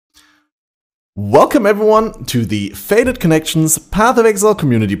Welcome everyone to the Faded Connections Path of Exile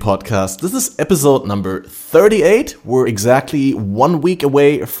community podcast. This is episode number 38. We're exactly 1 week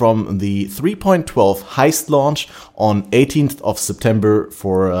away from the 3.12 heist launch on 18th of September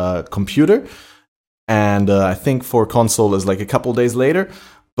for computer. And I think for console is like a couple days later.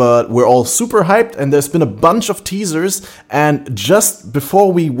 But we're all super hyped, and there's been a bunch of teasers. And just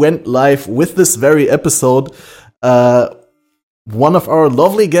before we went live with this very episode, one of our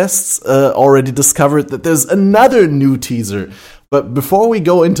lovely guests already discovered that there's another new teaser. But before we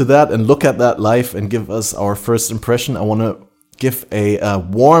go into that and look at that live and give us our first impression, I want to give a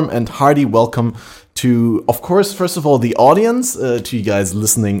warm and hearty welcome to, of course, first of all, the audience, to you guys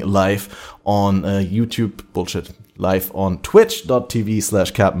listening live on YouTube, live on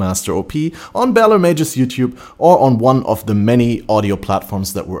twitch.tv/capmasterop, on Balor Mage's YouTube, or on one of the many audio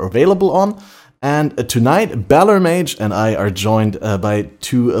platforms that we're available on. And tonight, Balor Mage and I are joined by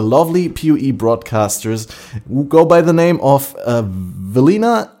two lovely PoE broadcasters who go by the name of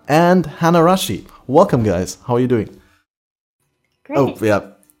Velina and Hanarashi. Welcome, guys. How are you doing? Great. Oh, yeah.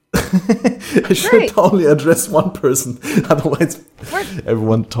 I should totally address one person. Otherwise,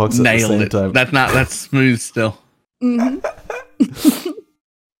 everyone talks at the same time. That's smooth still. Mm-hmm.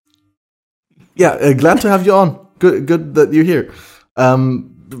 Yeah, glad to have you on. Good that you're here.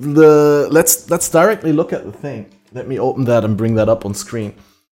 Let's directly look at the thing. Let me open that and bring that up on screen.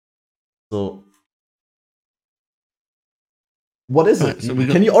 So, what is it?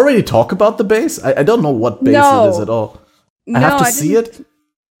 Can you already talk about the base? I don't know what base it is at all. I have to see it.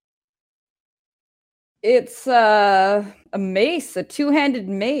 It's a mace, a two-handed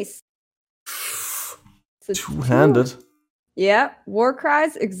mace. Two-handed? Yeah. War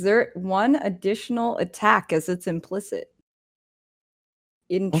cries exert one additional attack as it's implicit.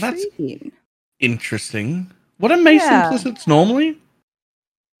 Intriguing. Well, that's interesting. What are mace implicits normally?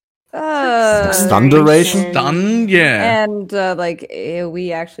 Stun duration? Stun, yeah. And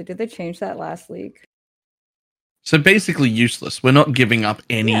AoE actually, did they change that last week? So basically useless. We're not giving up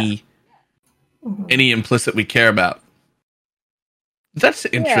any implicit we care about. That's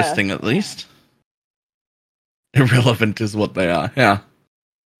interesting, at least. Irrelevant is what they are, yeah.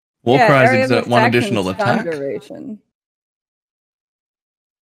 War cries exert one additional attack. Duration.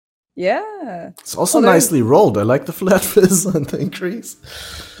 Yeah. It's also nicely rolled. I like the flat fizz and the increase.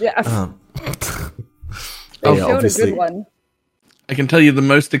 Yeah. They showed a good one. I can tell you the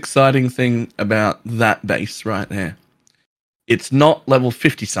most exciting thing about that base right there. It's not level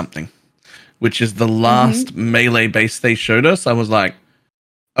 50-something, which is the last melee base they showed us. I was like,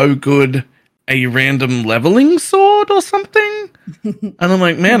 oh good, a random leveling sword or something? And I'm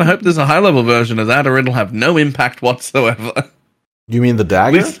like, man, I hope there's a high-level version of that or it'll have no impact whatsoever. You mean the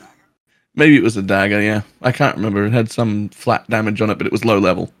dagger? Maybe it was a dagger, yeah. I can't remember. It had some flat damage on it, but it was low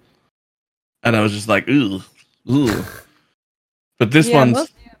level. And I was just like, ooh. But this one's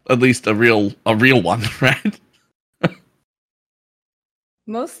at least a real one, right?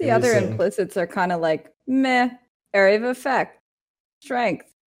 Most of the other implicits are kind of like, meh, area of effect, strength,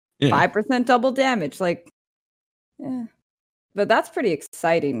 5% double damage. Like, yeah. But that's pretty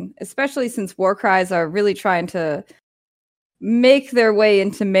exciting, especially since war cries are really trying to make their way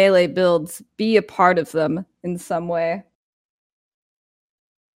into melee builds, be a part of them in some way.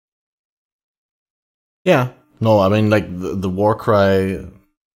 Yeah. No, I mean, like, the Warcry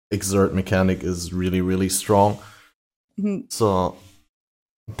exert mechanic is really, really strong. Mm-hmm. So,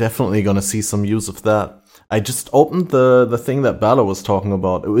 definitely gonna see some use of that. I just opened the thing that Balor was talking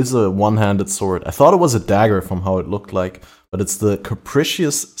about. It is a one-handed sword. I thought it was a dagger from how it looked like, but it's the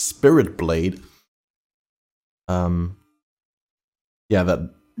Capricious Spirit Blade. Yeah, that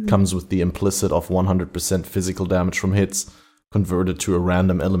comes with the implicit of 100% physical damage from hits converted to a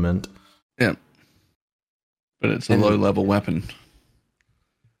random element. Yeah. But it's a low-level weapon.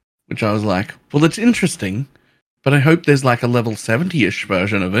 Which I was like, well, it's interesting, but I hope there's like a level 70-ish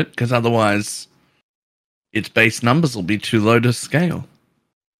version of it, because otherwise its base numbers will be too low to scale.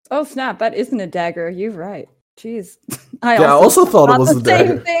 Oh, snap. That isn't a dagger. You're right. Jeez. I also thought it was a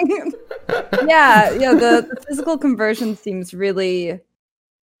dagger. Same thing. Yeah, the physical conversion seems really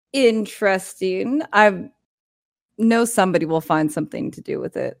interesting. I know somebody will find something to do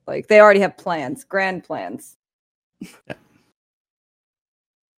with it. Like, they already have plans, grand plans. Yeah.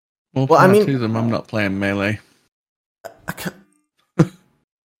 Well, I mean, to them, I'm not playing melee.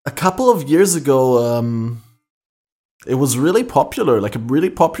 A couple of years ago, it was really popular, like a really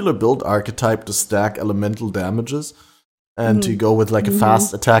popular build archetype to stack elemental damages and to go with like a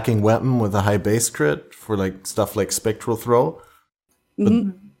fast attacking weapon with a high base crit for like stuff like Spectral Throw.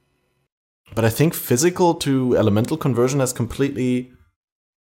 But I think physical to elemental conversion has completely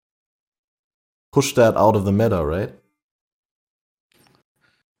push that out of the meta, right?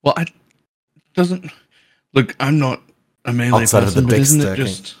 Well, look. I'm not a melee Outside person, of the but deck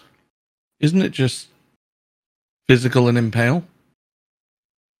isn't it just physical and impale?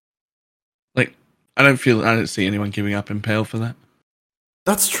 Like, I don't see anyone giving up impale for that.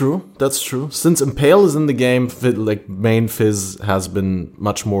 That's true. Since Impale is in the game, like main Fizz has been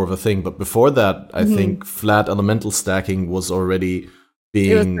much more of a thing. But before that, I think flat elemental stacking was already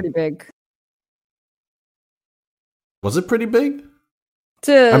being. It was pretty big. Was it pretty big?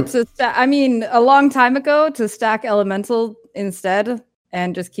 I mean, a long time ago, to stack elemental instead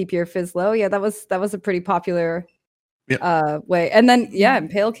and just keep your Fizz low. Yeah, that was a pretty popular way. And then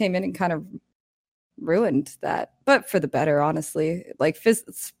Impale came in and kind of ruined that, but for the better, honestly. Like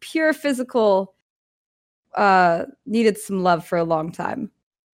pure physical needed some love for a long time.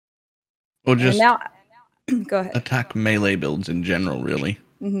 Or just now go ahead. Attack melee builds in general, really.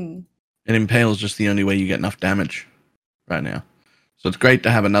 Mm-hmm. And Impale is just the only way you get enough damage right now. So it's great to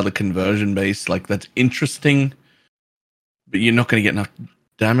have another conversion base like that's interesting, but you're not going to get enough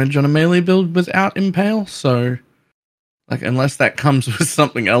damage on a melee build without Impale. So, like, unless that comes with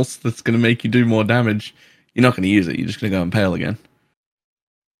something else that's going to make you do more damage, you're not going to use it. You're just going to go Impale again.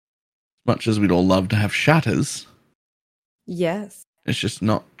 As much as we'd all love to have shatters, yes, it's just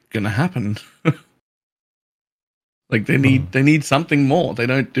not going to happen. Like they need something more. They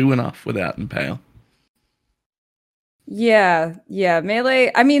don't do enough without Impale. Yeah,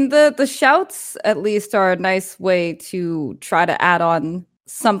 melee. I mean, the shouts at least are a nice way to try to add on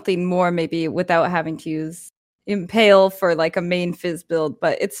something more, maybe without having to use Impale for like a main Fizz build.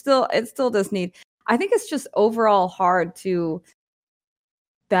 But it still does need. I think it's just overall hard to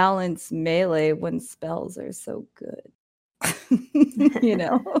balance melee when spells are so good.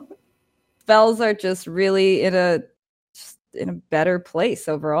 Spells are just really in a better place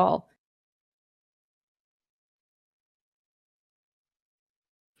overall.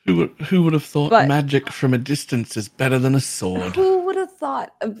 Who would have thought magic from a distance is better than a sword? Who would have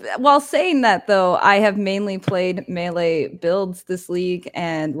thought? While saying that, though, I have mainly played melee builds this league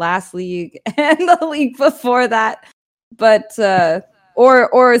and last league and the league before that. But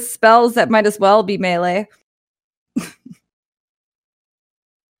or spells that might as well be melee.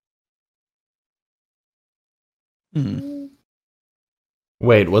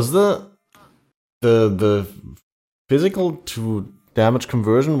 Wait, was the physical to damage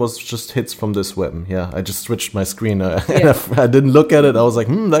conversion was just hits from this weapon? Yeah, I just switched my screen. I didn't look at it. I was like,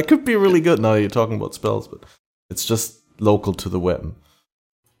 that could be really good. Now you're talking about spells, but it's just local to the weapon.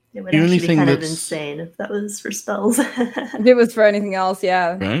 It would actually be kind of insane if that was for spells. If it was for anything else,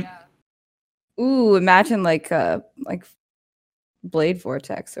 yeah. Right? Ooh, imagine like Blade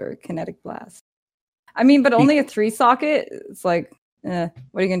Vortex or Kinetic Blast. I mean, but only a 3-socket. It's like, what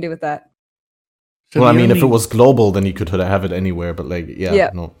are you gonna do with that? So I mean, if it was global, then you could have it anywhere. But like, no. Yeah.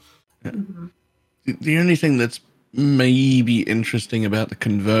 Mm-hmm. The only thing that's maybe interesting about the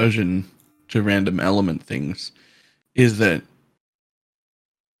conversion to random element things is that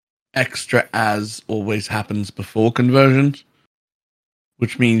extra as always happens before conversions,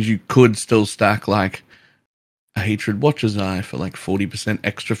 which means you could still stack like a Hatred Watcher's Eye for like 40%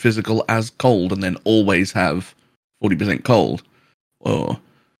 extra physical as cold, and then always have 40% cold, or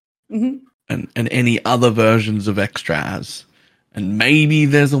and any other versions of extra as. And maybe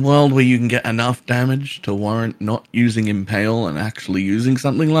there's a world where you can get enough damage to warrant not using Impale and actually using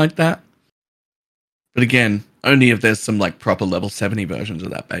something like that. But again, only if there's some like proper level 70 versions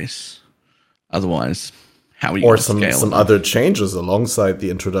of that base. Otherwise, how are you or some other changes alongside the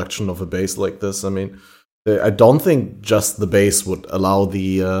introduction of a base like this? I mean, I don't think just the base would allow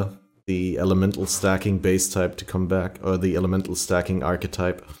the elemental stacking base type to come back, or the elemental stacking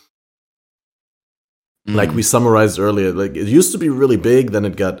archetype. Like we summarized earlier, like it used to be really big, then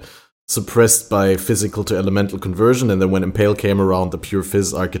it got suppressed by physical to elemental conversion, and then when Impale came around, the pure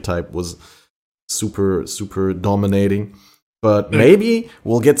Fizz archetype was super, super dominating. But maybe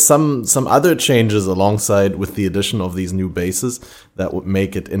we'll get some other changes alongside with the addition of these new bases that would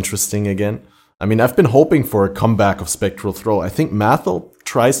make it interesting again. I mean, I've been hoping for a comeback of Spectral Throw. I think Mathel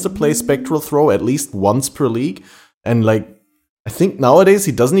tries to play Spectral Throw at least once per league, and like I think nowadays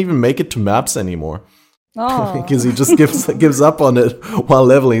he doesn't even make it to maps anymore. Because he just gives up on it while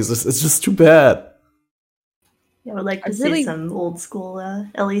leveling. It's just too bad. Yeah, I would like to see some old school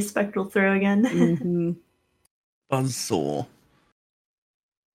LE Spectral Throw again. Mm-hmm. Buzzsaw.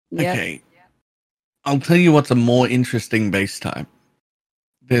 Yep. Okay. I'll tell you what's a more interesting base type.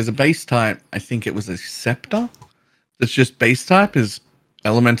 There's a base type, I think it was a Scepter, that's just base type is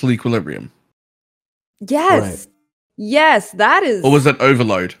Elemental Equilibrium. Yes. Right. Yes, that is. Or was it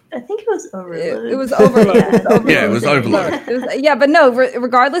Overload? I think it was Overload. It was Overload. Yeah, it was Overload. But no,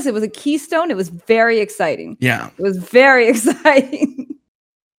 regardless, it was a keystone. It was very exciting. Yeah. It was very exciting.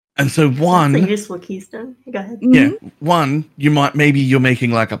 And so one... That's a useful keystone. Go ahead. Yeah, one, you're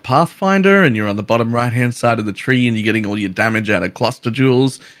making like a Pathfinder and you're on the bottom right-hand side of the tree and you're getting all your damage out of cluster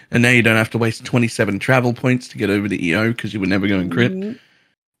jewels, and now you don't have to waste 27 travel points to get over the EO because you were never going crit.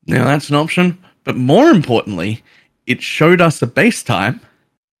 Now that's an option, but more importantly, it showed us a base type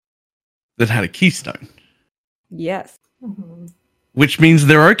that had a keystone. Yes. Which means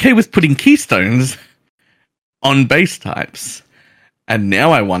they're okay with putting keystones on base types. And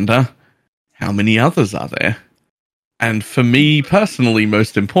now I wonder, how many others are there? And for me personally,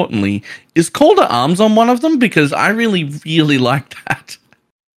 most importantly, is Call to Arms on one of them? Because I really, really like that.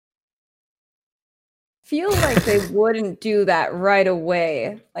 Feel like they wouldn't do that right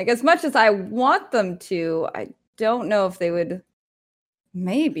away. Like, as much as I want them to, I don't know if they would.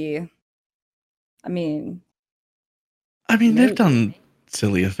 Maybe. Maybe. They've done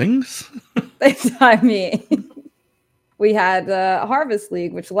sillier things. We had Harvest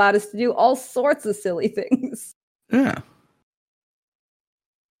League, which allowed us to do all sorts of silly things. Yeah.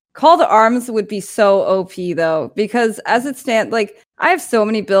 Call to Arms would be so OP, though, because as it stands, like, I have so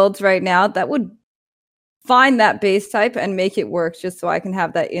many builds right now that would find that base type and make it work just so I can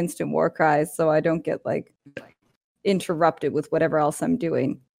have that instant war cry so I don't get, like, interrupted with whatever else I'm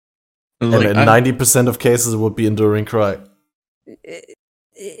doing. And in 90% of cases, it would be Enduring Cry.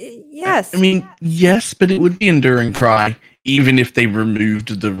 Yes. Yes, but it would be Enduring Cry, even if they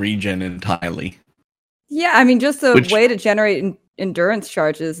removed the regen entirely. Yeah, just a way to generate endurance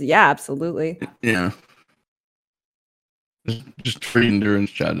charges. Yeah, absolutely. Yeah. Just free endurance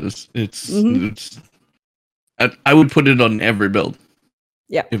charges. It's I would put it on every build.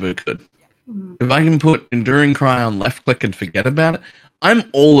 Yeah. If I could. If I can put Enduring Cry on left click and forget about it, I'm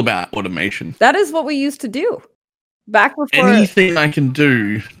all about automation. That is what we used to do. Back before anything I can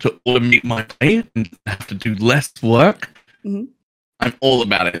do to automate my play and have to do less work, I'm all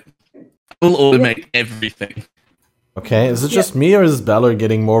about it. I will automate everything. Okay, is it just me or is Balor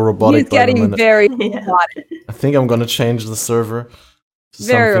getting more robotic? He's getting very robotic. I think I'm gonna change the server to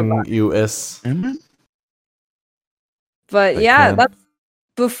very something robotic. US. But that's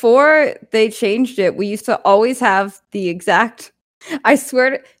before they changed it. We used to always have the exact. I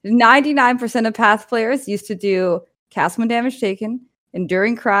swear, 99% of Path players used to do cast when damage taken,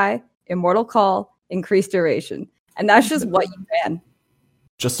 Enduring Cry, Immortal Call, increased duration. And that's just what you ran.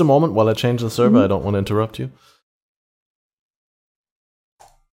 Just a moment while I change the server. I don't want to interrupt you.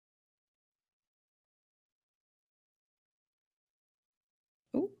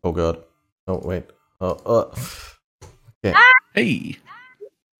 Ooh. Oh, God. Oh, wait. Okay. Hey.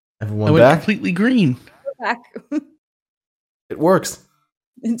 Everyone back? Completely green. We're back. It works.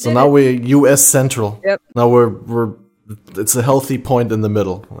 So now we're US Central. Yep. Now we're it's a healthy point in the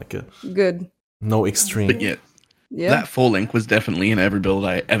middle. Good. No extreme. But Yeah. that 4-link was definitely in every build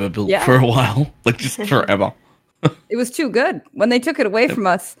I ever built for a while. Like, just forever. It was too good. When they took it away from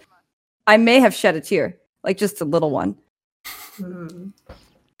us, I may have shed a tear. Like, just a little one.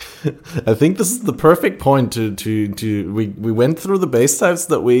 I think this is the perfect point to we went through the base types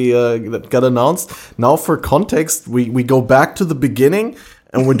that we that got announced. Now for context, we go back to the beginning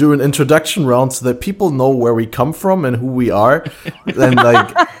and we do an introduction round so that people know where we come from and who we are, and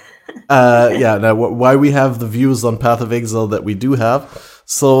why we have the views on Path of Exile that we do have.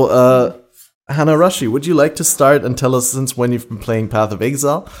 So Hannah Rushi, would you like to start and tell us since when you've been playing Path of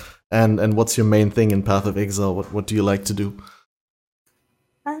Exile and what's your main thing in Path of Exile? What do you like to do?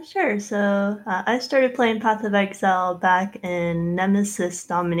 Sure. So I started playing Path of Exile back in Nemesis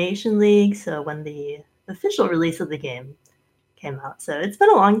Domination League, so when the official release of the game came out. So it's been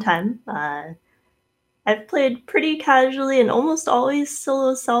a long time. I've played pretty casually and almost always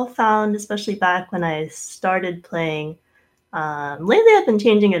solo self-found, especially back when I started playing. Lately I've been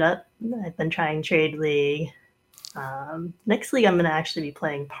changing it up. I've been trying Trade League. Next league I'm going to actually be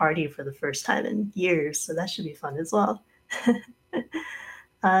playing Party for the first time in years, so that should be fun as well.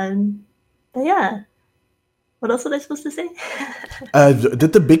 But yeah, what else was I supposed to say?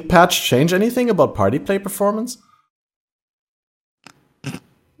 Did the big patch change anything about party play performance?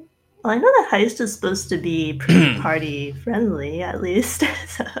 Well, I know the heist is supposed to be pretty party friendly, at least.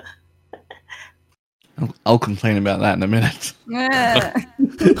 So. I'll complain about that in a minute.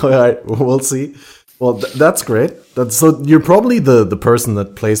 All right, we'll see. Well, that's great. So you're probably the person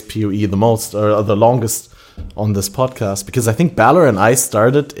that plays PoE the most or the longest on this podcast, because I think Balor and I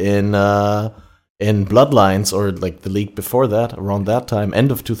started in Bloodlines, or like the league before that, around that time,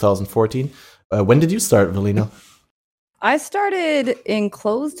 end of 2014. When did you start, Velina? I started in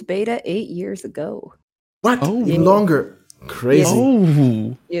closed beta 8 years ago. What? Oh, even longer. Crazy.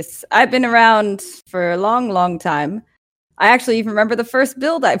 Oh. Yes, I've been around for a long, long time. I actually even remember the first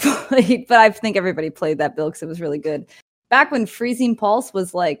build I played, but I think everybody played that build because it was really good. Back when Freezing Pulse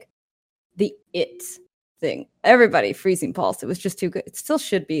was like the it thing. Everybody Freezing Pulse. It was just too good. It still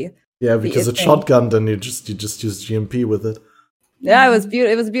should be. Yeah, because it's shotgunned and you just use GMP with it. Yeah, it was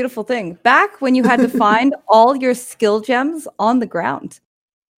beautiful. It was a beautiful thing. Back when you had to find all your skill gems on the ground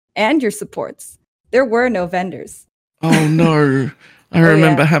and your supports. There were no vendors. Oh no. I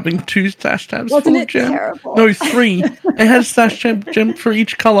remember having 2 stash tabs Wasn't full it of gem. terrible? No, 3. I had a stash gem for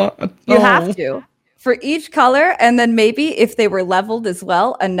each color. You have to. For each color, and then maybe if they were leveled as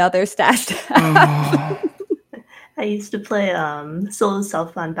well, another stash tab. I used to play solo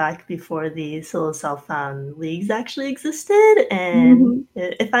self-found back before the solo self-found leagues actually existed, and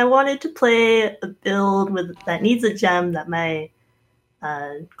if I wanted to play a build that needs a gem that my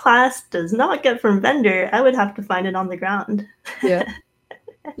class does not get from vendor, I would have to find it on the ground.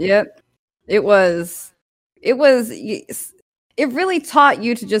 Yep. It really taught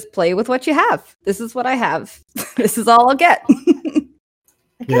you to just play with what you have. This is what I have. This is all I'll get.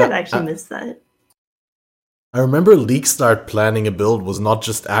 I kind of actually missed that. I remember League Start planning a build was not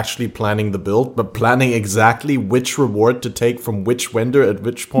just actually planning the build, but planning exactly which reward to take from which vendor at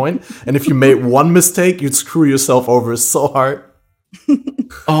which point. And if you made one mistake, you'd screw yourself over so hard.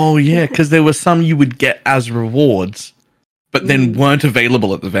 Oh, yeah, because there were some you would get as rewards, but then weren't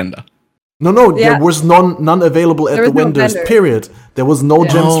available at the vendor. No, there was none available at the vendors, period. There was no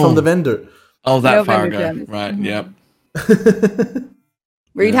gems from the vendor. Oh, that far ago. Right, yep.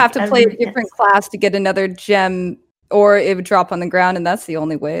 Where you'd have to play a different class to get another gem, or it would drop on the ground, and that's the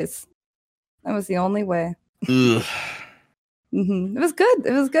only ways. That was the only way. It was good.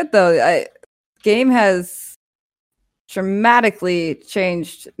 It was good, though. Game has dramatically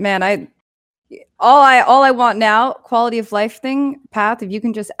changed. Man, all I want now, quality of life thing, Path, if you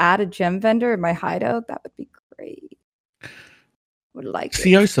can just add a gem vendor in my hideout, that would be great. Would like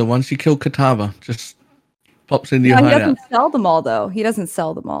Siosa, once you kill Kitava, just pops into your hideout. He doesn't sell them all, though. He doesn't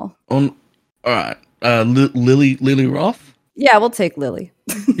sell them all. All right. Lily Roth? Yeah, we'll take Lily.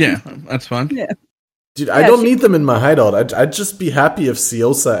 Yeah, that's fine. Yeah. Dude, I don't need them in my hideout. I'd just be happy if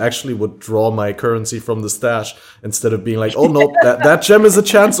Siosa actually would draw my currency from the stash instead of being like, oh no, that gem is a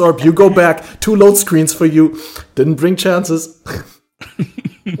chance orb. You go back. 2 load screens for you. Didn't bring chances.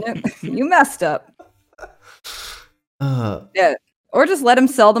 You messed up. Yeah. Or just let him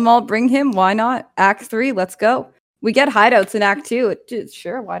sell them all. Bring him. Why not? Act 3. Let's go. We get hideouts in Act 2.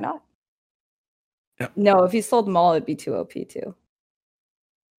 Sure, why not? Yep. No, if he sold them all, it'd be too OP too.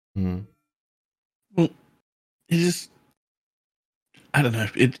 Well, I don't know.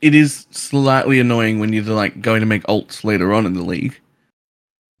 It is slightly annoying when you're like going to make ults later on in the league.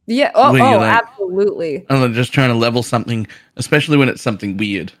 Yeah. Absolutely. I'm just trying to level something, especially when it's something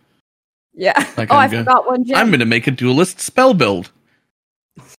weird. Yeah. Like I forgot one gem. I'm going to make a duelist spell build.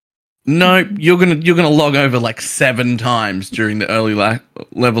 No, you're gonna log over like 7 times during the early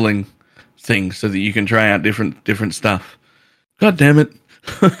leveling thing so that you can try out different stuff. God damn it!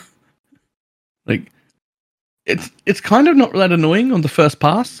 Like, it's kind of not that annoying on the first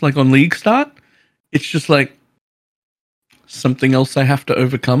pass, like on League Start. It's just like something else I have to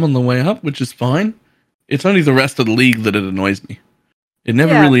overcome on the way up, which is fine. It's only the rest of the league that it annoys me. It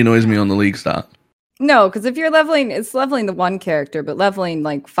never really annoys me on the League Start. No, because if you're leveling, it's leveling the one character, but leveling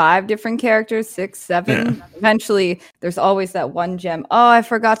like 5 different characters, 6, 7, eventually there's always that one gem. Oh, I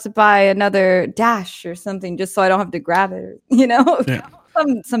forgot to buy another dash or something just so I don't have to grab it,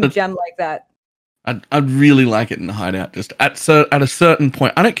 some gem like that. I'd really like it in the hideout. Just at a certain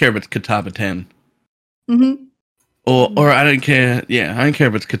point, I don't care if it's Kitava 10, or I don't care. Yeah, I don't care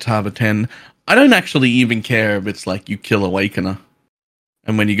if it's Kitava 10. I don't actually even care if it's like you kill Awakener.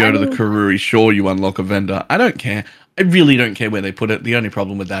 And when you go to the Karuri Shore, you unlock a vendor. I don't care. I really don't care where they put it. The only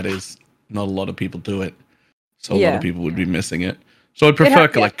problem with that is not a lot of people do it. So a lot of people would be missing it. So I'd prefer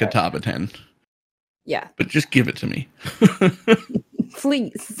collect Kitava 10. Yeah. But just give it to me.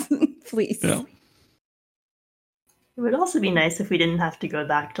 Please. Please. Yeah. It would also be nice if we didn't have to go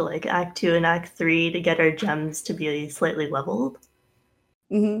back to like Act 2 and Act 3 to get our gems to be slightly leveled.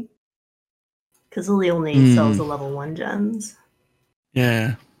 Because Lily only sells the level 1 gems.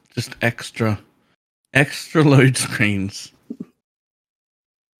 Yeah, just extra load screens.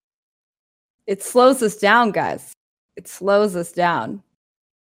 It slows us down, guys. It slows us down.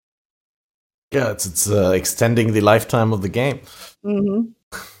 Yeah, it's extending the lifetime of the game.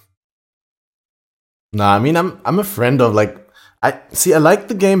 Nah, I mean, I'm a friend of like, I liked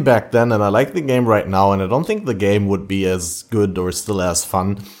the game back then, and I like the game right now, and I don't think the game would be as good or still as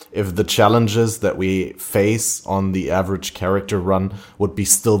fun if the challenges that we face on the average character run would be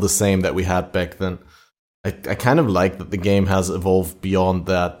still the same that we had back then. I kind of like that the game has evolved beyond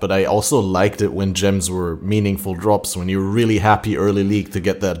that, but I also liked it when gems were meaningful drops, when you were really happy early league to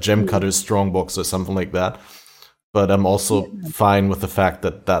get that Gem Cutter Strongbox or something like that. But I'm also fine with the fact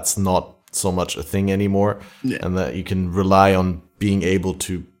that that's not so much a thing anymore, and that you can rely on being able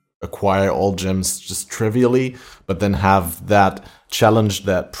to acquire all gems just trivially, but then have that challenge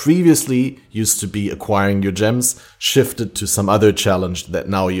that previously used to be acquiring your gems shifted to some other challenge that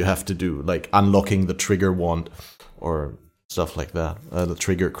now you have to do, like unlocking the trigger wand or stuff like that. The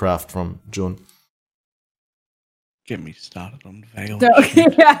trigger craft from June. Get me started on Veil.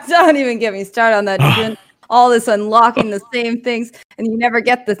 Don't even get me started on that, June. All this unlocking the same things, and you never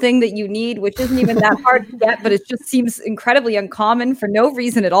get the thing that you need, which isn't even that hard to get, but it just seems incredibly uncommon for no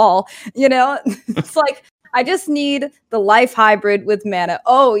reason at all. You know, it's like, I just need the life hybrid with mana.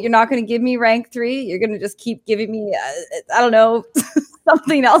 Oh, you're not going to give me rank 3? You're going to just keep giving me, I don't know,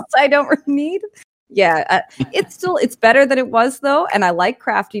 something else I don't need? Yeah, it's better than it was, though, and I like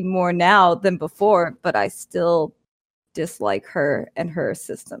crafting more now than before, but I still dislike her and her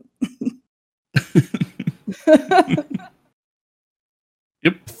system.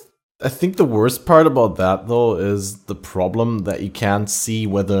 Yep. I think the worst part about that, though, is the problem that you can't see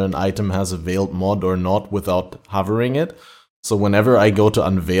whether an item has a veiled mod or not without hovering it. So whenever I go to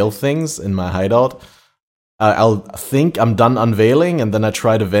unveil things in my hideout, I'll think I'm done unveiling, and then I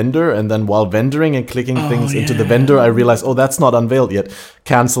try the vendor, and then while vendoring and clicking things into the vendor, I realize, oh, that's not unveiled yet.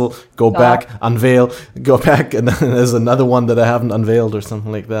 Cancel, go back, unveil, go back, and then there's another one that I haven't unveiled or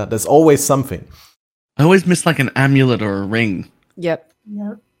something like that. There's always something. I always miss like an amulet or a ring. Yep.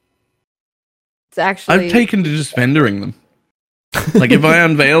 It's actually... I've taken to just vendoring them. Like if I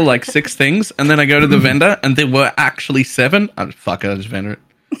unveil like 6 things and then I go to the vendor and there were actually 7, I'll just vendor it.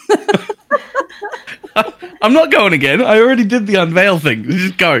 I'm not going again. I already did the unveil thing.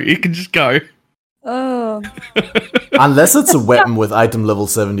 Just go. You can just go. Oh. Unless it's a weapon with item level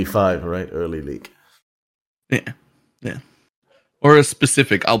 75, right? Early league. Yeah. Or a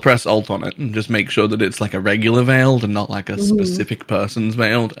specific, I'll press Alt on it and just make sure that it's like a regular veiled and not like a specific person's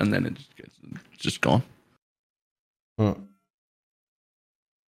veiled, and then it's just gone.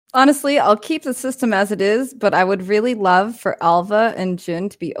 Honestly, I'll keep the system as it is, but I would really love for Alva and Jun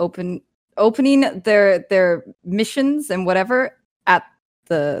to be opening their missions and whatever at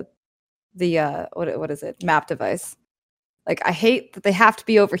the what is it, map device. Like, I hate that they have to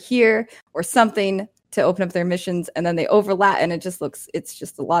be over here or something to open up their missions, and then they overlap, and it's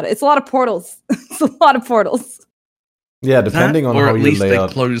just a lot of portals. It's a lot of portals. Yeah, depending on how you lay out. Or at least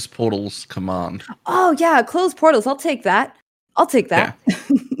they close portals command. Oh yeah, close portals. I'll take that. Yeah.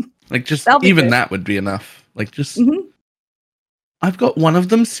 Like, just even that would be enough. Like, just I've got one of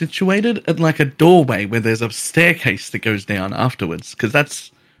them situated at like a doorway where there's a staircase that goes down afterwards, because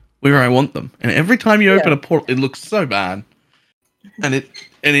that's where I want them. And every time you open a portal, it looks so bad. And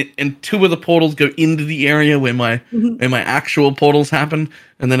 2 of the portals go into the area where my actual portals happen,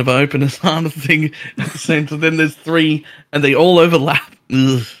 and then if I open a harder thing at the same time, then there's 3, and they all overlap.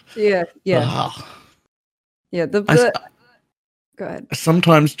 Ugh. Yeah. Ugh. Yeah. Go ahead. I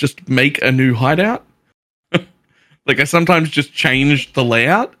sometimes just make a new hideout. Like, I sometimes just change the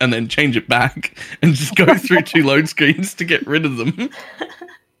layout and then change it back and just go through 2 load screens to get rid of them.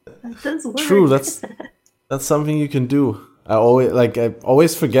 That does work. True, that's something you can do. I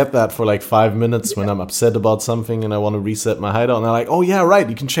always forget that for like 5 minutes when I'm upset about something and I want to reset my hideout, and I'm like, oh yeah, right,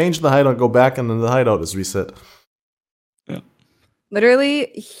 you can change the hideout, go back, and then the hideout is reset. Yeah. Literally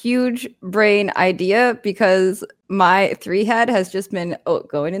huge brain idea, because my 3-head has just been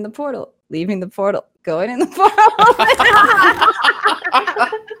going in the portal, leaving the portal, going in the portal.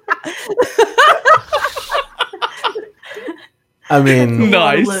 I mean,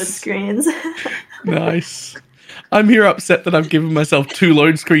 nice load screens. Nice. I'm here upset that I've given myself 2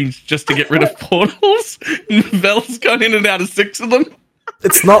 load screens just to get rid of portals. And Vel's gone in and out of 6 of them.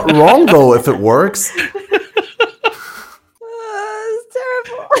 It's not wrong though if it works. It's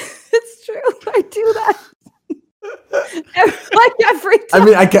terrible. It's true. I do that. Like every time. I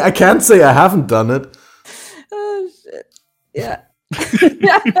mean, I can't say I haven't done it. Oh shit. Yeah.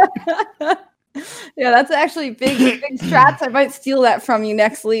 Yeah, that's actually big strats. I might steal that from you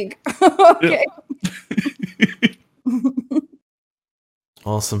next league. Okay.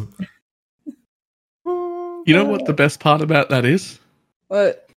 Awesome. You know what the best part about that is?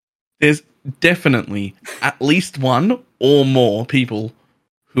 What? There's definitely at least 1 or more people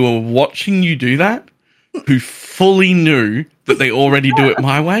who are watching you do that, who fully knew that they already do it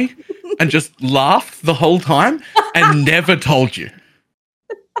my way and just laughed the whole time and never told you.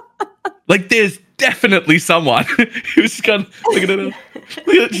 Like, there's definitely someone who's gone, look at it,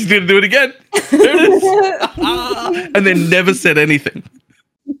 she's going to do it again. There it is. And then never said anything.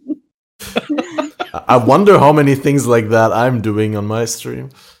 I wonder how many things like that I'm doing on my stream.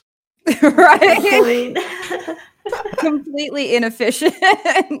 Right? Completely inefficient.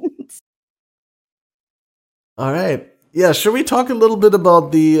 All right. Yeah, should we talk a little bit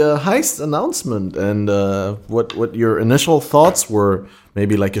about the heist announcement and what your initial thoughts were?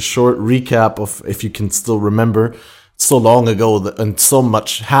 Maybe like a short recap of, if you can still remember, so long ago and so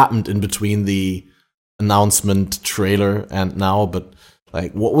much happened in between the announcement trailer and now. But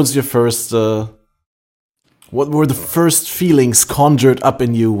like, what was your first? What were the first feelings conjured up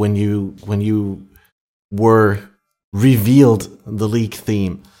in you when you were revealed the League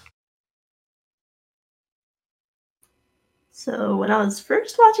theme? So when I was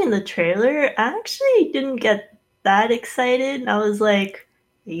first watching the trailer, I actually didn't get that excited. I was like,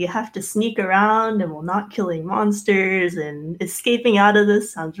 you have to sneak around and we're not killing monsters, and escaping out of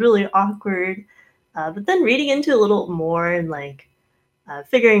this sounds really awkward. But then reading into a little more and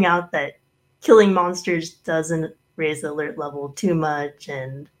figuring out that killing monsters doesn't raise the alert level too much.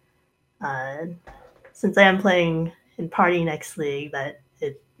 And since I am playing in Party Next League,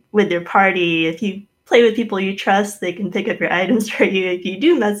 with your party, if you play with people you trust, they can pick up your items for you if you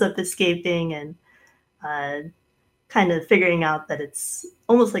do mess up escaping, and kind of figuring out that it's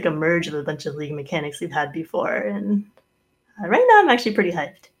almost like a merge of a bunch of League mechanics we've had before. And right now I'm actually pretty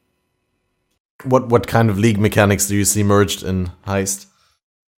hyped. What kind of League mechanics do you see merged in Heist?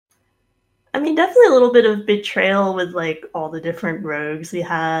 I mean, definitely a little bit of betrayal with like all the different rogues we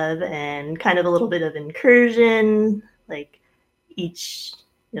have, and kind of a little bit of incursion, like each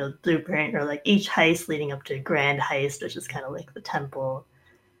blueprint, or like each heist leading up to Grand Heist, which is kind of like the temple.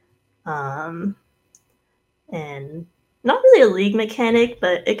 And not really a League mechanic,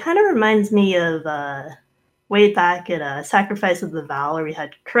 but it kind of reminds me of way back at Sacrifice of the Vow, where we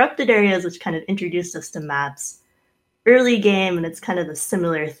had corrupted areas, which kind of introduced us to maps early game, and it's kind of a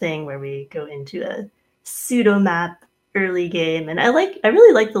similar thing where we go into a pseudo map early game. And I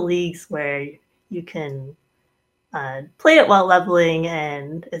really like the leagues where you can play it while leveling,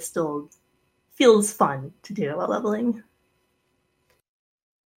 and it still feels fun to do it while leveling.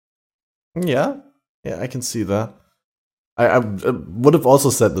 Yeah, I can see that. I would have also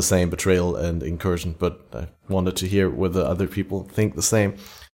said the same, betrayal and incursion, but I wanted to hear whether other people think the same.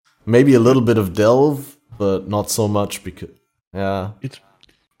 Maybe a little bit of delve, but not so much because, yeah.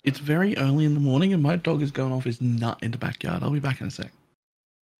 It's very early in the morning and my dog is going off his nut in the backyard. I'll be back in a sec.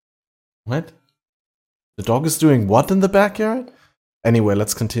 What? The dog is doing what in the backyard? Anyway,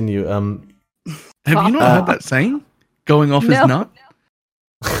 let's continue. Have you not heard that saying? Going off his nut?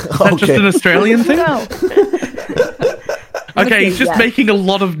 Is that just an Australian thing? No. Okay, he's just making a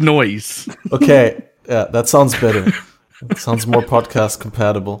lot of noise. Okay, yeah, that sounds better. It sounds more podcast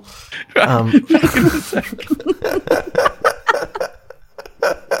compatible.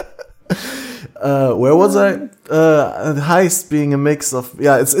 Where was I? Heist being a mix of,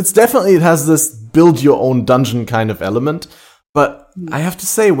 it's definitely, it has this build your own dungeon kind of element. But I have to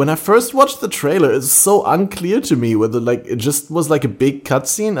say, when I first watched the trailer, it's so unclear to me whether it just was like a big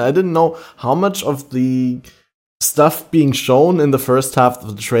cutscene. I didn't know how much of the stuff being shown in the first half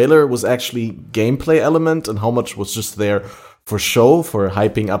of the trailer was actually gameplay element, and how much was just there for show, for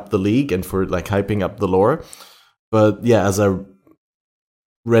hyping up the league and for hyping up the lore. But yeah, as I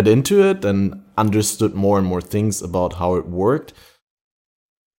read into it and understood more and more things about how it worked,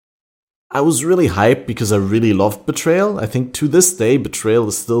 I was really hyped because I really loved Betrayal. I think to this day, Betrayal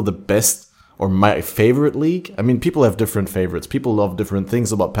is still the best or my favorite league. I mean, people have different favorites. People love different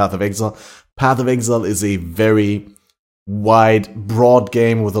things about Path of Exile. Path of Exile is a very wide, broad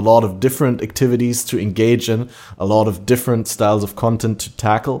game with a lot of different activities to engage in, a lot of different styles of content to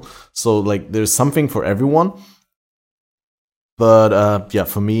tackle. So there's something for everyone. But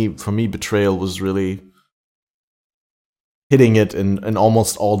for me, Betrayal was really hitting it in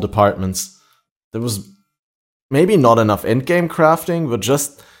almost all departments. There was maybe not enough endgame crafting, but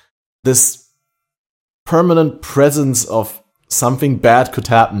just this permanent presence of something bad could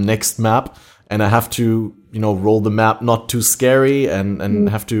happen next map, and I have to, roll the map not too scary and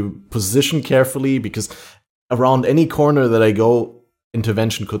have to position carefully, because around any corner that I go,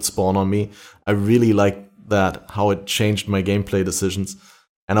 intervention could spawn on me. I really like that, how it changed my gameplay decisions.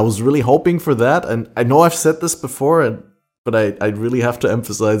 And I was really hoping for that, and I know I've said this before, but I really have to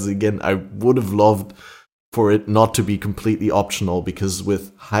emphasize again, I would have loved for it not to be completely optional, because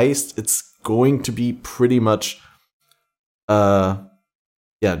with Heist, it's going to be pretty much,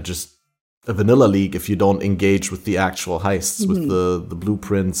 just a vanilla league if you don't engage with the actual heists, with the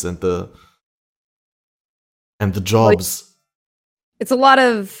blueprints and the jobs. It's a lot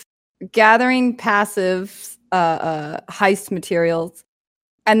of gathering passive heist materials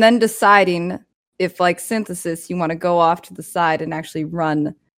and then deciding if, like Synthesis, you want to go off to the side and actually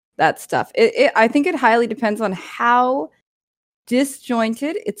run that stuff. I think it highly depends on how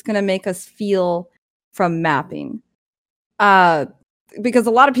disjointed it's going to make us feel from mapping. Because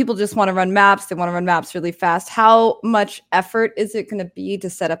a lot of people just want to run maps. They want to run maps really fast. How much effort is it going to be to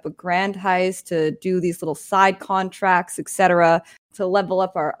set up a grand heist, to do these little side contracts, etc., to level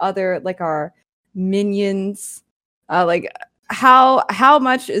up our other, like our minions? How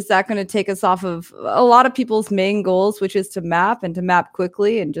much is that going to take us off of a lot of people's main goals, which is to map and to map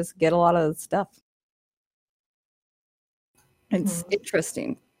quickly and just get a lot of stuff? It's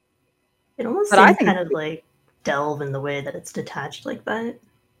interesting. It almost seems kind of like delve in the way that it's detached like that.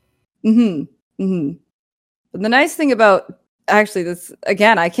 But the nice thing about this,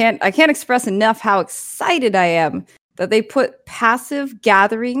 again, I can't express enough how excited I am that they put passive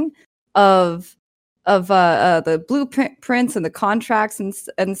gathering of the blueprints and the contracts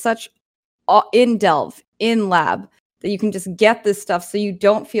and such in Delve, in Lab, that you can just get this stuff, so you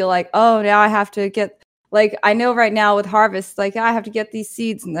don't feel like, oh, now I have to get. Like, I know right now with Harvest, like, I have to get these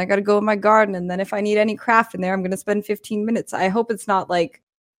seeds and I got to go in my garden. And then if I need any craft in there, I'm going to spend 15 minutes. I hope it's not like,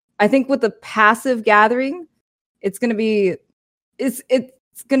 I think with the passive gathering, it's going to be, it's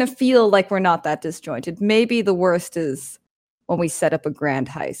going to feel like we're not that disjointed. Maybe the worst is when we set up a grand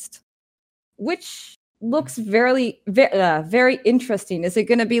heist, which looks very, very interesting. Is it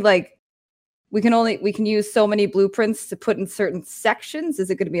going to be like, we can use so many blueprints to put in certain sections? Is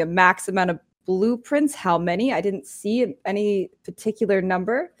it going to be a max amount of blueprints? How many? I didn't see any particular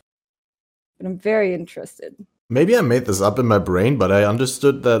number, but I'm very interested. Maybe I made this up in my brain, but I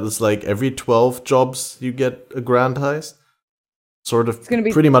understood that it's like every 12 jobs you get a grand heist. Sort of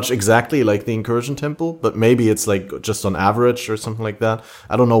pretty much exactly like the Incursion Temple, but maybe it's like just on average or something like that.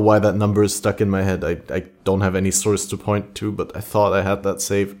 I don't know why that number is stuck in my head. I don't have any source to point to, but I thought I had that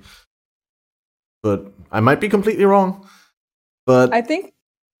saved. But I might be completely wrong. But I think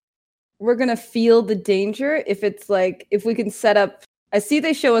we're going to feel the danger if it's like, if we can set up, I see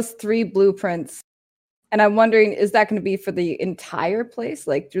they show us 3 blueprints, and I'm wondering, is that going to be for the entire place?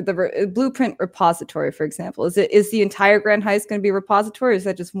 Like through the blueprint repository, for example, is the entire grand heist going to be a repository, or is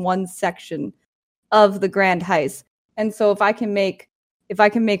that just one section of the grand heist? And so if I can make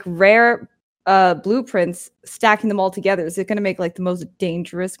rare blueprints, stacking them all together, is it going to make like the most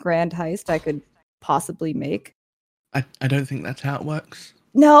dangerous grand heist I could possibly make? I don't think that's how it works.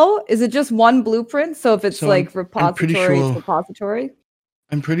 No? Is it just one blueprint? So if it's like repository to repository?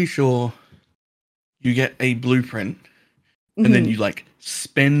 I'm pretty sure you get a blueprint and then you like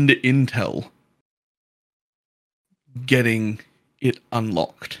spend intel getting it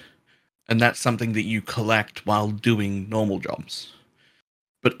unlocked. And that's something that you collect while doing normal jobs.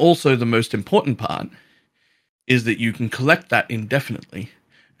 But also the most important part is that you can collect that indefinitely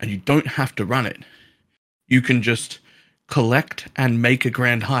and you don't have to run it. You can just collect and make a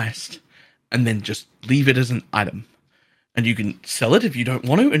grand heist and then just leave it as an item. And you can sell it if you don't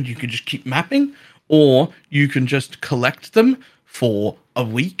want to, and you can just keep mapping, or you can just collect them for a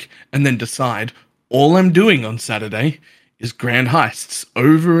week and then decide, all I'm doing on Saturday is grand heists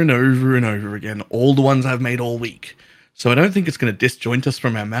over and over and over again, all the ones I've made all week. So I don't think it's going to disjoint us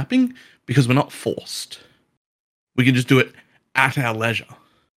from our mapping, because we're not forced. We can just do it at our leisure.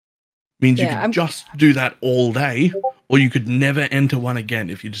 Means you can just do that all day, or you could never enter one again.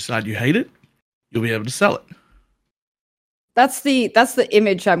 If you decide you hate it, you'll be able to sell it. That's the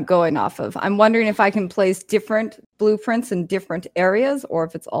image I'm going off of. I'm wondering if I can place different blueprints in different areas, or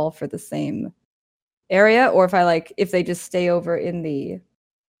if it's all for the same area, or if they just stay over in the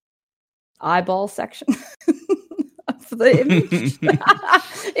eyeball section of the image.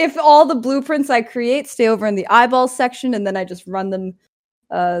 If all the blueprints I create stay over in the eyeball section, and then I just run them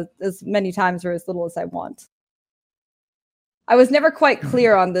as many times or as little as I want. I was never quite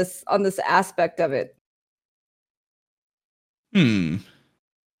clear on this aspect of it.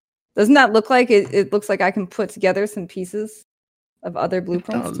 Doesn't that look like it? It looks like I can put together some pieces of other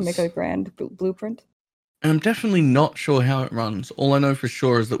blueprints to make a grand blueprint. And I'm definitely not sure how it runs. All I know for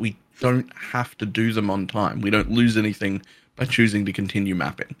sure is that we don't have to do them on time. We don't lose anything by choosing to continue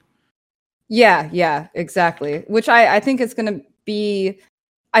mapping. Yeah, exactly. Which I think is going to be,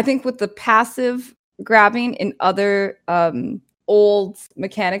 I think with the passive grabbing in other old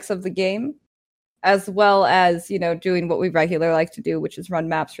mechanics of the game, as well as, doing what we regularly like to do, which is run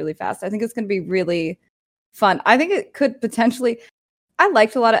maps really fast. I think it's going to be really fun. I think it could potentially... I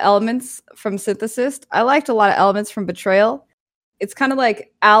liked a lot of elements from Synthesis. I liked a lot of elements from Betrayal. It's kind of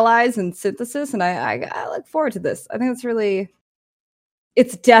like Allies and Synthesis, and I look forward to this. I think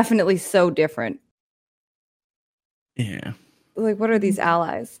it's definitely so different. Yeah. Like, what are these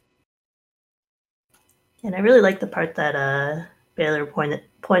allies? And I really like the part that Baylor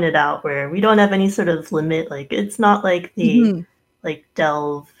pointed out, where we don't have any sort of limit. Like, it's not like the like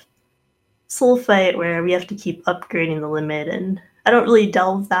Delve Soul Fight where we have to keep upgrading the limit, and I don't really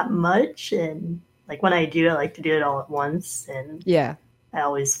delve that much, and like when I do, I like to do it all at once, and yeah, I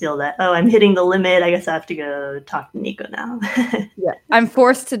always feel that, I'm hitting the limit, I guess I have to go talk to Nico now. Yeah, I'm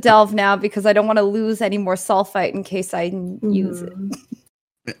forced to delve now because I don't want to lose any more sulfite in case I use it.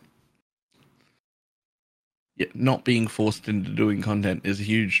 Yeah, not being forced into doing content is a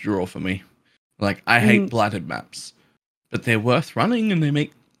huge draw for me. Like, I hate blighted maps, but they're worth running and they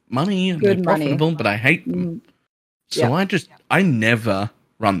make money and they're profitable, but I hate them. So I never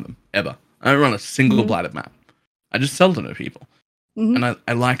run them, ever. I don't run a single blighted map. I just sell them to people. And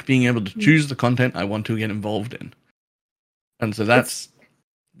I like being able to choose the content I want to get involved in. And so that's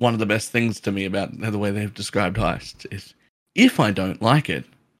one of the best things to me about the way they've described Heist, is if I don't like it,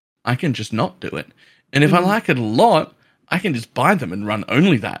 I can just not do it. And if I like it a lot, I can just buy them and run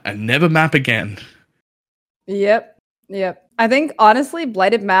only that and never map again. Yep. I think, honestly,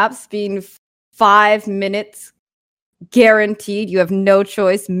 blighted maps being 5 minutes guaranteed, you have no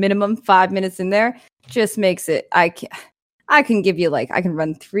choice, minimum 5 minutes in there, just makes it, I can give you, I can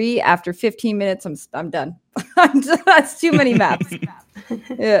run 3 after 15 minutes, I'm done. That's too many maps.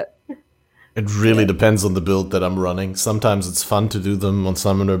 Yeah. It really depends on the build that I'm running. Sometimes it's fun to do them on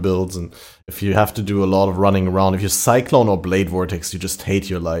summoner builds, and if you have to do a lot of running around, if you're Cyclone or Blade Vortex, you just hate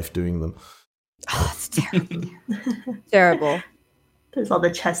your life doing them. Oh, it's terrible. Terrible. There's all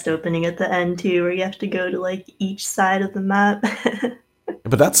the chest opening at the end too, where you have to go to each side of the map.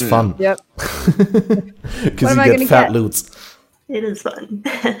 But that's fun. Yep. Because you get fat loots. It is fun.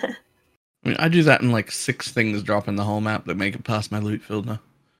 I mean, I do that in 6 things drop in the whole map that make it past my loot filter.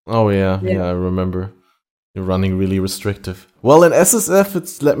 Oh yeah, I remember. You're running really restrictive. Well, in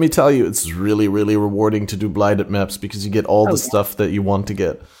SSF, let me tell you, it's really, really rewarding to do blighted maps because you get all the stuff that you want to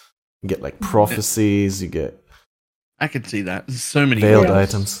get. You get prophecies, you get... I can see that. There's so many veiled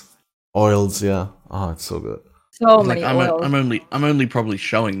items. Oils, yeah. Oh, it's so good. So many oils. I'm only probably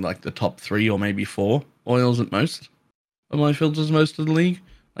showing the top 3 or maybe 4 oils at most of my filters most of the league.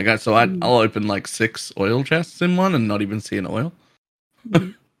 I'll open 6 oil chests in one and not even see an oil.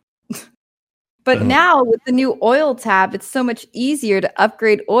 But now with the new oil tab, it's so much easier to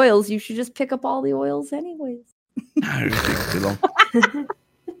upgrade oils. You should just pick up all the oils anyways. No, it takes too long.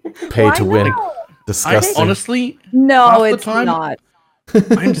 Pay to win. Disgusting. Honestly, no, it's not.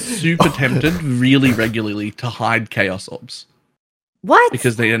 I'm super tempted really regularly to hide Chaos Orbs. What?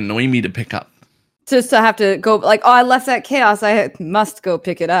 Because they annoy me to pick up. Just to have to go I left that Chaos. I must go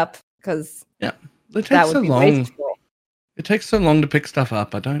pick it up because it takes so long. Wasteful. It takes so long to pick stuff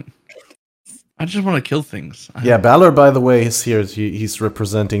up. I just want to kill things. Yeah, Balor, by the way, is here. He's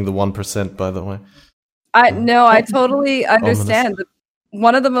representing the 1%, by the way. I totally understand.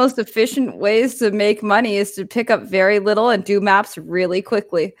 One of the most efficient ways to make money is to pick up very little and do maps really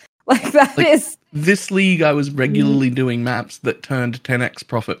quickly. Is... This league, I was regularly doing maps that turned 10x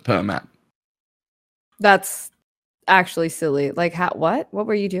profit per map. That's actually silly. What? What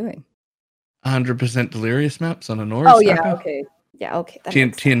were you doing? 100% delirious maps on an Aura stacker. Okay. Yeah, okay.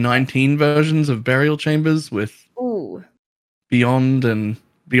 Tier 19 versions of Burial Chambers with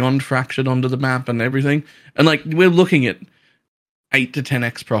Beyond fractured onto the map and everything. And we're looking at 8 to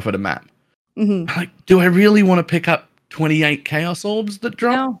 10x profit a map. Mm-hmm. Do I really want to pick up 28 Chaos Orbs that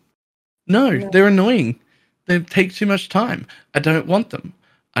drop? No, they're annoying. They take too much time. I don't want them.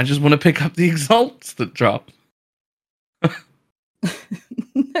 I just want to pick up the Exalts that drop.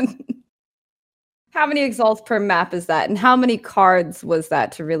 How many Exalts per map is that? And how many cards was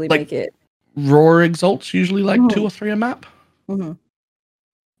that to really make it? Raw Exalts, usually 2 or 3 a map.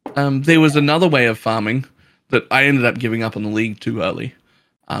 Mm-hmm. There was another way of farming that I ended up giving up on the league too early.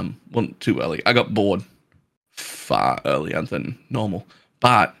 Too early. I got bored far earlier than normal.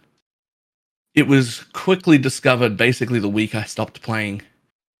 But it was quickly discovered, basically the week I stopped playing,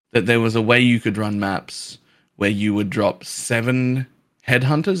 that there was a way you could run maps where you would drop 7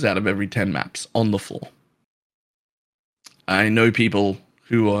 headhunters out of every 10 maps on the floor. I know people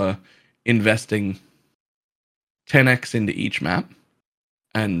who are investing 10x into each map,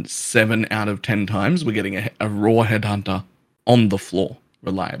 and 7 out of 10 times we're getting a raw headhunter on the floor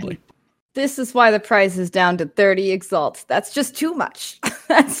reliably. This is why the price is down to 30 Exalt. That's just too much.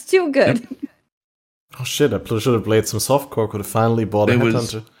 That's too good. Yep. Oh shit, I should have played some softcore. Could have finally bought a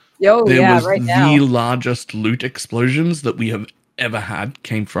Headhunter. There was the largest loot explosions that we have ever had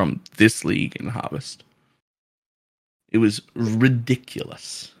came from this league in Harvest. It was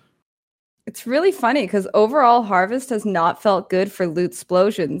ridiculous. It's really funny because overall Harvest has not felt good for loot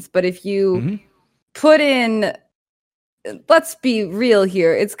explosions. But if you put in, let's be real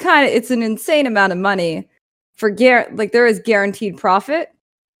here, it's an insane amount of money for there is guaranteed profit,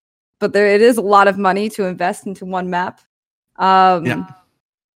 but it is a lot of money to invest into one map. And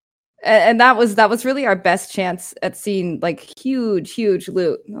that was really our best chance at seeing like huge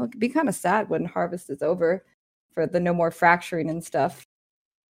loot. It'd be kind of sad when Harvest is over for the no more fracturing and stuff.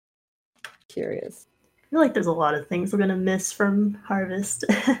 Curious. I feel like there's a lot of things we're gonna miss from Harvest.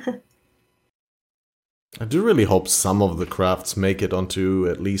 I do really hope some of the crafts make it onto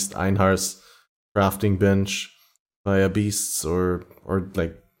at least Einhar's crafting bench via beasts or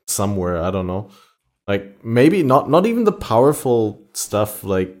like somewhere, I don't know. Like maybe not even the powerful stuff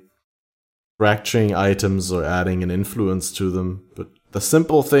like fracturing items or adding an influence to them, but the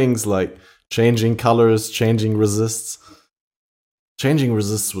simple things like changing colors, changing resists. Changing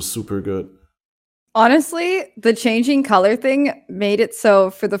resists was super good. Honestly, the changing color thing made it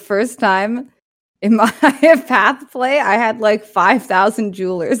so for the first time in my path play, I had like 5,000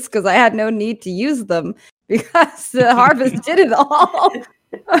 jewelers because I had no need to use them because the Harvest did it all.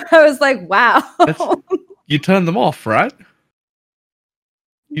 I was like, wow. You turned them off, right?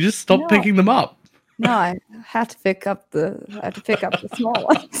 You just stopped picking them up. No, I had to pick up the small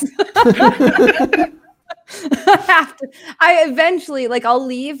ones. I eventually, I'll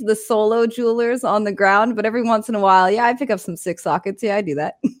leave the solo jewelers on the ground, but every once in a while, I pick up some 6 sockets. Yeah, I do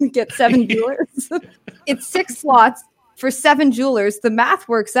that. Get 7 jewelers. It's 6 slots for 7 jewelers. The math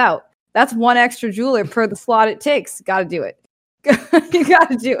works out. That's 1 extra jeweler per the slot it takes. Gotta do it. You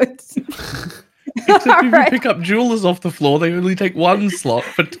gotta do it. Except if you pick up jewelers off the floor, they only take 1 slot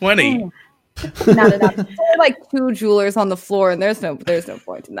for 20. No. There's like 2 jewelers on the floor, and there's no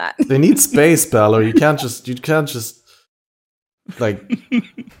point in that. They need space, Balor. You can't just like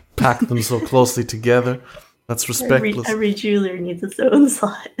pack them so closely together. That's respectless. Every jeweler needs its own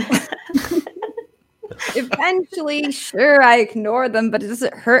slot. Eventually, sure, I ignore them, but does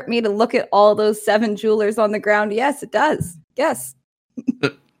it hurt me to look at all those 7 jewelers on the ground? Yes, it does. Yes.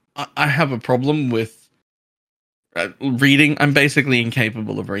 I have a problem with reading. I'm basically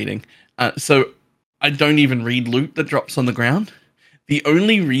incapable of reading. So I don't even read loot that drops on the ground. The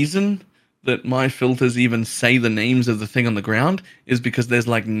only reason that my filters even say the names of the thing on the ground is because there's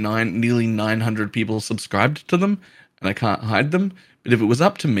like nearly 900 people subscribed to them, and I can't hide them. But if it was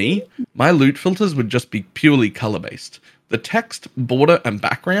up to me, my loot filters would just be purely color-based. The text, border, and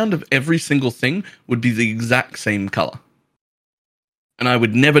background of every single thing would be the exact same color. And I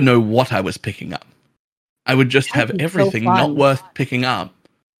would never know what I was picking up. I would just have everything not worth picking up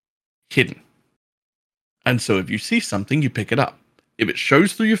hidden. And so if you see something, you pick it up. If it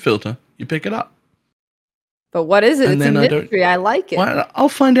shows through your filter, you pick it up. But what is it? It's a mystery. I like it. Well, I'll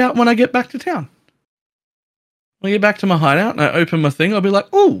find out when I get back to town. When I get back to my hideout and I open my thing, I'll be like,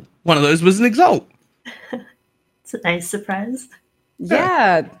 oh, one of those was an Exalt. It's a nice surprise.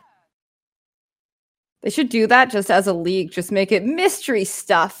 Yeah. They should do that just as a league. Just make it mystery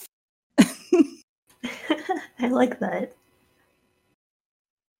stuff. I like that.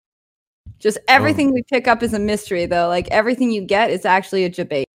 Just everything we pick up is a mystery, though. Like, everything you get is actually a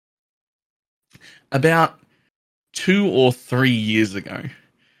debate. About 2 or 3 years ago,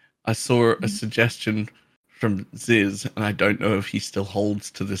 I saw a suggestion from Ziz, and I don't know if he still holds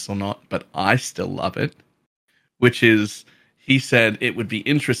to this or not, but I still love it, which is, he said it would be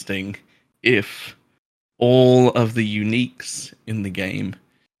interesting if all of the uniques in the game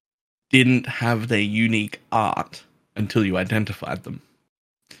didn't have their unique art until you identified them.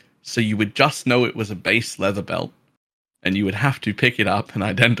 So you would just know it was a base leather belt, and you would have to pick it up and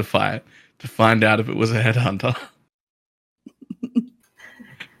identify it to find out if it was a headhunter.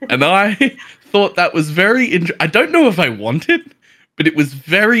 And I thought that was very I don't know if I want it, but it was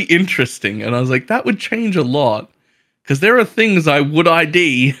very interesting. And I was like, that would change a lot. Because there are things I would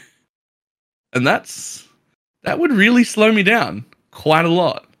ID, and that would really slow me down quite a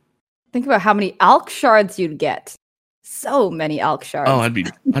lot. Think about how many Alk shards you'd get. So many Alk shards. Oh,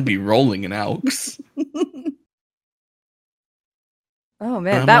 I'd be rolling in Alks. Oh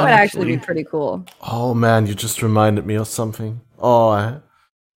man, that would actually be pretty cool. Oh man, you just reminded me of something.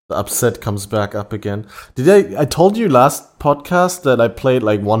 The upset comes back up again. I told you last podcast that I played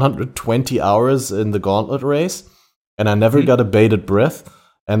like 120 hours in the Gauntlet race, and I never got a bated breath.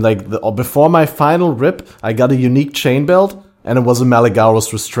 And like before my final rip, I got a unique chain belt, and it was a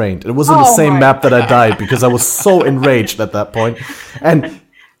Malagaros Restraint. It was in the same map that I died because I was so enraged at that point. And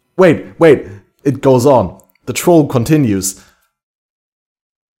wait, it goes on. The troll continues.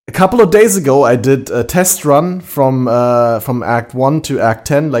 A couple of days ago, I did a test run from Act 1 to Act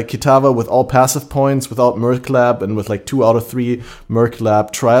 10, like Kitava, with all passive points, without Merc Lab, and with like 2 out of 3 Merc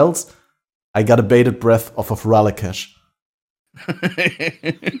Lab trials. I got a Bated Breath off of Ralakesh.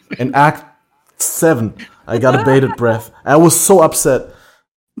 In Act 7, I got a Bated Breath. I was so upset.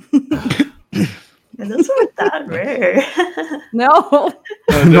 Those aren't that rare. No.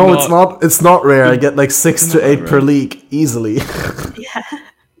 No, it's not. It's not rare. I get like 6 to 8 per league easily. Yeah.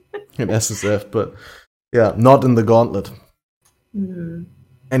 In SSF, but yeah, not in the Gauntlet. Mm.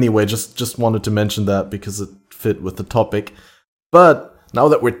 Anyway, just wanted to mention that because it fit with the topic. But now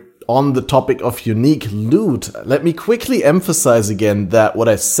that we're on the topic of unique loot, let me quickly emphasize again that what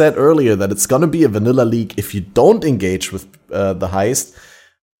I said earlier, that it's gonna be a vanilla league if you don't engage with the heist.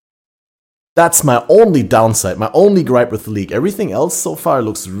 That's my only downside, my only gripe with the league. Everything else so far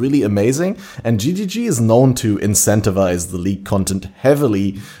looks really amazing, and GGG is known to incentivize the league content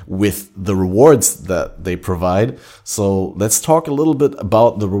heavily with the rewards that they provide. So let's talk a little bit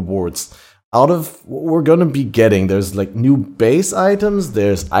about the rewards. Out of what we're gonna be getting, there's like new base items,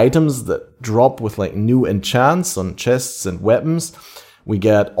 there's items that drop with like new enchants on chests and weapons. We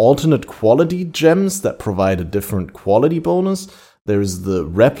get alternate quality gems that provide a different quality bonus. There's the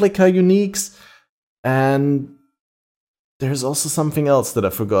replica uniques, and there's also something else that I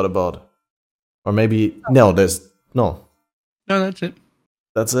forgot about. Or maybe, no, that's it.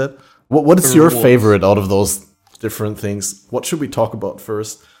 That's it? What is your favorite out of those different things? What should we talk about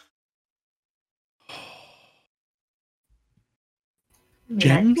first?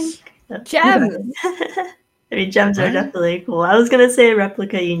 Gems? Gems! I mean, gems are definitely cool. I was going to say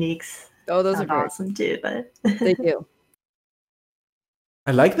replica uniques. Oh, those are awesome too, but... They do.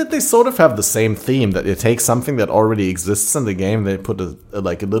 I like that they sort of have the same theme, that they take something that already exists in the game, they put a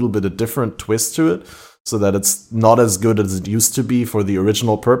little bit of different twist to it, so that it's not as good as it used to be for the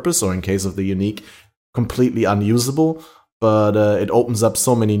original purpose, or in case of the unique, completely unusable, but it opens up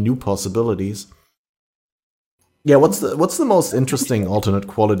so many new possibilities. Yeah, what's the most interesting alternate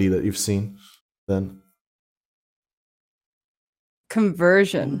quality that you've seen, then?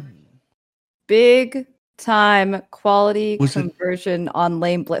 Conversion. Big time quality conversion on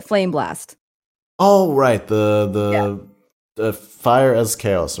Flame Blast. Oh, right. The fire as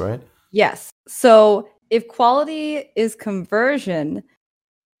chaos, right? Yes. So if quality is conversion,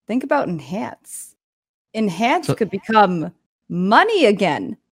 think about enhance. Enhance could become money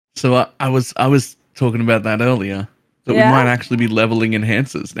again. So I was talking about that earlier. That we might actually be leveling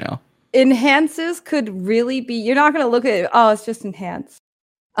enhancers now. Enhances could really be. You're not going to look at it. Oh, it's just enhance.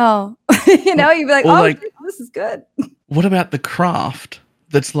 Oh, you'd be like, this is good. What about the craft?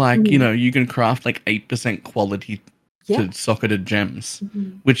 That's like, you can craft like 8% quality to socketed gems,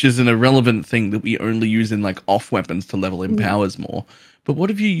 which is an irrelevant thing that we only use in like off weapons to level empowers more. But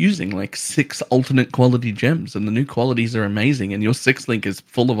what if you're using like 6 alternate quality gems, and the new qualities are amazing, and your 6 link is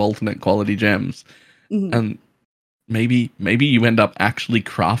full of alternate quality gems, and maybe you end up actually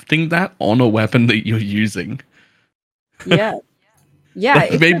crafting that on a weapon that you're using. Yeah.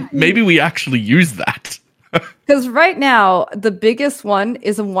 Yeah, maybe we actually use that. Because right now the biggest one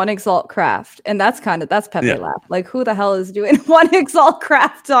is a 1 Exalt craft, and that's Pepe Lab. Like, who the hell is doing 1 Exalt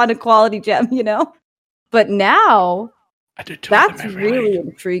craft on a quality gem? But now that's really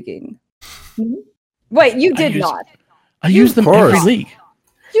intriguing. Wait, you did not? I use them every league.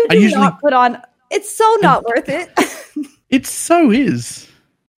 You did not put on. It's so not worth it. It so is.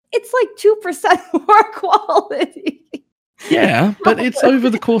 It's like 2% more quality. Yeah, but it's over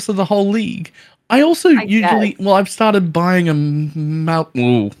the course of the whole league. I also I've started buying a am I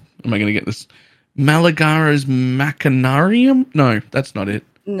going to get this? Malagaros Machinarium? No, that's not it.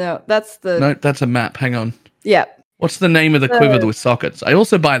 No, that's that's a map. Hang on. Yeah. What's the name of the quiver with sockets? I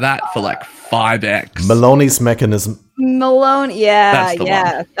also buy that for like 5x. Maloney's Mechanism. Malone,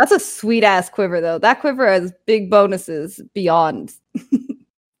 yeah. That's a sweet ass quiver though. That quiver has big bonuses beyond.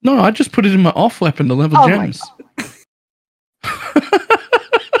 No, I just put it in my off weapon to level gems.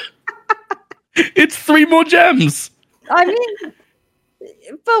 It's 3 more gems. I mean,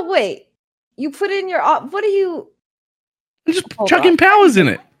 but wait, you put in your what are you? I'm just chucking powers in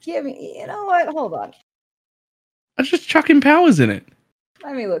it. Give me, you know what? Hold on. I'm just chucking powers in it.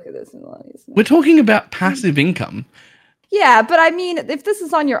 Let me look at this. We're talking about passive income. Yeah, but I mean, if this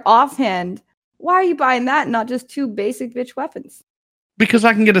is on your offhand, why are you buying that and not just 2 basic bitch weapons? Because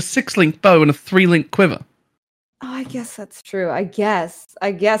I can get a 6-link bow and a 3-link quiver. I guess that's true. I guess.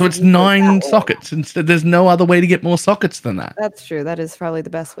 So it's 9 sockets instead. There's no other way to get more sockets than that. That's true. That is probably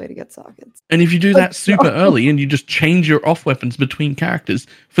the best way to get sockets. And if you do that super early and you just change your off weapons between characters,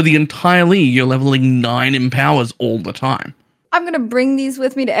 for the entire league, you're leveling 9 in powers all the time. I'm going to bring these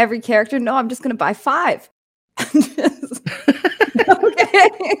with me to every character. No, I'm just going to buy 5. Okay.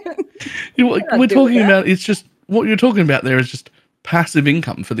 What we're talking about, it's just, what you're talking about there is just passive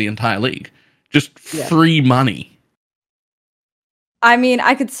income for the entire league. Just free money. I mean,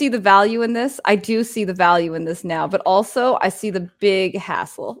 I could see the value in this. I do see the value in this now, but also I see the big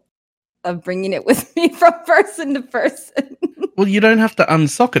hassle of bringing it with me from person to person. Well, you don't have to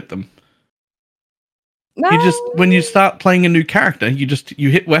unsocket them. No. You just, when you start playing a new character, you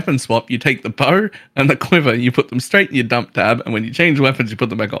hit weapon swap, you take the bow and the quiver, you put them straight in your dump tab, and when you change weapons, you put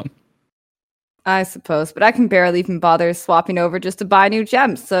them back on. I suppose, but I can barely even bother swapping over just to buy new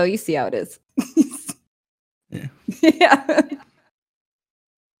gems, so you see how it is. Yeah. Yeah.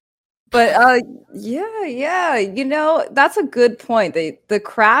 But yeah, that's a good point. The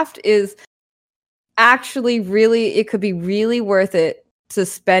craft is actually really, it could be really worth it to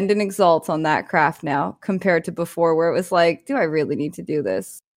spend an exalt on that craft now compared to before, where it was like, do I really need to do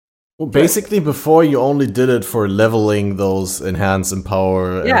this? Well, basically, before you only did it for leveling those enhance,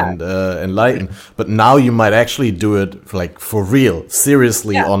 empower, and enlighten, but now you might actually do it for real,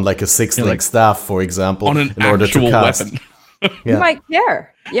 seriously, on like a 6-link staff, for example, on an in order to cast. Weapon. You might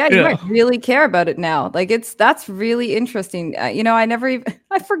care. You might really care about it now. Like that's really interesting. I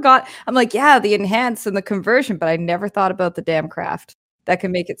forgot. I'm like, the enhance and the conversion, but I never thought about the damn craft that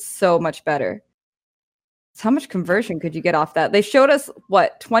can make it so much better. So how much conversion could you get off that? They showed us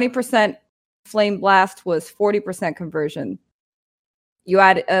 20% flame blast was 40% conversion. You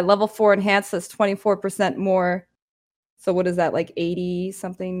add a level 4 enhance, that's 24% more. So what is that, like 80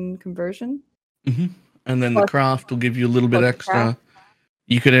 something conversion? Mm-hmm. And then the craft will give you a little bit extra.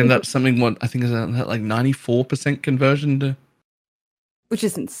 You could end up something, I think is like 94% conversion to. Which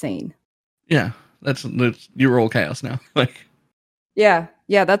is insane. Yeah, that's you're all chaos now. Like. Yeah,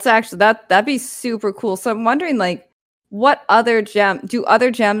 that's actually that'd be super cool. So I'm wondering, like, what other do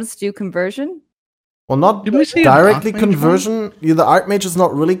other gems do conversion? Well, not directly conversion. Yeah, the Archmage is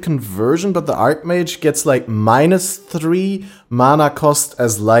not really conversion, but the Archmage gets like -3 mana cost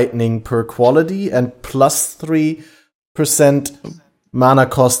as lightning per quality and +3% mana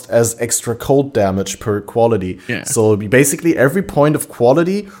cost as extra cold damage per quality. Yeah. So basically every point of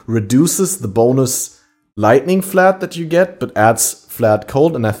quality reduces the bonus lightning flat that you get, but adds flat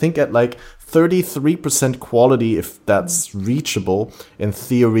cold. And I think at like 33% quality, if that's reachable, in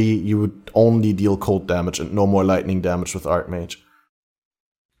theory, you would only deal cold damage and no more lightning damage with Archmage.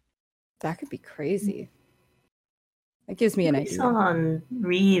 That could be crazy. That gives me an idea. I saw on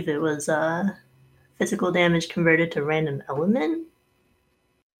Reeve, it was physical damage converted to random element.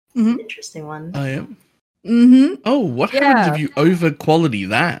 Mm-hmm. Interesting one. I am. Mm-hmm. Oh, what happens if you over quality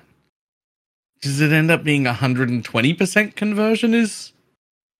that? Does it end up being 120% conversion?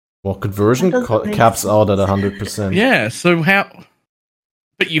 Well, conversion caps out at 100%. Yeah, so how?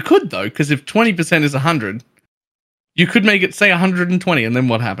 But you could, though, because if 20% is 100, you could make it say 120, and then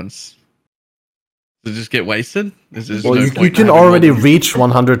what happens? Does it just get wasted? Well, you can already reach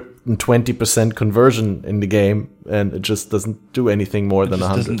 120% conversion in the game, and it just doesn't do anything more than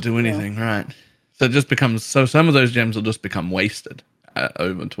 100. It doesn't do anything, right? So it just becomes, so some of those gems will just become wasted at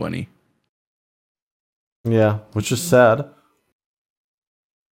over 20. Yeah, which is sad.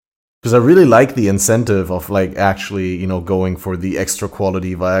 Because I really like the incentive of like actually, going for the extra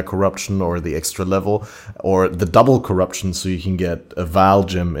quality via corruption or the extra level or the double corruption so you can get a Val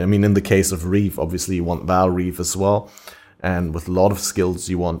gem. I mean, in the case of Reeve, obviously you want Val Reeve as well. And with a lot of skills,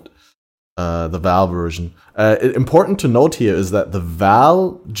 you want the Val version. Important to note here is that the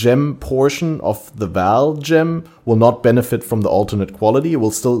Val gem portion of the Val gem will not benefit from the alternate quality. It will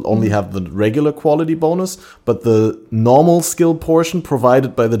still only have the regular quality bonus, but the normal skill portion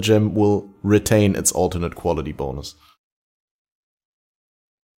provided by the gem will retain its alternate quality bonus.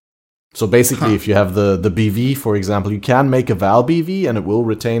 So basically, if you have the BV, for example, you can make a Val BV and it will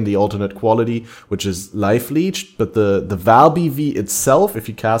retain the alternate quality, which is Life Leech. But the Val BV itself, if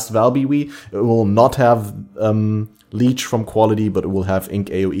you cast Val BV, it will not have Leech from quality, but it will have Ink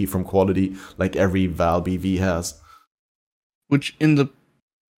AoE from quality, like every Val BV has. Which in the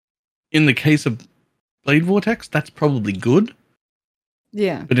case of Blade Vortex, that's probably good.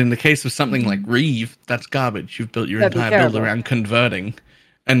 Yeah. But in the case of something like Reeve, that's garbage. You've built your entire build around converting.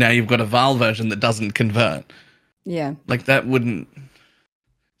 And now you've got a Val version that doesn't convert. Yeah. Like that wouldn't.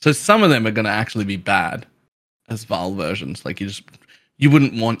 So some of them are going to actually be bad as Val versions. Like you You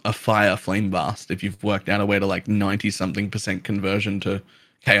wouldn't want a fire flame blast if you've worked out a way to like 90-something% conversion to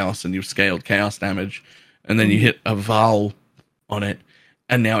chaos and you've scaled chaos damage, and then you hit a Vaal on it,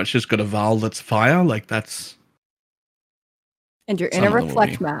 and now it's just got a Vaal that's fire. Like that's. And you're in a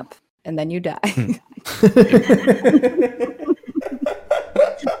reflect map, and then you die.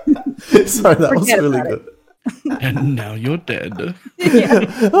 Sorry, that was really good. And now you're dead.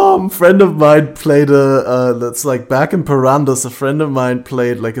 Friend of mine played that's like back in Parandas, a friend of mine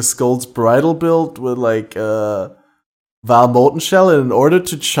played like a Skull's Bridal build with like Vaal Molten Shell, and in order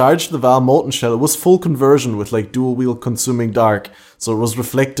to charge the Vaal Molten Shell, it was full conversion with like dual wield consuming dark, so it was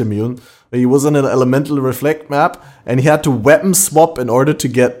reflect immune. He was in an elemental reflect map, and he had to weapon swap in order to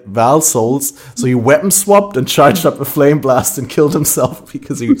get Vaal souls. So he weapon swapped and charged up a flame blast and killed himself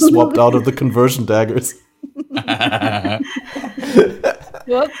because he swapped out of the conversion daggers.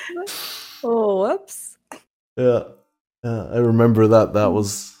 Whoops. Oh, whoops. Yeah, I remember that. That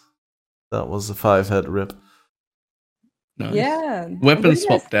was a 5-head rip. Nice. Yeah. Weapon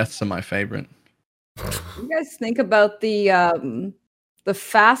swap deaths are my favorite. You guys think about the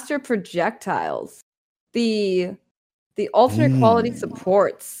faster projectiles, the alternate quality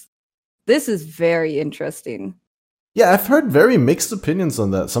supports. This is very interesting. Yeah, I've heard very mixed opinions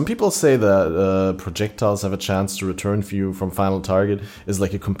on that. Some people say that projectiles have a chance to return for you from final target is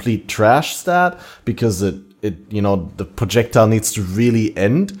like a complete trash stat because it the projectile needs to really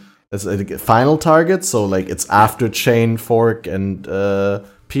end as a final target. So like it's after chain, fork, and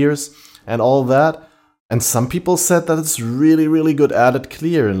pierce and all that. And some people said that it's really, really good added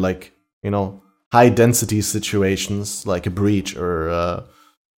clear in like high density situations like a breach or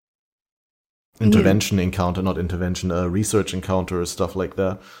intervention encounter, not intervention, research encounter or stuff like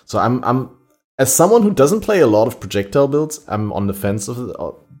that. So I'm as someone who doesn't play a lot of projectile builds, I'm on the fence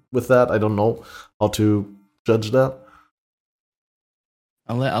with that. I don't know how to judge that.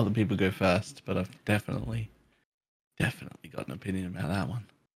 I'll let other people go first, but I've definitely got an opinion about that one.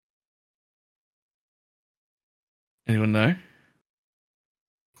 Anyone know?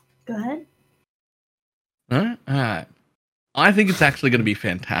 Go ahead. No? Alright. I think it's actually going to be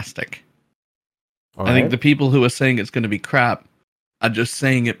fantastic. All I think right. the people who are saying it's going to be crap are just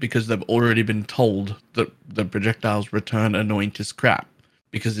saying it because they've already been told that the projectiles return anoint is crap.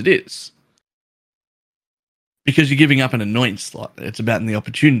 Because it is. Because you're giving up an anoint slot. It's about the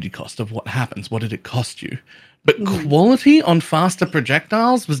opportunity cost of what happens. What did it cost you? But quality on faster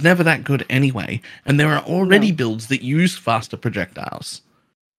projectiles was never that good anyway. And there are already builds that use faster projectiles.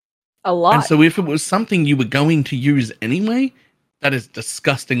 A lot. And so if it was something you were going to use anyway, that is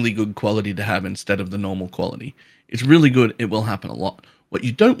disgustingly good quality to have instead of the normal quality. It's really good. It will happen a lot. What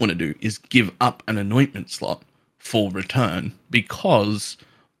you don't want to do is give up an anointment slot for return because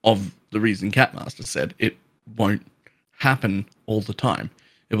of the reason Catmaster said. It won't happen all the time.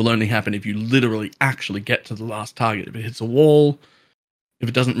 It will only happen if you literally actually get to the last target. If it hits a wall, if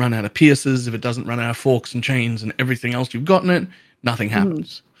it doesn't run out of pierces, if it doesn't run out of forks and chains and everything else you've got in it, nothing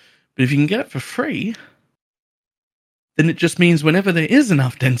happens. But if you can get it for free, then it just means whenever there is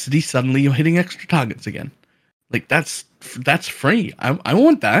enough density, suddenly you're hitting extra targets again. Like that's free. I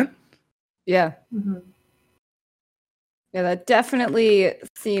want that. Yeah. Mm-hmm. Yeah, that definitely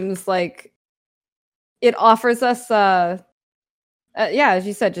seems like it offers us as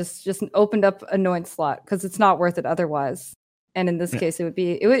you said, just an opened up anoint slot because it's not worth it otherwise. And in this case, it would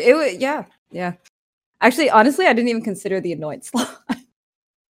yeah. Actually, honestly, I didn't even consider the anoint slot.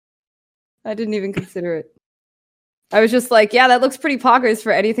 I didn't even consider it. I was just like, yeah, that looks pretty poggers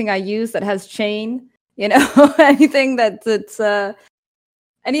for anything I use that has chain. Anything that's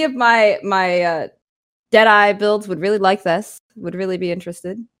any of my Deadeye builds would really like this. Would really be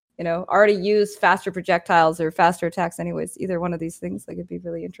interested. Already use faster projectiles or faster attacks anyways. Either one of these things, like, it'd be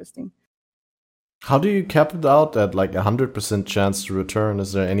really interesting. How do you cap it out at like 100% chance to return?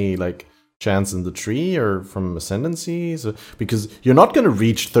 Is there any like chance in the tree or from ascendancy? So, because you're not going to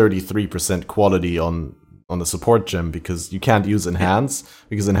reach 33% quality on the support gem because you can't use enhance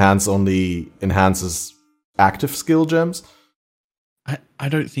because enhance only enhances active skill gems. I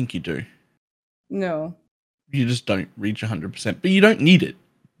don't think you do. No. You just don't reach 100%, but you don't need it.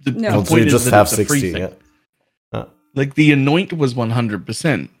 No. So you just have 60. Yeah. Like the anoint was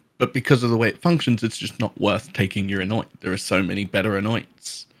 100%, but because of the way it functions, it's just not worth taking your anoint. There are so many better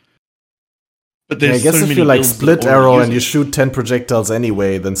anoints. But there's I guess so if many you like builds split that arrow already and you use it. shoot 10 projectiles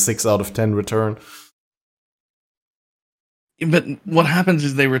anyway, then 6 out of 10 return. But what happens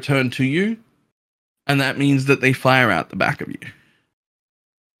is they return to you, and that means that they fire out the back of you.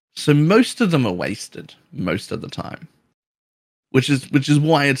 So most of them are wasted most of the time, which is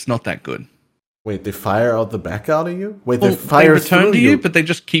why it's not that good. Wait, they fire out the back out of you? Wait, they fire return through to you, but they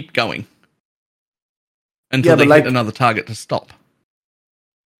just keep going until they hit another target to stop.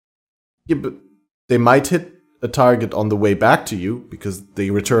 Yeah, but they might hit a target on the way back to you because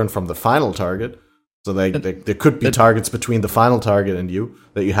they return from the final target. So there could be targets between the final target and you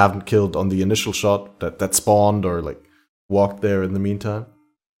that you haven't killed on the initial shot that spawned or like walked there in the meantime.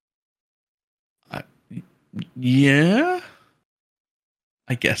 Yeah,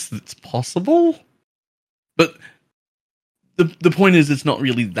 I guess that's possible. But the point is, it's not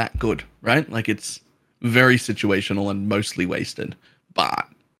really that good, right? Like, it's very situational and mostly wasted. But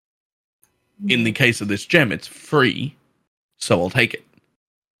in the case of this gem, it's free, so I'll take it.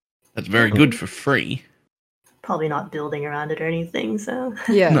 That's very good for free. Probably not building around it or anything, so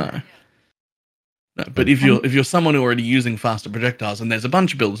No, but if you're someone who already using faster projectiles, and there's a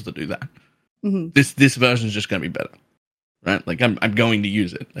bunch of builds that do that, this version is just going to be better, right? Like I'm going to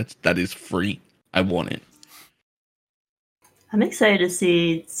use it. That is free. I want it. I'm excited to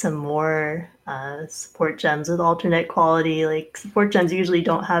see some more support gems with alternate quality. Like, support gems usually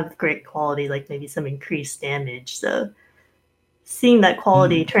don't have great quality, like maybe some increased damage. So seeing that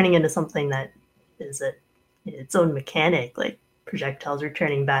quality turning into something that is its own mechanic, like projectiles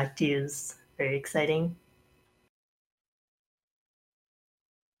returning back to you, is very exciting.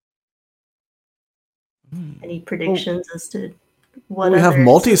 Any predictions as to what we have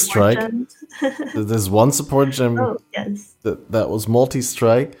multi-strike? There's one support gem yes. that was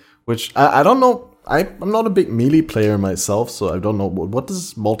multi-strike, which I don't know. I'm not a big melee player myself, so I don't know. What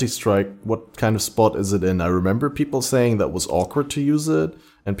does multi-strike, what kind of spot is it in? I remember people saying that was awkward to use it,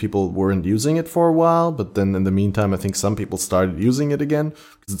 and people weren't using it for a while, but then in the meantime, I think some people started using it again,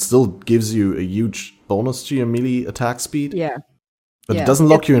 because it still gives you a huge bonus to your melee attack speed. Yeah. But it doesn't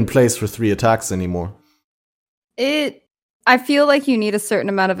lock you in place for 3 attacks anymore. I feel like you need a certain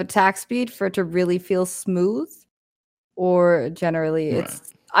amount of attack speed for it to really feel smooth, or generally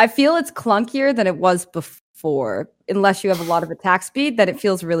I feel it's clunkier than it was before, unless you have a lot of attack speed, that it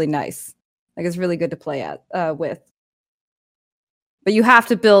feels really nice. Like, it's really good to play with. But you have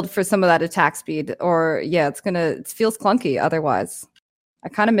to build for some of that attack speed, or it feels clunky otherwise. I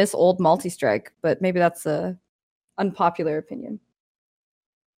kind of miss old multi-strike, but maybe that's a unpopular opinion.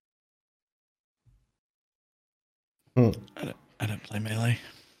 I don't play melee.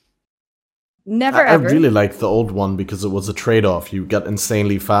 Never ever. I really liked the old one because it was a trade-off. You got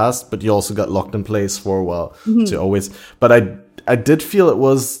insanely fast, but you also got locked in place for a while. But I did feel it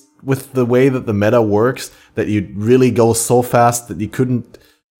was, with the way that the meta works, that you'd really go so fast that you couldn't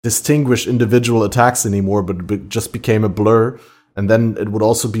distinguish individual attacks anymore, but it just became a blur. And then it would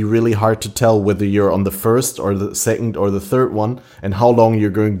also be really hard to tell whether you're on the first or the second or the third one, and how long you're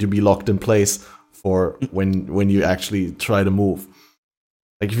going to be locked in place for when you actually try to move.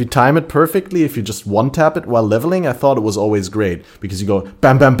 Like, if you time it perfectly, if you just one-tap it while leveling, I thought it was always great, because you go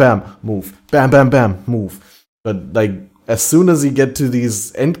bam, bam, bam, move, bam, bam, bam, move. But like, as soon as you get to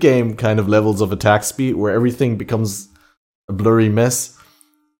these endgame kind of levels of attack speed where everything becomes a blurry mess,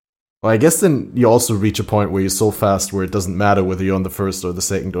 well, I guess then you also reach a point where you're so fast where it doesn't matter whether you're on the first or the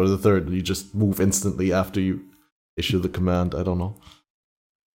second or the third. You just move instantly after you issue the command. I don't know.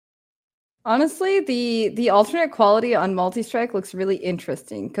 Honestly, the alternate quality on multi-strike looks really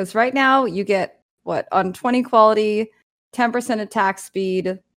interesting, because right now you get, on 20 quality, 10% attack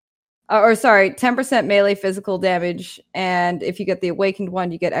speed, 10% melee physical damage, and if you get the awakened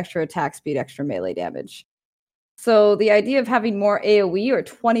one, you get extra attack speed, extra melee damage. So the idea of having more AoE, or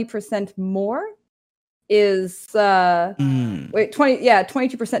 20% more, is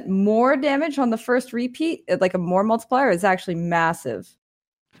 22% more damage on the first repeat, like a more multiplier, is actually massive.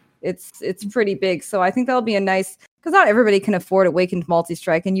 It's pretty big, so I think that'll be a nice, because not everybody can afford Awakened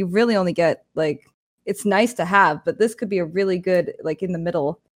Multi-Strike, and you really only get, like, it's nice to have, but this could be a really good, like, in the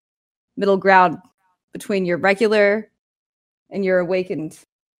middle ground between your regular and your Awakened,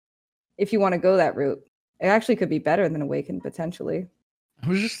 if you want to go that route. It actually could be better than Awakened, potentially. I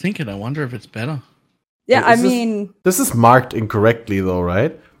was just thinking, I wonder if it's better. Yeah, this is marked incorrectly, though,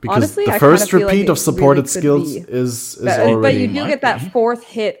 right? Because honestly, the first repeat of supported skills is already. But you do get that fourth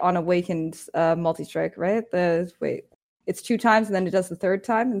hit on Awakened multi-strike, right? It's 2 times and then it does the third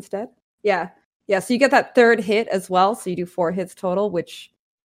time instead. Yeah. So you get that third hit as well. So you do 4 hits total. Which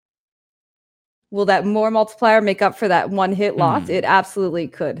will that more multiplier make up for that 1 hit loss? It absolutely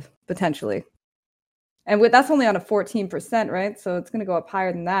could, potentially. And that's only on a 14%, right? So it's going to go up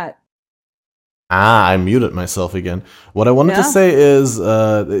higher than that. I muted myself again. What I wanted to say is,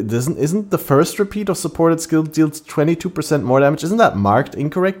 isn't the first repeat of supported skill deals 22% more damage? Isn't that marked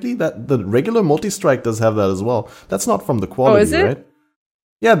incorrectly? That the regular multi-strike does have that as well. That's not from the quality, right?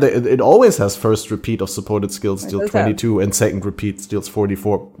 Yeah, it always has first repeat of supported skills deal 22 and second repeat deals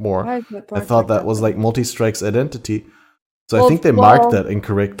 44 more. I thought that was like Multistrike's identity. So I think they marked that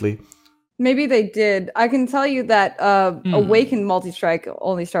incorrectly. Maybe they did. I can tell you that Awakened Multistrike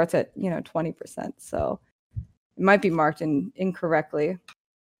only starts at 20%, so it might be marked incorrectly.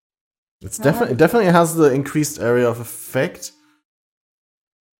 It's definitely has the increased area of effect,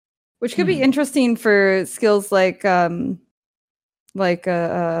 which could be interesting for skills like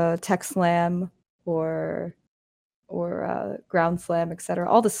Tech Slam or Ground Slam, etc.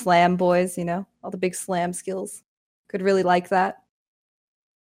 All the slam boys, all the big slam skills could really like that.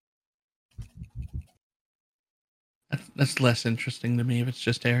 That's less interesting to me if it's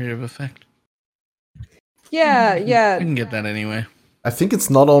just area of effect. Yeah. I can get that anyway. I think it's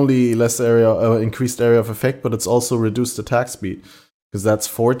not only increased area of effect, but it's also reduced attack speed. Because that's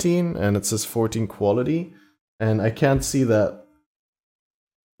 14, and it says 14 quality. And I can't see that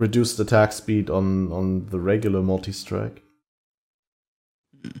reduced attack speed on the regular Multistrike.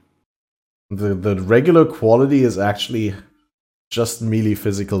 The regular quality is actually just melee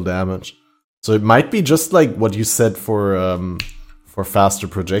physical damage. So it might be just like what you said for faster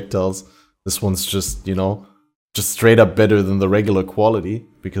projectiles. This one's just, just straight up better than the regular quality.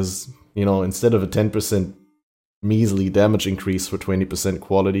 Because, instead of a 10% measly damage increase for 20%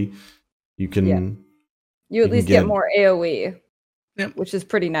 quality, you can... Yeah. You at least get more AoE, which is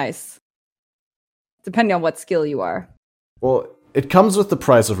pretty nice. Depending on what skill you are. Well, it comes with the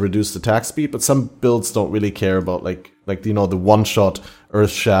price of reduced attack speed, but some builds don't really care about like the one-shot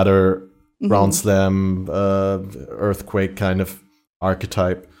Earth Shatter, Ground Slam, Earthquake kind of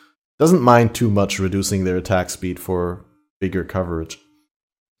archetype. Doesn't mind too much reducing their attack speed for bigger coverage.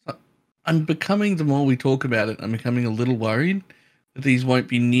 The more we talk about it, I'm becoming a little worried that these won't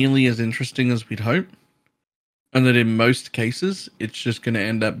be nearly as interesting as we'd hope. And that in most cases, it's just going to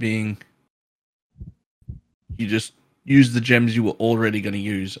end up being you just use the gems you were already going to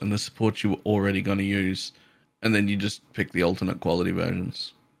use and the support you were already going to use, and then you just pick the alternate quality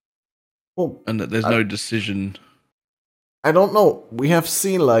versions. Well, and that there's no decision. I don't know. We have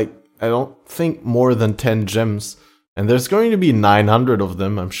seen, I don't think more than 10 gems. And there's going to be 900 of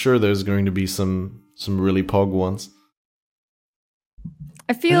them. I'm sure there's going to be some really pog ones.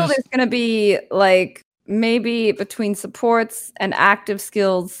 I feel there's going to be, maybe between supports and active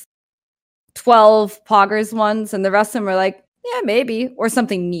skills, 12 poggers ones, and the rest of them are maybe, or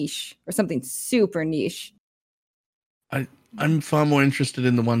something niche, or something super niche. I'm far more interested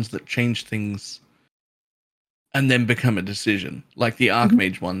in the ones that change things and then become a decision. Like the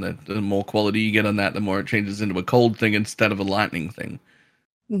Archmage one, the more quality you get on that, the more it changes into a cold thing instead of a lightning thing.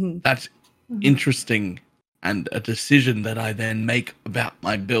 That's interesting and a decision that I then make about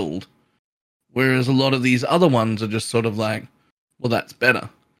my build. Whereas a lot of these other ones are just sort of well, that's better.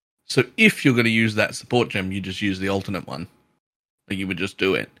 So if you're going to use that support gem, you just use the alternate one. You would just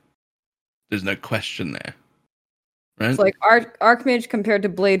do it. There's no question there. Right? It's like Archmage compared to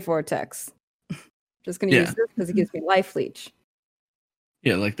Blade Vortex. Just going to use this because it gives me life leech.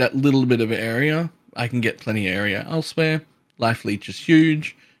 Yeah, that little bit of area, I can get plenty of area elsewhere. Life leech is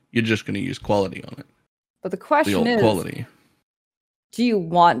huge. You're just going to use quality on it. But the question is, quality. Do you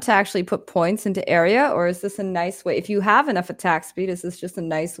want to actually put points into area, or is this a nice way? If you have enough attack speed, is this just a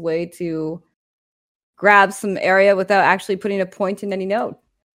nice way to grab some area without actually putting a point in any node?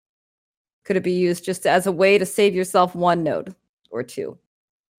 Could it be used just as a way to save yourself one node or two?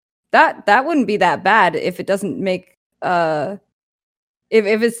 That wouldn't be that bad if it doesn't make if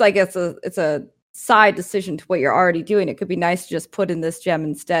it's a side decision to what you're already doing. It could be nice to just put in this gem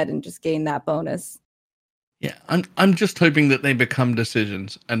instead and just gain that bonus. Yeah, I'm just hoping that they become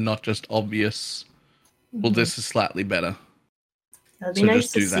decisions and not just obvious. Well, this is slightly better. It'd be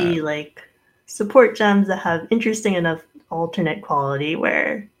nice to see support gems that have interesting enough alternate quality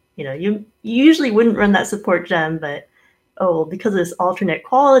where you usually wouldn't run that support gem, but because of this alternate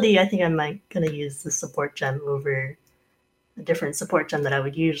quality, I think I'm going to use the support gem over a different support gem that I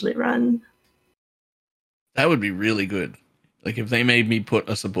would usually run. That would be really good. If they made me put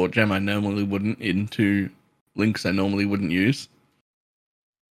a support gem I normally wouldn't into links I normally wouldn't use,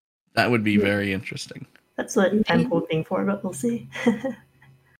 that would be very interesting. That's what I'm hoping for, but we'll see.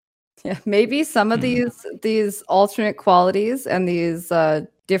 Yeah, maybe some of these alternate qualities and these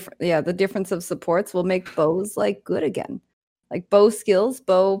the difference of supports will make bows good again. Bow skills,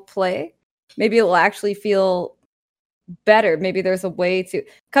 bow play. Maybe it will actually feel better. Maybe there's a way to,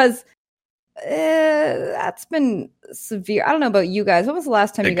 because that's been severe. I don't know about you guys. When was the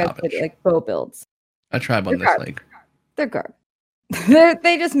last time you guys played bow builds? I tried on this league. They're garbage.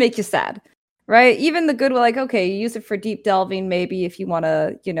 They just make you sad, right? Even the good, like, okay, you use it for deep delving, maybe if you want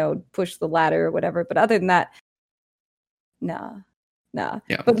to, push the ladder or whatever. But other than that, nah.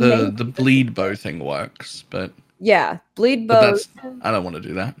 Yeah, but the bleed bow thing works, but yeah, bleed bow. I don't want to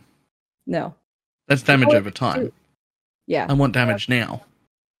do that. No, that's damage over time. Yeah, I want damage now.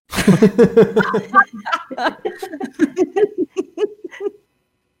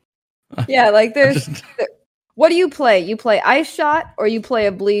 Yeah, like what do you play? You play Ice Shot or you play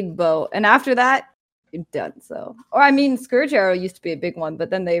a bleed bow, and after that, you're done. So, or I mean, Scourge Arrow used to be a big one, but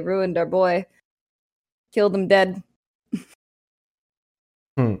then they ruined our boy, killed him dead.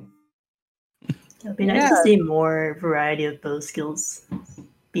 It'd be nice to see more variety of bow skills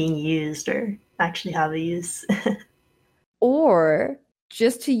being used or actually have a use. Or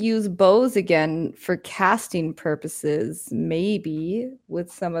just to use bows again for casting purposes, maybe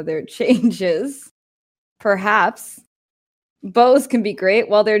with some of their changes. Perhaps bows can be great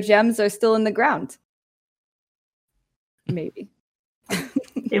while their gems are still in the ground. Maybe.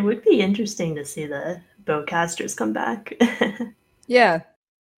 It would be interesting to see the bowcasters come back. Yeah.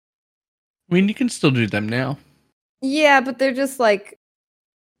 I mean, you can still do them now. Yeah, but they're just like,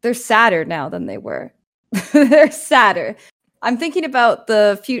 they're sadder now than they were. They're sadder. I'm thinking about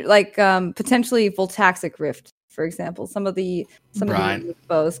the few, like potentially Voltaxic Rift, for example. Some of the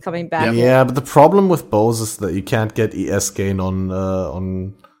bows coming back. Yeah, but the problem with bows is that you can't get ES gain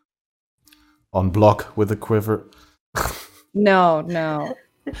on block with a quiver. No.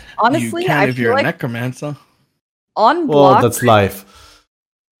 Honestly, you can if you're a necromancer. On block. Well, that's life.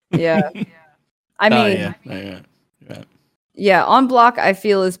 Yeah. I mean, yeah, on block, I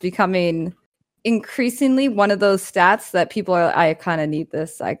feel is becoming increasingly one of those stats that people are, I kind of need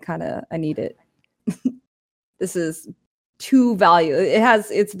this. I need it. This is too value.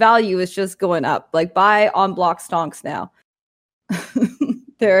 Its value is just going up. Like, buy on block stonks now.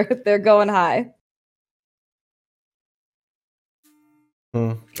 They're going high.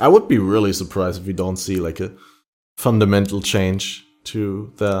 I would be really surprised if we don't see like a fundamental change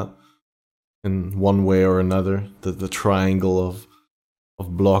to that in one way or another. The triangle of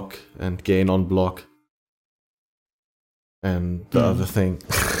block and gain on block. And the other thing,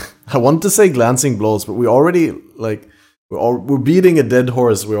 I want to say glancing blows, but we already we're beating a dead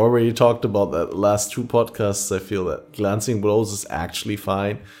horse. We already talked about that last 2 podcasts. I feel that glancing blows is actually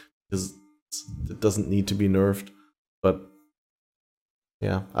fine because it doesn't need to be nerfed. But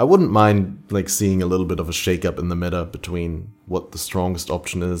yeah, I wouldn't mind like seeing a little bit of a shake-up in the meta between what the strongest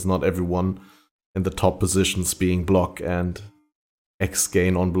option is. Not everyone in the top positions being block and X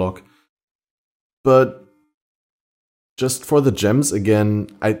gain on block. But just for the gems again,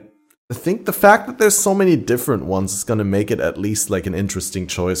 I think the fact that there's so many different ones is going to make it at least like an interesting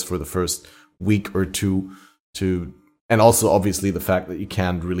choice for the first week or two and also obviously the fact that you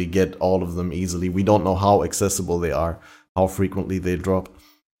can't really get all of them easily. We don't know how accessible they are, how frequently they drop.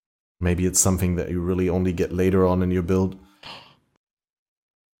 Maybe it's something that you really only get later on in your build.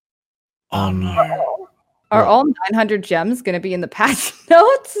 Are all 900 gems going to be in the patch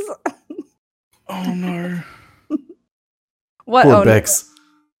notes? Oh no. What? Poor Bex.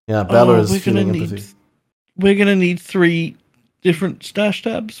 Yeah, Balor is feeling empathy. We're going to need 3 different stash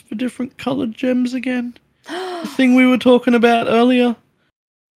tabs for different colored gems again. The thing we were talking about earlier.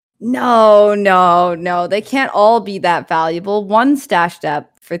 No. They can't all be that valuable. 1 stash tab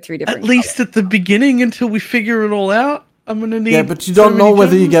for 3 different At least colors. at the beginning until we figure it all out. I'm going to need. Yeah, but you don't know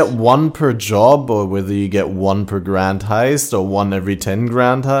whether you get 1 per job or whether you get 1 per grand heist or 1 every 10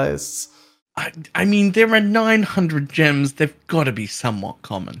 grand heists. I mean, there are 900 gems. They've got to be somewhat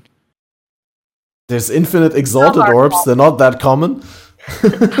common. There's infinite exalted orbs. They're not that common.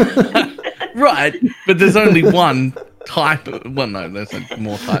 Right, but there's only one type. Well, no, there's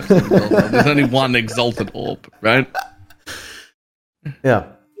more types. There's only one exalted orb, right? Yeah.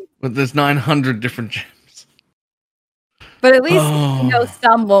 But there's 900 different gems. But at least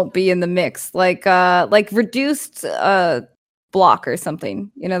some won't be in the mix, like reduced block or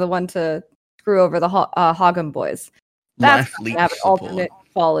something. The one to screw over the Hagen boys. That's gonna have an alternate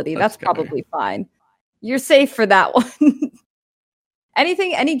quality. That's probably fine. You're safe for that one.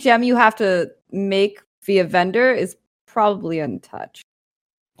 Any gem you have to make via vendor is probably untouched.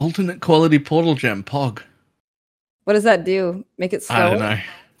 Alternate quality portal gem, Pog. What does that do? Make it slow? I don't know.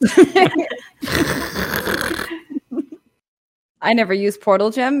 I never use portal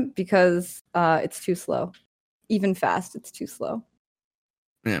gem because it's too slow. Even fast, it's too slow.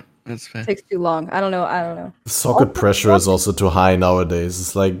 Yeah, that's fair. It takes too long. I don't know. The socket pressure is also too high nowadays.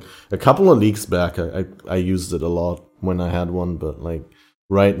 It's like a couple of leagues back, I used it a lot when I had one, but like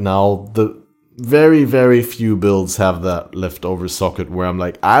right now, very, very few builds have that leftover socket where I'm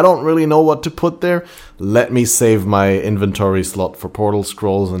like, I don't really know what to put there. Let me save my inventory slot for portal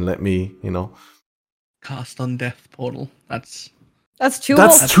scrolls and let me, Cast on Death portal. That's two.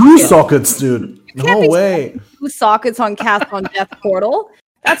 That's two sockets, dude. No way. 2 sockets on cast on Death portal.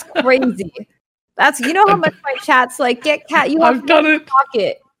 That's crazy. That's how much my chat's like. Get cat. You have done it.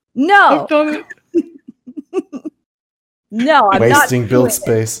 Socket. No. I've done it. No, I'm wasting not build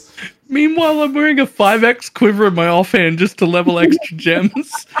space. Meanwhile, I'm wearing a 5x quiver in my offhand just to level extra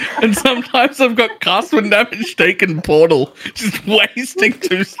gems. And sometimes I've got cast when damage taken portal. Just wasting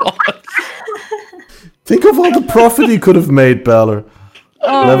 2 slots. Think of all the profit you could have made, Balor.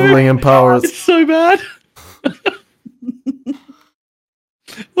 Leveling empowers. It's so bad.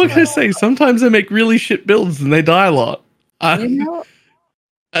 What can I say? Sometimes I make really shit builds and they die a lot. And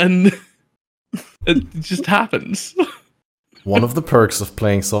it just happens. One of the perks of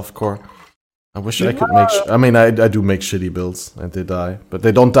playing softcore. I wish I could make... I do make shitty builds and they die. But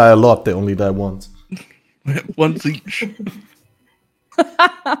they don't die a lot, they only die once. Once each.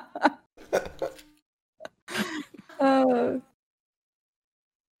 Oh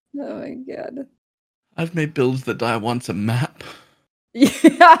my god. I've made builds that die once a map.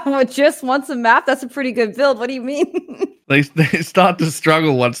 Yeah, well, just once a map? That's a pretty good build. What do you mean? They start to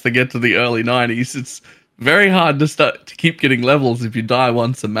struggle once they get to the early 90s. It's very hard to keep getting levels if you die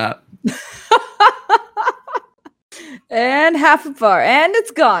once a map. And half a bar, and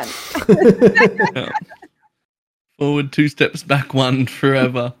it's gone. Yeah. Forward 2 steps, back 1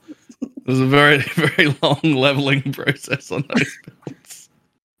 forever. It was a very, very long leveling process on those builds.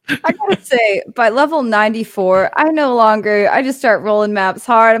 I gotta say, by level 94, I just start rolling maps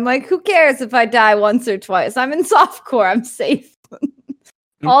hard. I'm like, who cares if I die once or twice? I'm in softcore, I'm safe.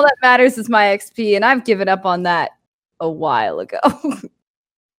 All that matters is my XP, and I've given up on that a while ago.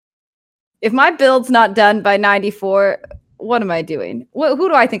 If my build's not done by 94, what am I doing? Who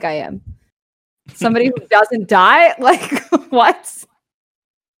do I think I am? Somebody who doesn't die? Like, what?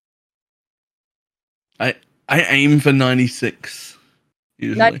 I aim for 96.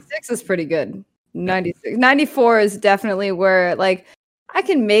 Usually. 96 is pretty good. 96. 94 is definitely where, like, I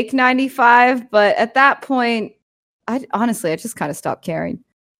can make 95, but at that point, I just kind of stopped caring.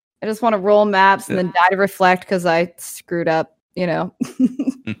 I just want to roll maps and then die to reflect because I screwed up,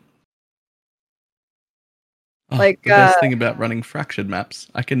 Like the best thing about running fractured maps,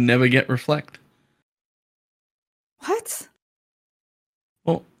 I can never get reflect. What?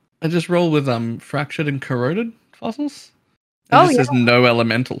 Well, I just roll with fractured and corroded fossils. It says no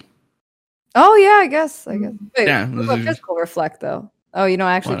elemental. Oh yeah, I guess. Wait, yeah, physical reflect though. Oh, you don't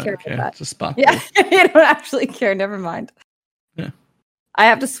actually care about that. It's a sparkle. Yeah, you don't actually care. Never mind. Yeah. I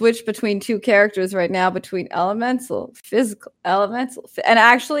have to switch between 2 characters right now, between elemental, physical, elemental. And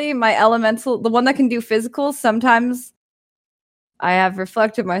actually, my elemental, the one that can do physical, sometimes I have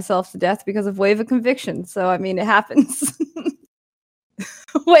reflected myself to death because of Wave of Conviction. So, I mean, it happens.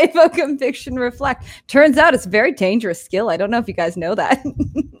 Wave of Conviction reflect. Turns out it's a very dangerous skill. I don't know if you guys know that.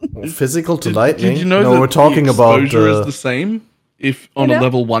 Physical to lightning? Did you know that we're talking the about exposure is the same if on a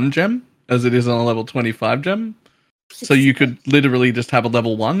level 1 gem as it is on a level 25 gem? So you could literally just have a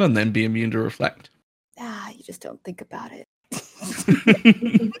level 1 and then be immune to reflect. You just don't think about it.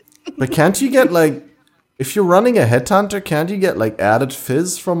 But can't you get, like, if you're running a headhunter, can't you get, like, added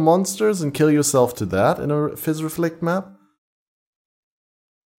fizz from monsters and kill yourself to that in a fizz reflect map?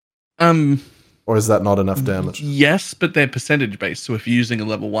 Or is that not enough damage? Yes, but they're percentage based. So if you're using a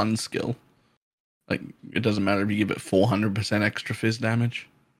level 1 skill, like, it doesn't matter if you give it 400% extra fizz damage.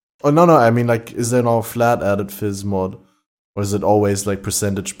 Oh, no, I mean, like, is there no flat added fizz mod? Or is it always, like,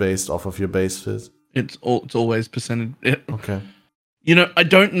 percentage based off of your base fizz? It's always percentage. Okay. I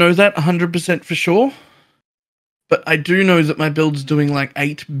don't know that 100% for sure. But I do know that my build's doing, like,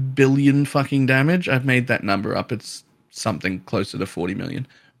 8 billion fucking damage. I've made that number up. It's something closer to 40 million.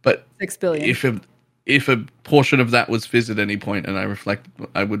 But 6 billion. If a portion of that was fizz at any point and I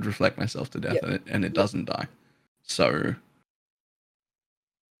would reflect myself to death, and it doesn't die. So...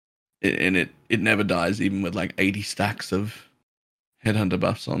 it never dies, even with like 80 stacks of headhunter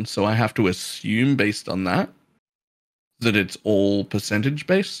buffs on. So I have to assume based on that it's all percentage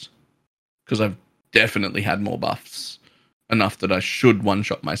based, because I've definitely had more buffs, enough that I should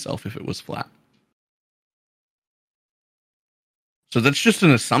one-shot myself if it was flat. So that's just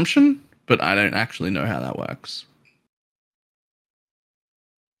an assumption, but I don't actually know how that works.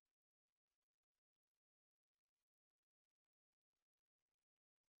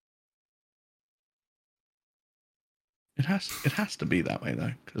 It has to be that way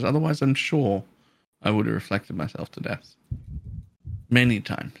though, because otherwise I'm sure I would have reflected myself to death many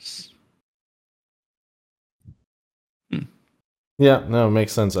times. Yeah, no, it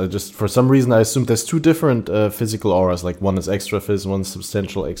makes sense. I just, for some reason, I assumed there's two different physical auras. Like one is extra fizz, one's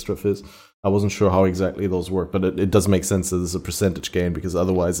substantial extra fizz. I wasn't sure how exactly those work, but it does make sense that it's a percentage gain, because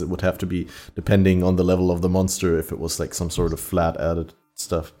otherwise it would have to be depending on the level of the monster if it was like some sort of flat added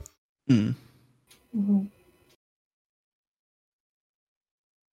stuff. Mm. Mm-hmm.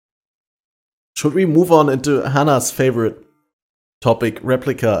 Should we move on into Hannah's favorite topic,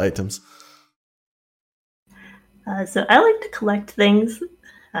 replica items? So I like to collect things.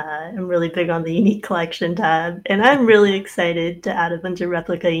 I'm really big on the unique collection tab, and I'm really excited to add a bunch of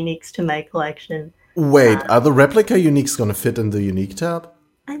replica uniques to my collection. Wait, are the replica uniques going to fit in the unique tab?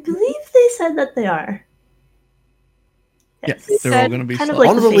 I believe they said that they are. Yes, they're all going to be kind of slots.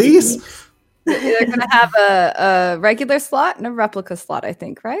 like On release? They're going to have a regular slot and a replica slot, I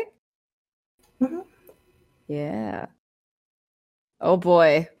think, right? Mm-hmm. Yeah. Oh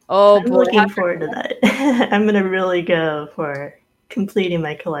boy. I'm looking forward to that. I'm going to really go for completing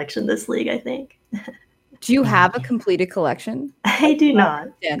my collection this league, I think. Do you have a completed collection? I do not,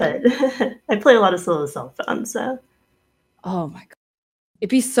 but I play a lot of solo self-found, so. Oh my god. It'd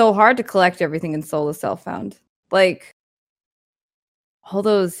be so hard to collect everything in solo self-found. Like, all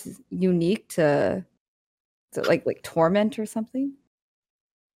those unique to like Torment or something?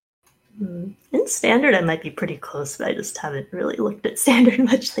 In Standard, I might be pretty close, but I just haven't really looked at Standard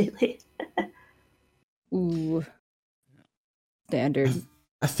much lately. Ooh. Standard.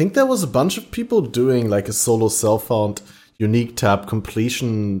 I think there was a bunch of people doing like a solo self-found unique tab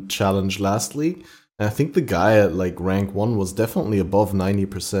completion challenge last league. And I think the guy at like rank 1 was definitely above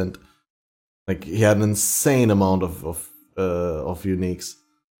 90%. Like he had an insane amount of uniques.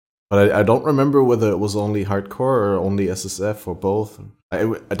 But I don't remember whether it was only hardcore or only SSF or both. I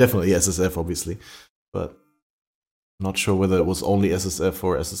definitely SSF, obviously. But I'm not sure whether it was only SSF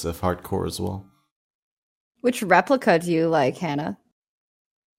or SSF hardcore as well. Which replica do you like, Hannah?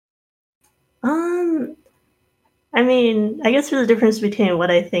 I mean, I guess there's a difference between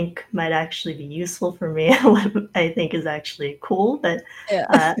what I think might actually be useful for me and what I think is actually cool. But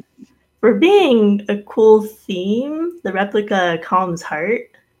yeah. For being a cool theme, the replica Calm's Heart,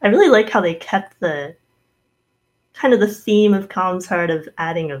 I really like how they kept the kind of the theme of Calm's Heart of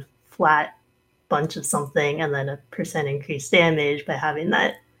adding a flat bunch of something and then a % increased damage by having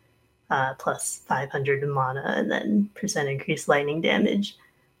that plus 500 in mana and then % increased lightning damage.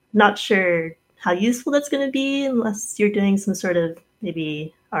 Not sure how useful that's going to be unless you're doing some sort of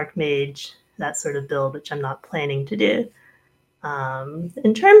maybe Archmage, that sort of build, which I'm not planning to do.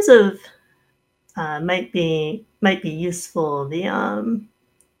 In terms of might be useful, the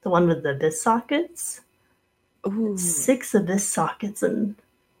one with the Abyss sockets. Ooh. 6 Abyss sockets and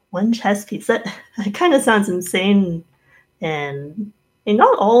 1 chest piece. That kind of sounds insane, and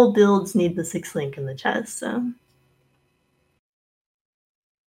not all builds need the 6 link in the chest, so.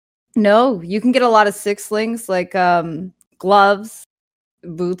 No, you can get a lot of 6 links, like gloves,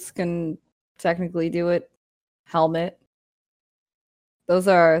 boots can technically do it, helmet. Those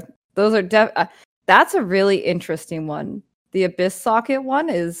are that's a really interesting one. The Abyss socket one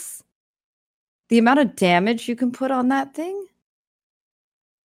is the amount of damage you can put on that thing.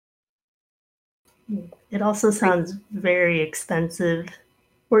 It also sounds very expensive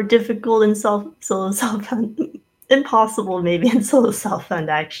or difficult in solo self-found. Impossible maybe in solo self-found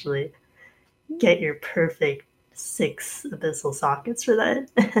actually get your perfect 6 abyssal sockets for that.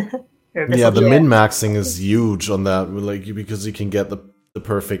 Yeah, the min-maxing is huge on that, like, because you can get the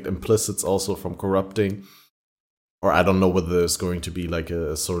perfect implicits also from corrupting. Or I don't know whether there's going to be like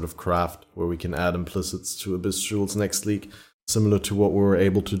a sort of craft where we can add implicits to Abyss Jewels next league, similar to what we were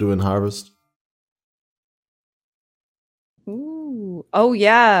able to do in Harvest. Ooh. Oh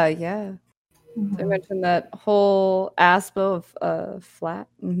yeah. I mentioned that whole aspo of flat.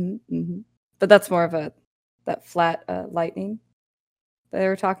 But that's more of that flat lightning that they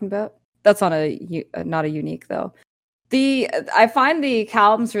were talking about. That's on not a unique though. I find the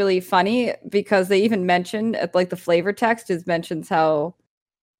Calms really funny because they even mention like the flavor text mentions how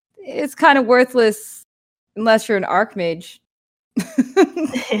it's kind of worthless unless you're an Archmage.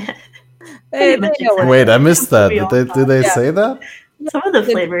 Wait, I missed that. Did they say that? Some of the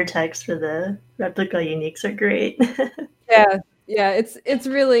flavor text for the replica uniques are great. yeah, it's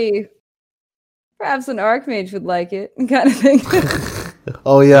really perhaps an Archmage would like it kind of thing.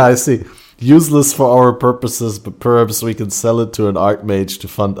 Oh yeah, I see. Useless for our purposes, but perhaps we can sell it to an Archmage to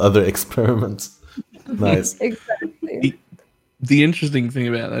fund other experiments. Nice. Exactly. The interesting thing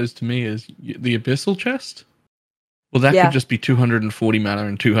about those to me is the Abyssal chest. Well, that could just be 240 mana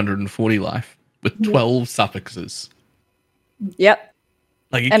and 240 life with 12 suffixes. Yep.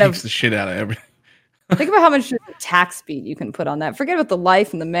 Like, it kicks the shit out of everything. Think about how much attack speed you can put on that. Forget about the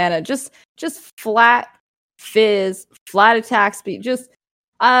life and the mana. Just flat fizz, flat attack speed. Just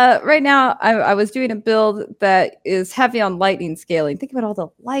right now, I was doing a build that is heavy on lightning scaling. Think about all the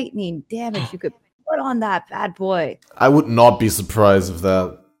lightning damage you could put on that bad boy. I would not be surprised if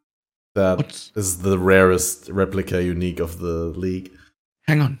that is the rarest replica unique of the league.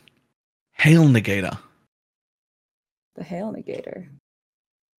 Hang on. Hail Negator. The Hail Negator.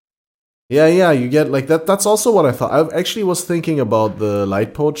 Yeah, you get like that. That's also what I thought. I actually was thinking about the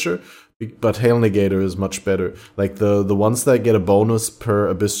Light Poacher, but Hail Negator is much better. Like the ones that get a bonus per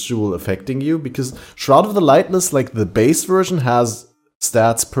Abyss Jewel affecting you, because Shroud of the Lightless, like the base version, has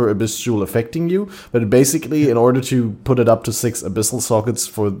stats per Abyss Jewel affecting you, but basically, in order to put it up to 6 Abyssal Sockets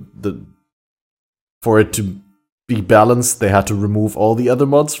for it to be balanced, they had to remove all the other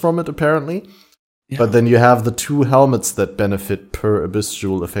mods from it, apparently. Yeah. But then you have the 2 helmets that benefit per Abyss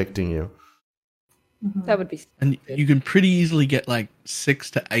Jewel affecting you. That would be... And you can pretty easily get like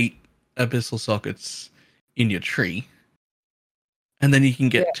 6 to 8 Abyssal Sockets in your tree. And then you can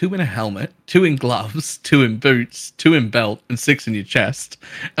get 2 in a helmet, 2 in gloves, 2 in boots, 2 in belt, and 6 in your chest.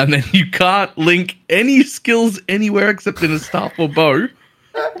 And then you can't link any skills anywhere except in a staff or bow.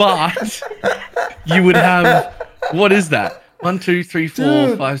 But you would have... What is that? 1, 2, 3,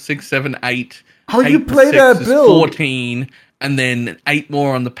 4, 5, 6, 7, 8. How you play that build? 14, and then 8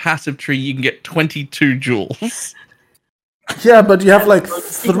 more on the passive tree. You can get 22 jewels. Yeah, but you have like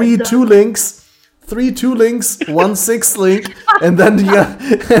 3 2 links, 1 6 link, and then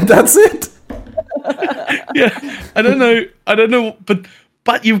and that's it. Yeah, I don't know,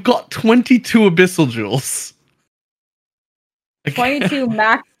 but you've got 22 abyssal jewels. 22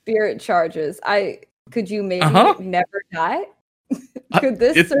 max spirit charges. Could you maybe never die? Could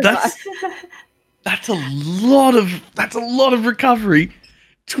this survive? That's a lot of recovery.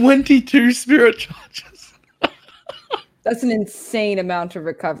 22 spirit charges. That's an insane amount of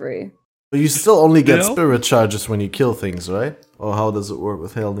recovery. But you still only get spirit charges when you kill things, right? Or how does it work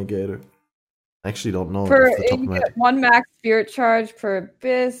with Hail Negator? I actually don't know. You get 1 max spirit charge per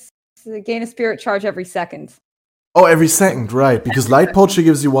abyss. Gain a spirit charge every second. Oh, every second, right? Because Light Poacher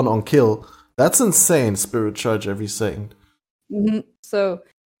gives you 1 on kill. That's insane. Spirit charge every second. Mm-hmm. So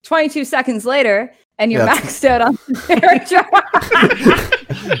 22 seconds later, and you're maxed out on spirit charge.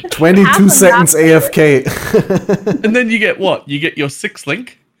 22 seconds AFK. And then you get what? You get your 6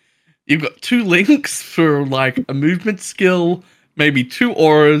 link. You've got 2 links for like a movement skill, maybe 2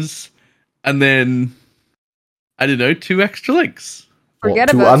 auras, and then I don't know, 2 extra links. Forget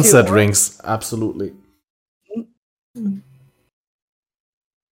 2 about unset rings, absolutely.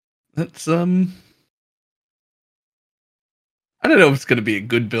 That's I don't know if it's going to be a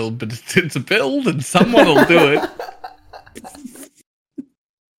good build, but it's a build, and someone will do it.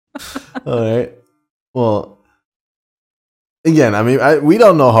 All right. Well, again, I mean, we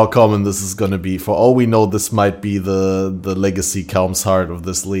don't know how common this is going to be. For all we know, this might be the legacy Calm's Heart of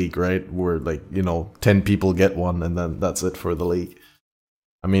this league, right? Where, 10 people get one, and then that's it for the league.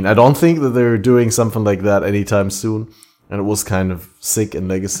 I mean, I don't think that they're doing something like that anytime soon. And it was kind of sick in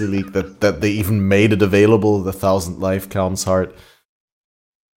Legacy League that they even made it available, the 1000 life Calm's Heart.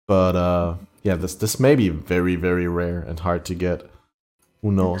 But yeah, this may be very, very rare and hard to get.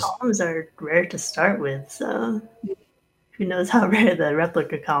 Who knows? Columns are rare to start with, so who knows how rare the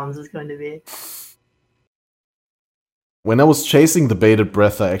replica columns is going to be. When I was chasing the Bated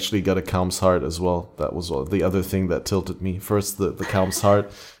Breath, I actually got a Calm's Heart as well. That was the other thing that tilted me. First the Calm's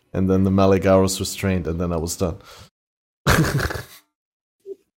Heart, and then the Maligaros Restraint, and then I was done.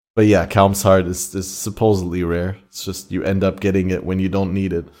 But yeah, Calm's Heart is supposedly rare. It's just you end up getting it when you don't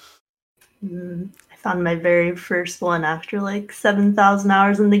need it. I found my very first one after 7,000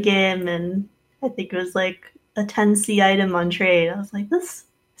 hours in the game, and I think it was a 10C item on trade. I was like, this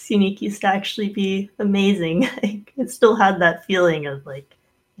unique used to actually be amazing. It still had that feeling of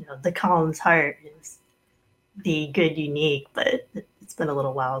the Calm's Heart is the good unique, but it's been a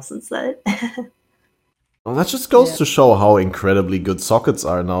little while since that. Well, that just goes to show how incredibly good sockets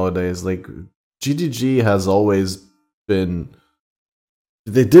are nowadays. GGG has always been...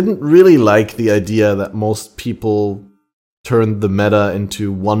 They didn't really like the idea that most people turned the meta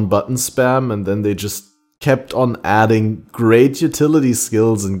into one-button spam, and then they just kept on adding great utility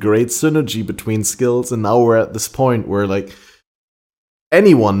skills and great synergy between skills, and now we're at this point where,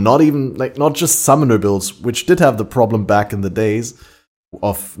 anyone, not just summoner builds, which did have the problem back in the days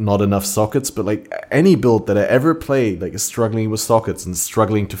of not enough sockets, but any build that I ever played is struggling with sockets and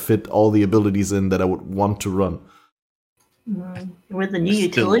struggling to fit all the abilities in that I would want to run. With the new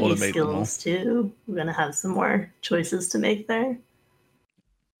utility skills too, we're gonna have some more choices to make there.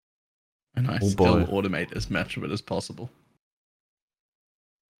 And I still automate as much of it as possible.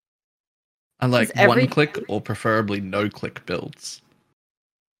 I like one-click or preferably no-click builds.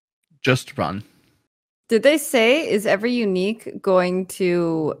 Just run. Did they say, is every unique going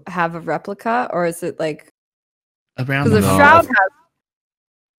to have a replica, or is it like... Around because the Shroud has...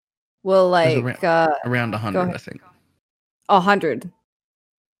 Well, like... around 100, I think. 100.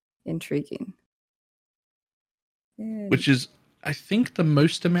 Intriguing. Which is, I think, the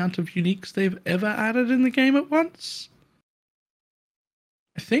most amount of uniques they've ever added in the game at once.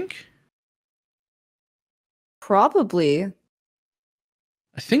 I think. Probably.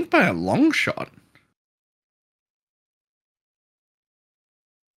 I think by a long shot.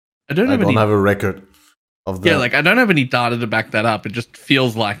 I don't have a record of that. Yeah, like I don't have any data to back that up. It just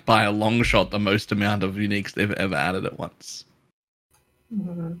feels like by a long shot the most amount of uniques they've ever added at once.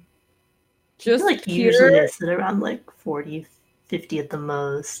 Mm-hmm. Just like usually I sit around like 40, 50 at the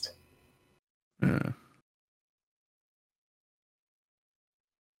most. Yeah.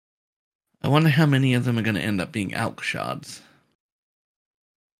 I wonder how many of them are going to end up being Alk shards.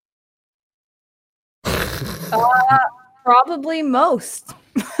 Probably most.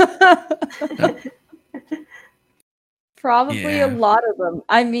 Probably a lot of them.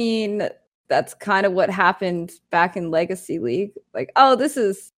 I mean, that's kind of what happened back in Legacy League. Like, oh, this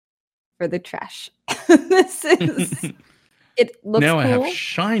is for the trash. This is... It looks now cool. I have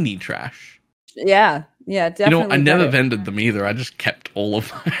shiny trash. Yeah, definitely. You know, I never vended them either. I just kept all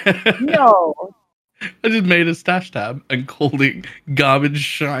of them. No. I just made a stash tab and called it garbage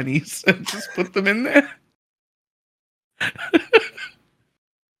shinies and just put them in there.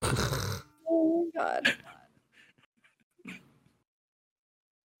 Oh my god.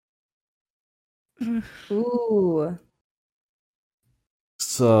 Ooh.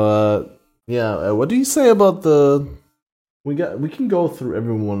 So what do you say about the... We can go through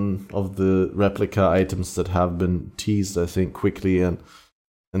every one of the replica items that have been teased, I think, quickly and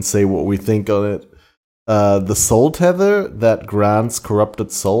say what we think on it. The soul tether that grants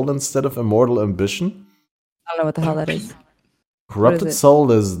corrupted soul instead of immortal ambition. I don't know what the hell that is. Corrupted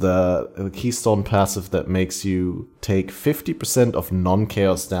soul is the keystone passive that makes you take 50% of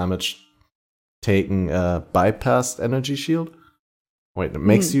non-chaos damage taking a bypassed energy shield. Wait, it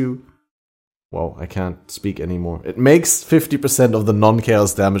makes you... Well, I can't speak anymore. It makes 50% of the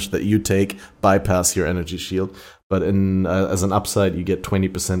non-chaos damage that you take bypass your energy shield, but as an upside, you get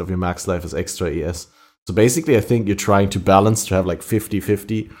 20% of your max life as extra ES. So basically, I think you're trying to balance to have like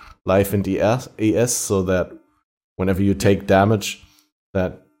 50-50 life and ES, so that whenever you take damage,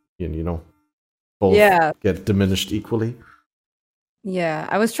 that both get diminished equally. Yeah,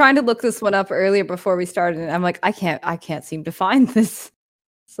 I was trying to look this one up earlier before we started, and I'm like, I can't seem to find this.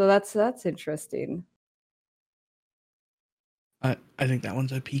 So that's interesting. I think that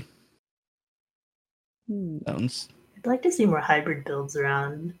one's OP. That one's... I'd like to see more hybrid builds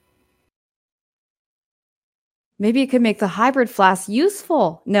around. Maybe it could make the hybrid flask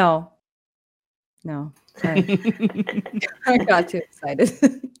useful. No. Sorry. I got too excited.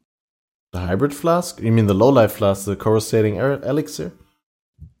 The hybrid flask? You mean the low life flask, the coruscating elixir?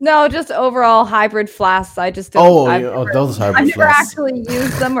 No, just overall hybrid flasks. I just don't. Those hybrid flasks. I've never actually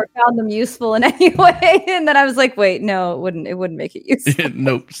used them or found them useful in any way. And then I was like, wait, no, it wouldn't make it useful.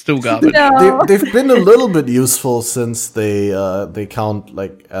 Nope, still garbage. No. They've been a little bit useful since they count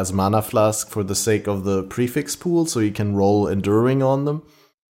like as mana flask for the sake of the prefix pool, so you can roll enduring on them.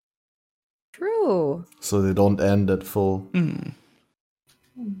 True. So they don't end at full.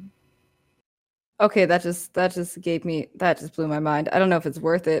 Okay, that just blew my mind. I don't know if it's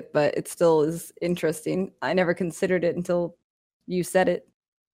worth it, but it still is interesting. I never considered it until you said it.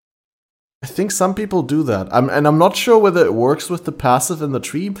 I think some people do that. I'm not sure whether it works with the passive in the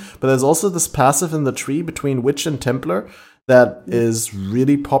tree, but there's also this passive in the tree between Witch and Templar that is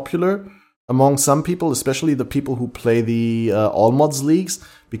really popular among some people, especially the people who play the All Mods leagues,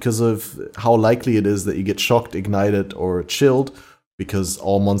 because of how likely it is that you get shocked, ignited, or chilled, because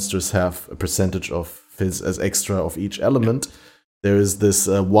all monsters have a percentage of fizz as extra of each element. There is this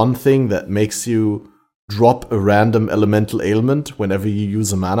one thing that makes you drop a random elemental ailment whenever you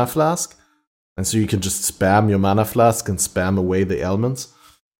use a mana flask. And so you can just spam your mana flask and spam away the ailments.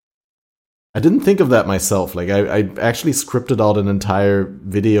 I didn't think of that myself. Like I actually scripted out an entire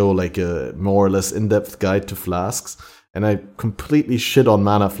video, like a more or less in-depth guide to flasks. And I completely shit on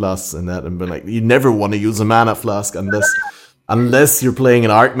mana flasks in that and been like, you never want to use a mana flask unless you're playing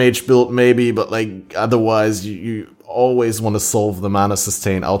an Archmage build, maybe, but like otherwise, you always want to solve the mana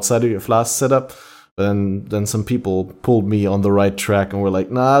sustain outside of your flask setup. But then some people pulled me on the right track and were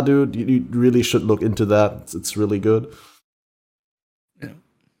like, "Nah, dude, you really should look into that. It's really good." Yeah.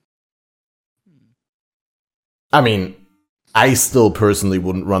 I mean, I still personally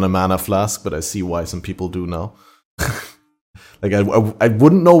wouldn't run a mana flask, but I see why some people do now. Like, I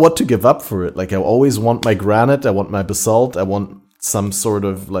wouldn't know what to give up for it. Like, I always want my granite, I want my basalt, I want some sort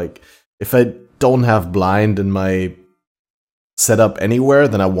of, like, if I don't have blind in my setup anywhere,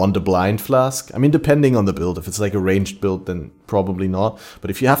 then I want a blind flask. I mean, depending on the build. If it's like a ranged build, then probably not.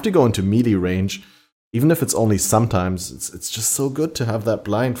 But if you have to go into melee range, even if it's only sometimes, it's just so good to have that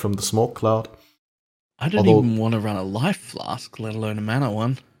blind from the smoke cloud. I don't even want to run a life flask, let alone a mana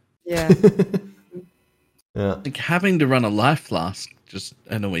one. Yeah. Yeah. Like, having to run a life flask just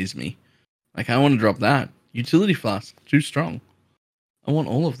annoys me. Like, I want to drop that. Utility flask, too strong. I want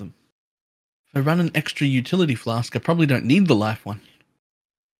all of them. If I run an extra utility flask, I probably don't need the life one.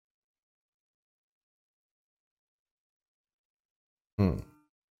 Yeah,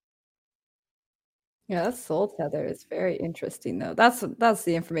 that soul tether is very interesting, though. That's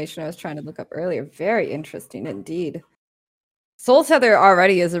the information I was trying to look up earlier. Very interesting indeed. Soul tether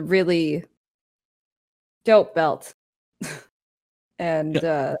already is a really dope belt, and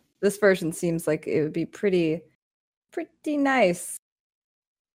this version seems like it would be pretty nice.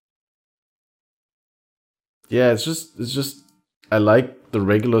 Yeah, it's just I like the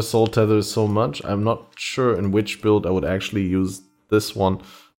regular soul tether so much. I'm not sure in which build I would actually use this one,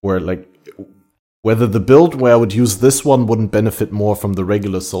 where like whether the build where I would use this one wouldn't benefit more from the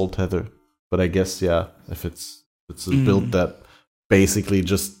regular soul tether. But I guess if it's a build that basically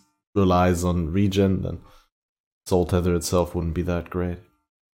just relies on regen, then soul tether itself wouldn't be that great.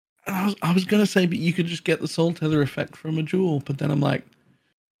 I was gonna say, but you could just get the soul tether effect from a jewel, but then I'm like,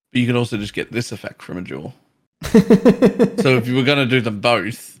 but you could also just get this effect from a jewel. So if you were gonna do them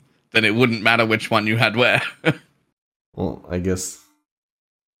both, then it wouldn't matter which one you had where. Well, I guess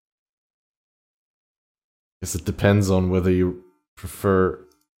it depends on whether you prefer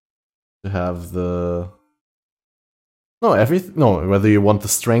to have whether you want the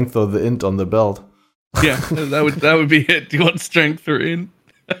strength or the int on the belt. Yeah, that would be it. Do you want strength or int?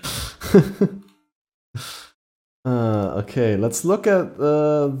 Okay, let's look at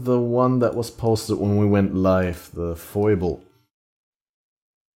the one that was posted when we went live, the foible.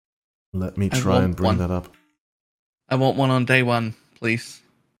 Let me try and bring that up. I want one on day one, please.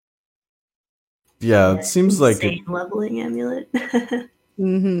 Yeah, it seems like insane leveling amulet.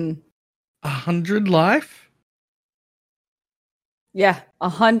 100 life? Yeah,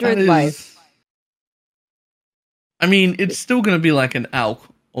 100 life. I mean, it's still going to be like an alch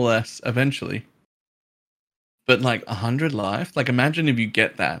or less eventually. But like 100 life? Like, imagine if you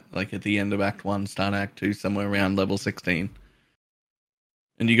get that, like at the end of Act 1, start Act 2, somewhere around level 16.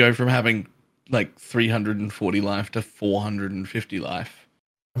 And you go from having like 340 life to 450 life.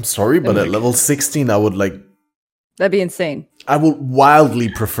 I'm sorry, but at level 16, I would like... That'd be insane. I would wildly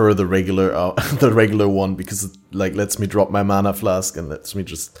prefer the regular one, because it like lets me drop my mana flask and lets me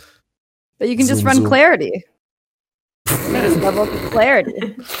just... But you can just run clarity. Just level up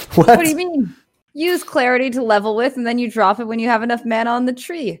clarity. What do you mean? Use clarity to level with, and then you drop it when you have enough mana on the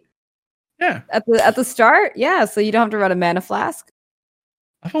tree. Yeah. At the start? Yeah, so you don't have to run a mana flask.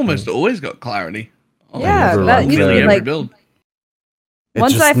 I've almost always got clarity. Yeah, that usually every build. It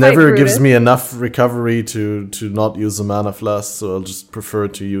just never gives me enough recovery to not use a mana flask, so I'll just prefer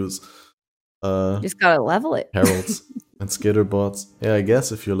to use you just gotta level it. heralds and skitterbots. Yeah, I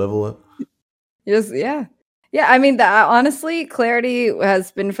guess if you level it. Yeah, I mean, honestly, clarity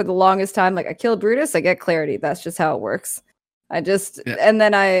has been for the longest time. Like, I kill Brutus, I get clarity. That's just how it works. And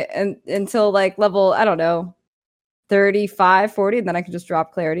then until like level, I don't know, 35, 40, and then I can just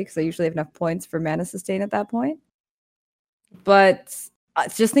drop clarity because I usually have enough points for mana sustain at that point. But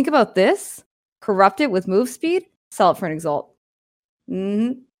just think about this. Corrupt it with move speed, sell it for an exalt.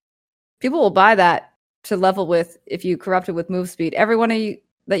 People will buy that to level with if you corrupt it with move speed. Every one of you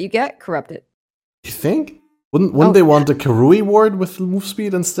that you get, corrupt it. You think? Wouldn't they want a Karui ward with move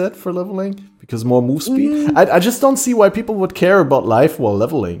speed instead for leveling? Because more move speed? I just don't see why people would care about life while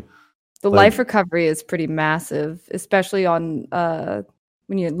leveling. The life recovery is pretty massive, especially on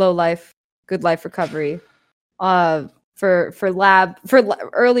when you're low life, good life recovery. For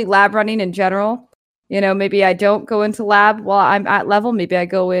early lab running in general, maybe I don't go into lab while I'm at level. Maybe I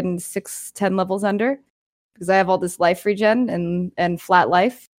go in 6-10 levels under because I have all this life regen and flat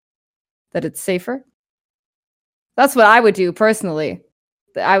life that it's safer. That's what I would do personally.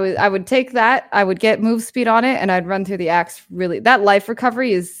 I would take that, I would get move speed on it, and I'd run through the axe. Really, that life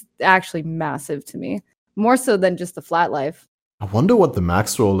recovery is actually massive to me, more so than just the flat life. I wonder what the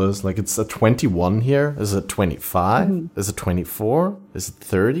max roll is. Like, it's a 21 here. Is it 25? Is it 24? Is it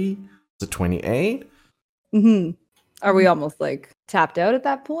 30? Is it 28? Are we almost like tapped out at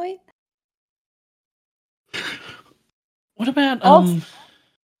that point? What about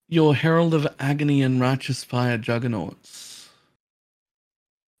your Herald of Agony and Righteous Fire Juggernauts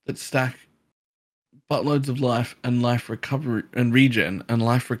that stack buttloads of life and life recovery and regen and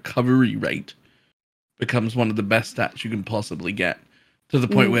life recovery rate becomes one of the best stats you can possibly get, to the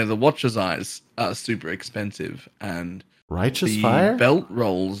point where the Watcher's Eyes are super expensive and Righteous Fire belt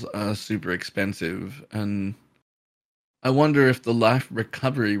rolls are super expensive, and I wonder if the life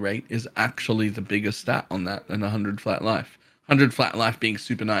recovery rate is actually the biggest stat on that than 100 flat life. 100 flat life being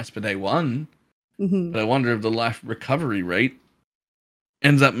super nice for day one, but I wonder if the life recovery rate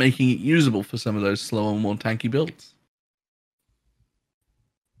ends up making it usable for some of those slower, more tanky builds.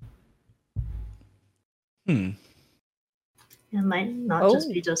 It might not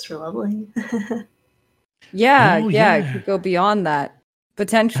just be just for leveling. Yeah, it could go beyond that,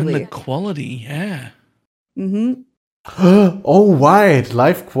 potentially. And the quality, yeah. Oh, right.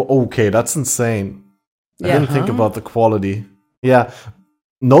 Okay, that's insane. I didn't think about the quality. Yeah.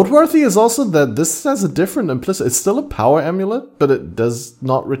 Noteworthy is also that this has a different implicit. It's still a power amulet, but it does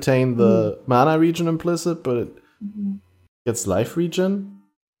not retain the mana regen implicit, but it gets life regen.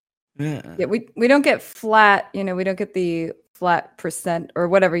 Yeah, we don't get flat, we don't get the flat percent or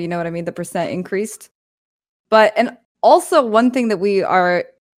whatever, you know what I mean, the percent increased. But, and also one thing that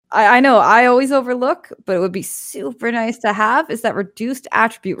I know I always overlook, but it would be super nice to have, is that reduced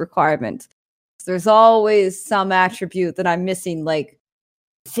attribute requirement. So there's always some attribute that I'm missing, like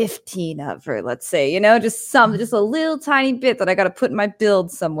 15 of, or let's say, just a little tiny bit that I got to put in my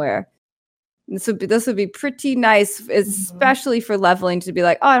build somewhere. This would be pretty nice, especially for leveling, to be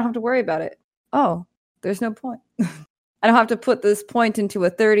like, oh, I don't have to worry about it. Oh, there's no point. I don't have to put this point into a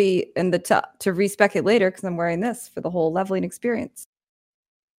 30 in the to respec it later because I'm wearing this for the whole leveling experience.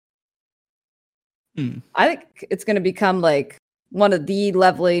 I think it's going to become like one of the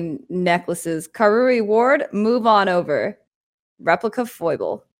leveling necklaces. Karuri Ward, move on over. Replica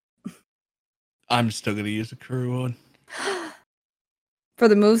foible. I'm still going to use a Karuri Ward. For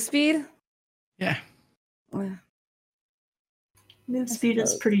the move speed? Yeah. Move speed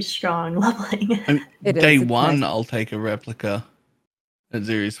is pretty strong leveling. Day one, nice. I'll take a replica at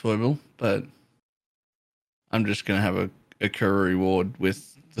Xeria's foible, but I'm just going to have a Karuri Ward with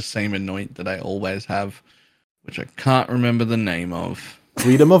the same anoint that I always have, which I can't remember the name of.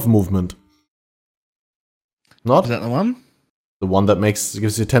 Freedom of movement. Not? Is that the one? The one that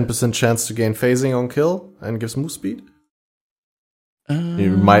gives you 10% chance to gain phasing on kill and gives move speed?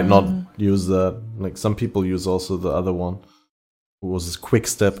 You might not use that. Like, some people use also the other one. Who was this quick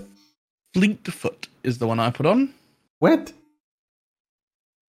step? Fleetfoot is the one I put on. What?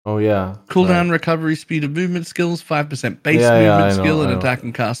 Oh, yeah. Cooldown, recovery, speed of movement skills, 5% base movement skill, and attack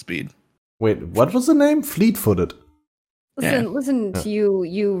and cast speed. Wait, what was the name? Fleet-footed. Listen to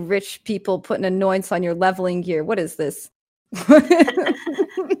you rich people putting anoints on your leveling gear. What is this?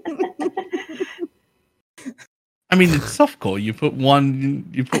 I mean, it's softcore. You put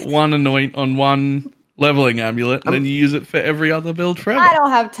one anoint on one leveling amulet, and then you use it for every other build forever. I don't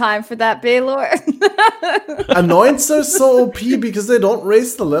have time for that, Baylor. Anoints are so OP because they don't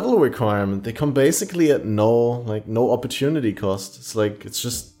raise the level requirement. They come basically at no opportunity cost. It's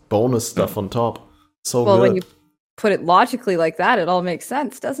just bonus stuff on top. So well, good. When you put it logically like that, it all makes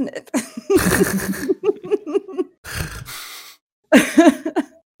sense, doesn't it?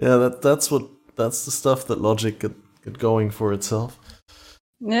 Yeah, that's the stuff that logic get going for itself.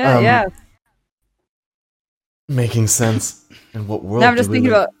 Yeah. Making sense. In what world? Now I'm just thinking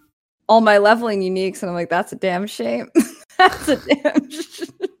about all my leveling uniques, and I'm like, that's a damn shame. That's a damn shame.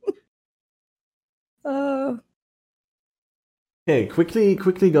 Oh. Okay,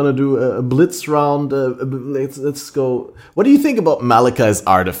 quickly gonna do a blitz round. Let's go. What do you think about Malakai's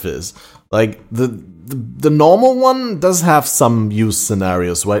Artifice? Like, the normal one does have some use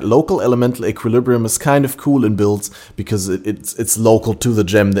scenarios, right? Local elemental equilibrium is kind of cool in builds because it's local to the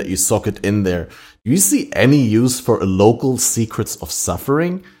gem that you socket in there. Do you see any use for a local Secrets of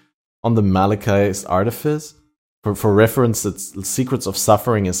Suffering on the Malakai's Artifice? For reference, it's Secrets of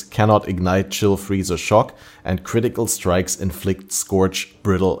Suffering is cannot ignite, chill, freeze, or shock, and critical strikes inflict scorch,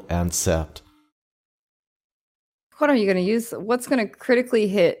 brittle, and sapped. What are you going to use? What's going to critically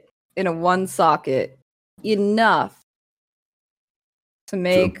hit in a one socket enough to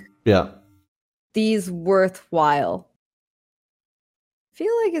make these worthwhile? I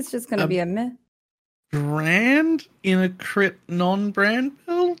feel like it's just going to be a meh. Brand in a crit non-brand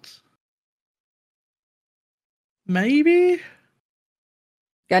build? Maybe?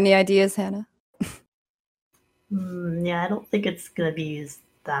 Got any ideas, Hannah? Yeah, I don't think it's going to be used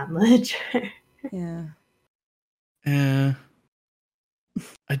that much. Yeah. I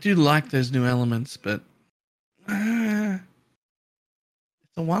do like those new elements, but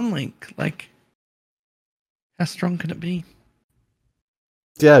the one link. Like, how strong can it be?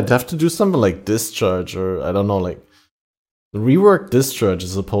 Yeah, I'd have to do something like Discharge, or I don't know, like the rework Discharge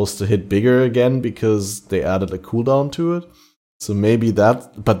is supposed to hit bigger again because they added a cooldown to it. So maybe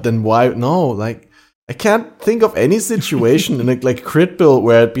that, but then why? No, like I can't think of any situation in a like crit build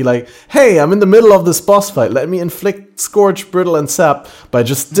where it'd be like, hey, I'm in the middle of this boss fight. Let me inflict Scorch, Brittle, and Sap by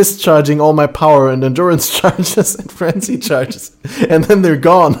just discharging all my power and endurance charges and frenzy charges, and then they're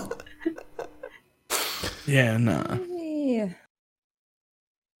gone. Yeah, nah.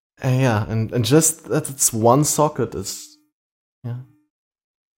 Yeah, and just that it's one socket is, yeah.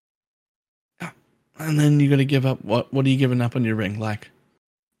 And then you got to give up. What are you giving up on your ring? Like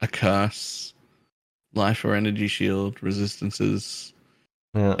a curse, life or energy shield, resistances,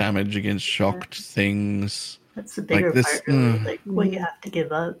 damage against shocked things. That's the bigger like part, really. Like what you have to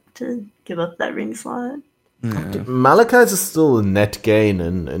give up that ring slot. Yeah. Malachite is still a net gain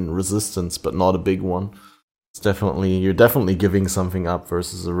in resistance, but not a big one. It's you're definitely giving something up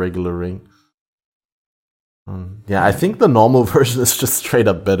versus a regular ring. Yeah, I think the normal version is just straight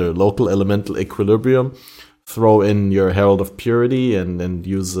up better. Local elemental equilibrium. Throw in your Herald of Purity and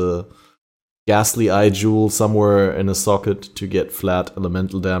use a Ghastly Eye Jewel somewhere in a socket to get flat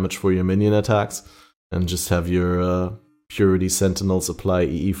elemental damage for your minion attacks. And just have your Purity Sentinels apply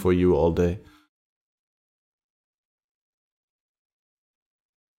EE for you all day.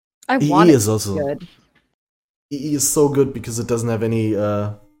 EE is also good. EE is so good because it doesn't have any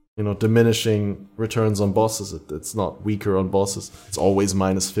diminishing returns on bosses. It's not weaker on bosses. It's always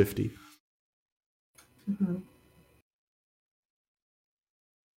minus 50. Mm-hmm.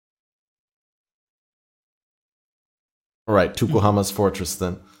 Alright, Tukohama's Fortress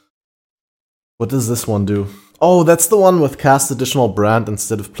then. What does this one do? Oh, that's the one with cast additional brand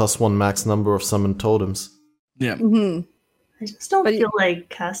instead of +1 max number of summoned totems. Yeah. Mm-hmm. I just don't feel like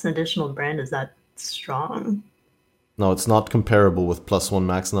cast an additional brand is that strong. No, it's not comparable with +1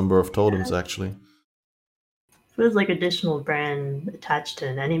 max number of totems, actually. If it was like additional brand attached to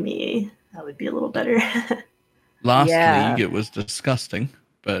an enemy, that would be a little better. Last league, it was disgusting,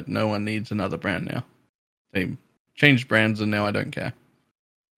 but no one needs another brand now. They changed brands, and now I don't care.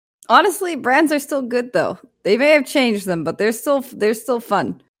 Honestly, brands are still good, though. They may have changed them, but they're still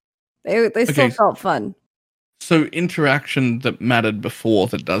fun. They still felt fun. So interaction that mattered before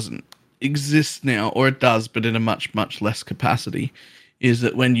that doesn't exist now, or it does, but in a much, much less capacity, is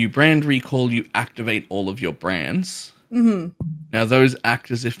that when you brand recall, you activate all of your brands. Mm-hmm. Now, those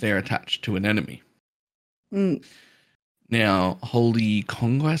act as if they're attached to an enemy. Mm. Now, Holy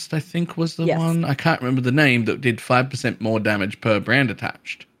Conquest, I think, was the one. I can't remember the name, that did 5% more damage per brand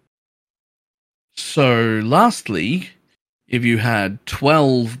attached. So, last league, if you had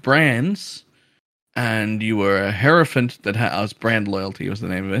 12 brands, and you were a Hierophant that was brand loyalty was the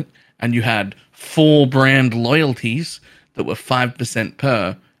name of it, and you had 4 brand loyalties that were 5%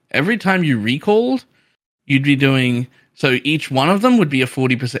 per, every time you recalled, you'd be doing, so each one of them would be a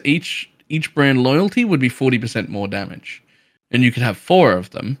 40%, each brand loyalty would be 40% more damage. And you could have 4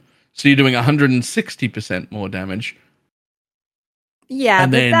 of them, so you're doing 160% more damage. Yeah,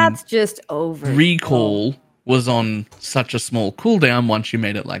 and but that's just over. Recall was on such a small cooldown once you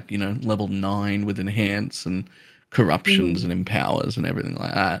made it like, level 9 with enhance and corruptions and empowers and everything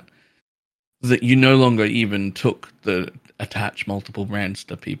like that, that you no longer even took the attach multiple brands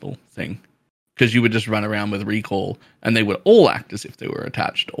to people thing, because you would just run around with recall and they would all act as if they were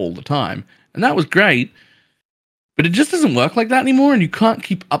attached all the time. And that was great, but it just doesn't work like that anymore, and you can't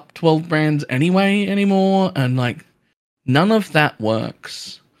keep up 12 brands anymore, and like none of that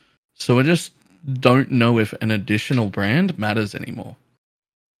works. So I just don't know if an additional brand matters anymore,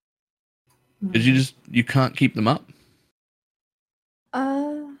 because you can't keep them up.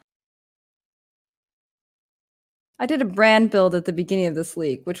 I did a brand build at the beginning of this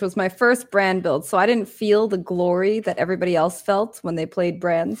league, which was my first brand build, so I didn't feel the glory that everybody else felt when they played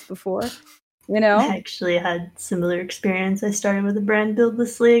brands before. I actually had similar experience. I started with a brand build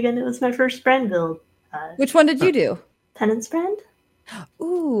this league, and it was my first brand build. Which one did you do? Penance brand.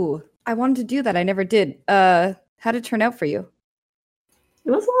 Ooh, I wanted to do that. I never did. How did it turn out for you?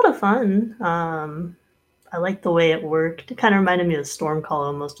 It was a lot of fun. I liked the way it worked. It kind of reminded me of Stormcall,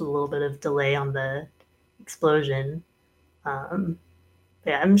 almost with a little bit of delay on the explosion.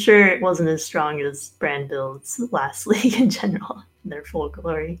 I'm sure it wasn't as strong as brand builds last league in general, in their full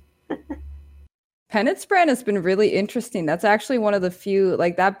glory. Penance brand has been really interesting. That's actually one of the few,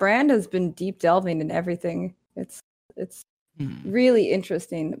 like that brand has been deep delving in everything. It's really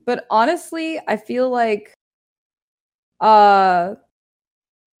interesting. But honestly, I feel like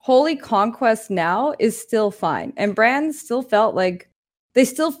Holy Conquest now is still fine. And brand still felt like they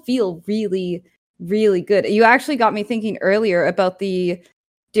still feel really, really good. You actually got me thinking earlier about the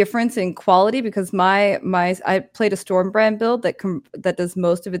difference in quality, because I played a Stormbrand build that does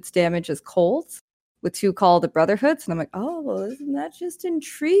most of its damage as colds with 2 Call of the Brotherhoods, and I'm like, oh, well, isn't that just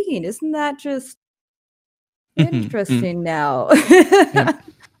intriguing? Isn't that just interesting now? Yep.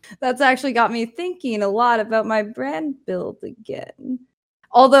 That's actually got me thinking a lot about my brand build again.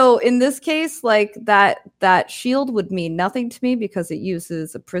 Although in this case, like that shield would mean nothing to me because it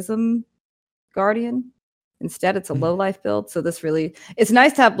uses a Prism Guardian. Instead, it's a low life build. So it's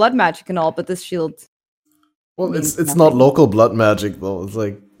nice to have blood magic and all, but this shield. Well, it's not local blood magic though. It's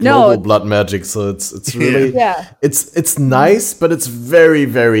like global blood magic. So it's really it's nice, but it's very,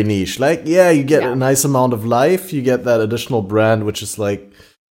 very niche. Like, you get a nice amount of life. You get that additional brand, which is like,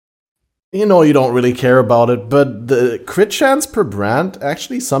 you don't really care about it, but the crit chance per brand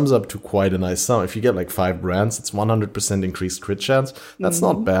actually sums up to quite a nice sum. If you get like 5 brands, it's 100% increased crit chance. That's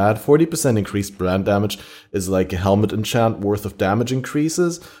not bad. 40% increased brand damage is like a helmet enchant worth of damage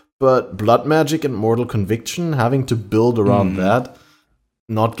increases. But blood magic and mortal conviction, having to build around that,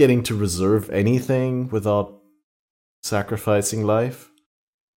 not getting to reserve anything without sacrificing life.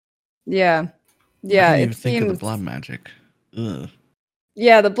 Yeah. I didn't even think of the blood magic. Ugh.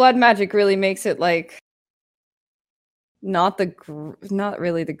 Yeah, the blood magic really makes it like not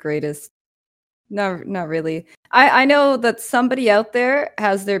really the greatest. No, not really. I know that somebody out there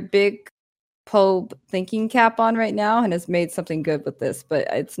has their big Pobe thinking cap on right now and has made something good with this, but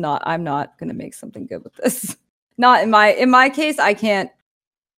it's not. I'm not going to make something good with this. Not in my case. I can't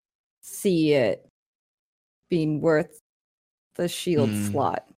see it being worth the shield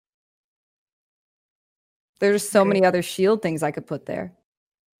slot. There's so many other shield things I could put there.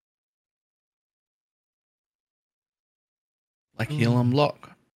 Like heal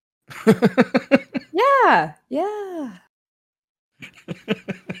unlock. Yeah.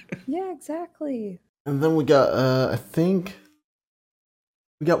 Yeah, exactly. And then we got, I think,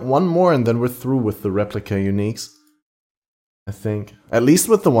 we got one more, and then we're through with the replica uniques. I think, at least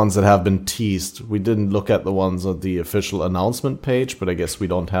with the ones that have been teased. We didn't look at the ones on the official announcement page, but I guess we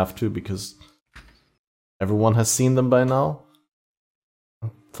don't have to because everyone has seen them by now.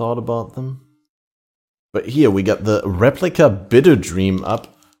 Thought about them. But here we got the replica Bitter Dream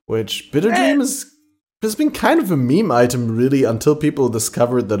up, which Bitter Dream has been kind of a meme item really until people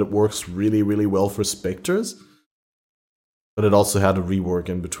discovered that it works really, really well for Spectres. But it also had a rework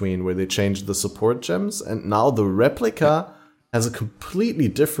in between where they changed the support gems, and now the replica has a completely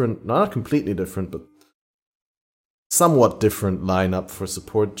different, not completely different, but somewhat different lineup for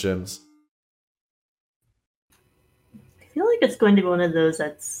support gems. I feel like it's going to be one of those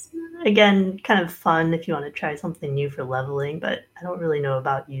that's, again, kind of fun if you want to try something new for leveling, but I don't really know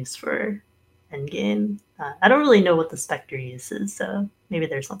about use for endgame. I don't really know what the Spectre use is, so maybe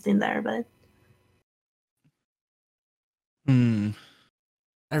there's something there, but...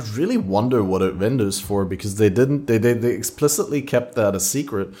 I really wonder what it vendors for, because they explicitly kept that a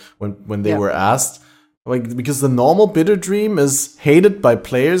secret when they were asked. Like, because the normal Bitter Dream is hated by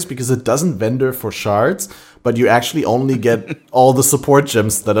players because it doesn't vendor for shards, but you actually only get all the support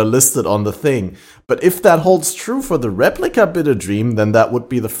gems that are listed on the thing. But if that holds true for the replica Bitter Dream, then that would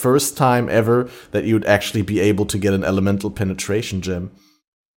be the first time ever that you'd actually be able to get an elemental penetration gem.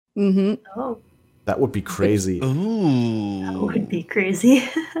 Oh. That would be crazy. Ooh. That would be crazy.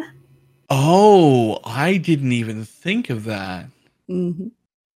 Oh, I didn't even think of that.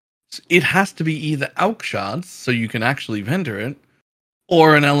 It has to be either Alk Shards, so you can actually vendor it,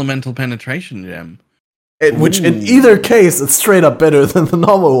 or an elemental penetration gem. Which, in either case, it's straight up better than the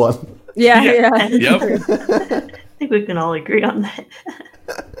normal one. Yeah. Yep. I think we can all agree on that.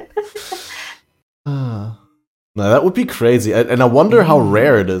 No, that would be crazy. And I wonder how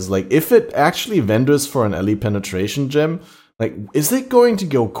rare it is. Like, if it actually vendors for an LE penetration gem, like, is it going to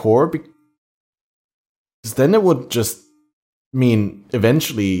go core? Because then it would just mean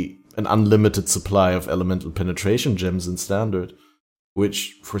eventually an unlimited supply of elemental penetration gems in standard,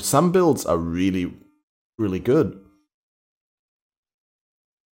 which for some builds are really, really good.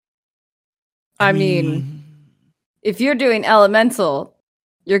 I mean, if you're doing elemental,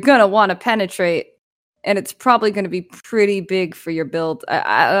 you're gonna want to penetrate, and it's probably going to be pretty big for your build.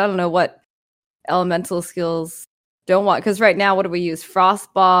 I don't know what elemental skills don't want, because right now, what do we use?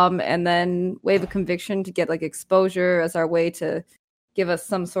 Frost Bomb and then Wave of Conviction to get like exposure as our way to give us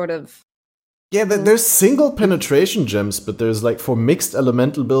some sort of... Yeah, there's single penetration gems, but there's like for mixed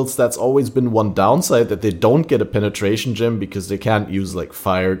elemental builds, that's always been one downside, that they don't get a penetration gem because they can't use like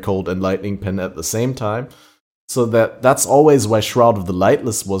fire, cold, and lightning pen at the same time. So that's always why Shroud of the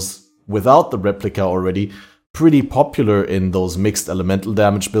Lightless was without the replica already, pretty popular in those mixed elemental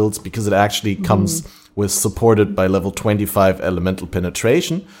damage builds because it actually comes with supported by level 25 elemental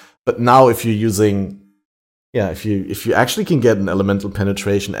penetration. But now if you're using, if you actually can get an elemental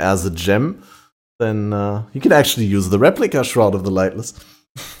penetration as a gem, then you can actually use the replica Shroud of the Lightless.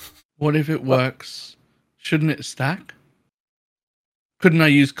 What if it works? Shouldn't it stack? Couldn't I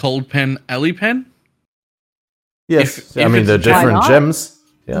use Cold Pen, Ellie Pen? Yes, I mean they're different gems.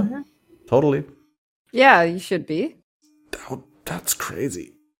 Yeah, totally. Yeah, you should be. That's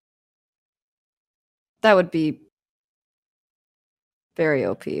crazy. That would be very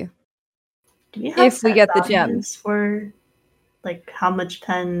OP. Do you have if we get the gems for like how much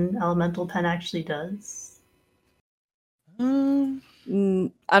elemental pen actually does? I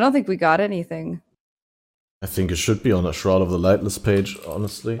don't think we got anything. I think it should be on a Shroud of the Lightless page,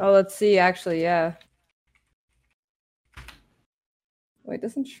 honestly. Oh, let's see, actually, yeah. Wait,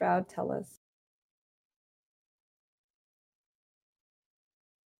 doesn't Shroud tell us?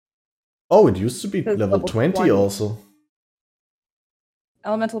 Oh, it used to be level 20 also.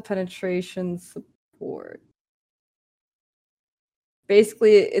 Elemental penetration support.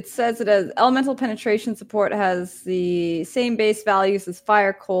 Basically, it says it as elemental penetration support has the same base values as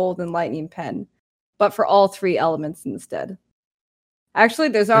fire, cold, and lightning pen, but for all 3 elements instead. Actually,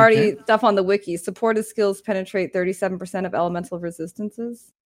 there's already stuff on the wiki. Supported skills penetrate 37% of elemental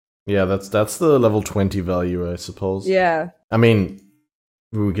resistances. Yeah, that's the level 20 value, I suppose. Yeah. I mean,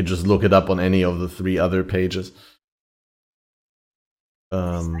 we could just look it up on any of the 3 other pages.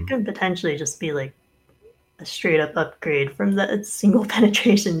 That could potentially just be like a straight up upgrade from the single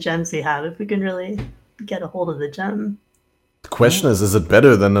penetration gems we have if we can really get a hold of the gem. The question is it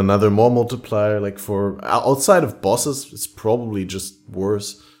better than another more multiplier? Like for outside of bosses, it's probably just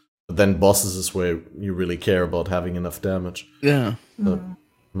worse. But then bosses is where you really care about having enough damage. Yeah. So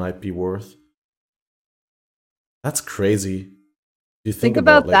might be worth. That's crazy. You think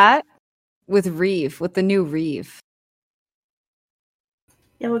about that with Reeve, with the new Reeve.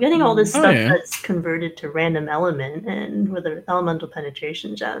 Yeah, we're getting all this stuff that's converted to random element, and with an elemental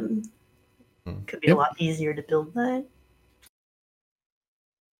penetration gem, could be a lot easier to build that.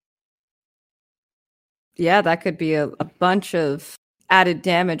 Yeah, that could be a bunch of added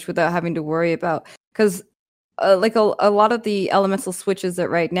damage without having to worry about, because like a lot of the elemental switches that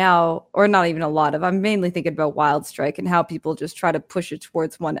right now, or not even a lot of, I'm mainly thinking about Wild Strike and how people just try to push it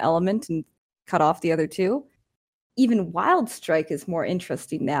towards one element and cut off the other 2. Even Wild Strike is more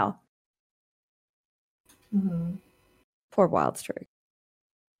interesting now. Poor Wild Strike.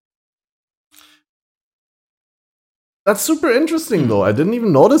 That's super interesting, though. I didn't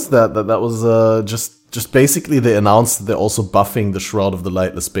even notice that was just basically they announced that they're also buffing the Shroud of the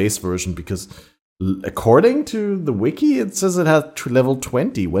Lightless base version because according to the wiki, it says it has level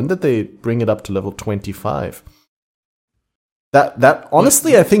 20. When did they bring it up to level 25? That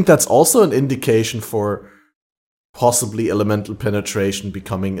honestly, I think that's also an indication for possibly elemental penetration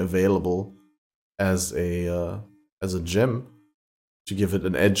becoming available as a gem to give it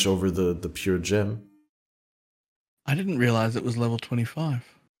an edge over the pure gem. I didn't realize it was level 25.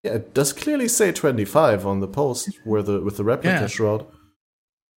 Yeah, it does clearly say 25 on the post with the replica shroud.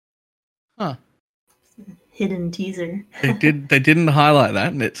 Huh. Hidden teaser. They didn't highlight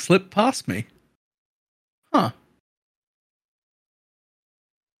that and it slipped past me. Huh.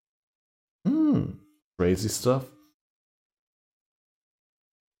 Crazy stuff.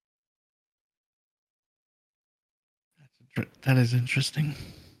 That is interesting.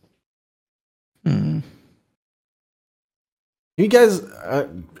 You guys,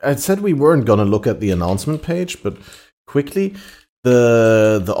 I said we weren't gonna look at the announcement page, but quickly,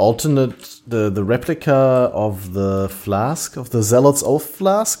 the alternate, the replica of the flask, of the Zealot's Oath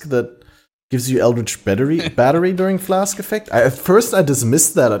flask that gives you Eldritch battery during flask effect. At first I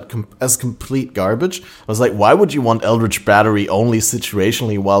dismissed that as complete garbage. I was like, why would you want Eldritch battery only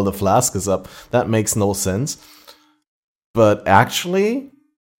situationally while the flask is up? That makes no sense. But actually,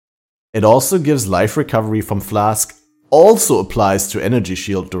 it also gives life recovery from flask, also applies to energy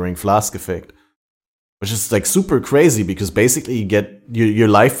shield during flask effect. Which is like super crazy because basically you get your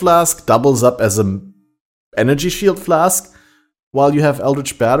life flask doubles up as an energy shield flask while you have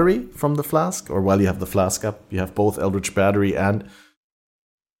Eldritch battery from the flask, or while you have the flask up. You have both Eldritch battery and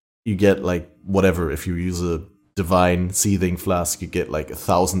you get like whatever. If you use a divine seething flask, you get like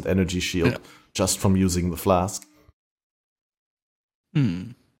 1,000 energy shield just from using the flask.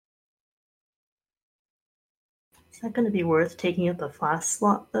 Is that going to be worth taking up a flask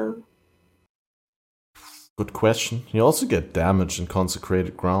slot though? Good question. You also get damage in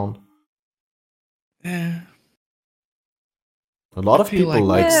consecrated ground. Yeah. A lot of people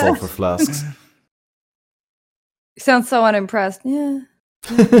like sulfur flasks. You sound so unimpressed. Yeah.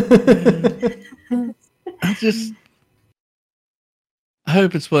 I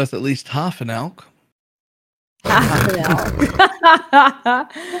hope it's worth at least half an elk.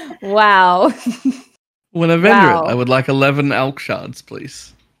 Wow. When I vendor it, I would like 11 elk shards,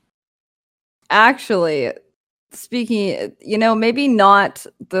 please. Actually, speaking, maybe not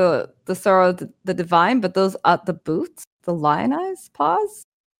the Sorrow the Divine, but those the boots, the lionized paws.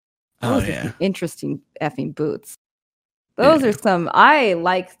 Those are some interesting effing boots. Those are some. I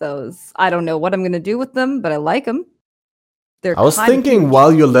like those. I don't know what I'm gonna do with them, but I like them. I was thinking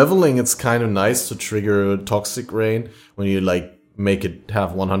while you're leveling, it's kind of nice to trigger Toxic Rain when you make it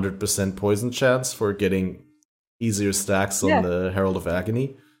have 100% poison chance for getting easier stacks on the Herald of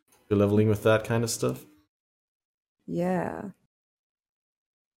Agony. You're leveling with that kind of stuff. Yeah.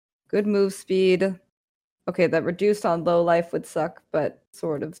 Good move speed. Okay, that reduced on low life would suck, but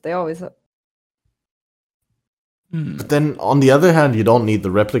sort of. They always. But then, on the other hand, you don't need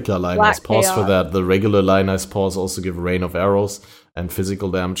the replica Lionized Paws for that. The regular Lionized Paws also give Rain of Arrows, and physical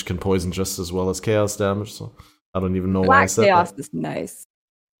damage can poison just as well as chaos damage, so I don't even know why I said that. Flat Chaos is nice.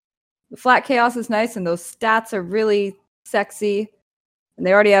 The Flat Chaos is nice, and those stats are really sexy. And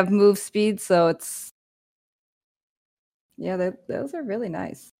they already have move speed, so it's... Yeah, those are really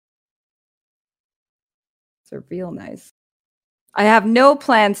nice. Those are real nice. I have no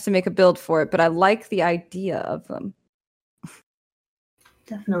plans to make a build for it, but I like the idea of them.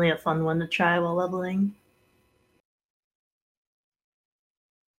 Definitely a fun one to try while leveling.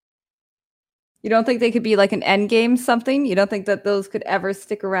 You don't think they could be like an endgame something? You don't think that those could ever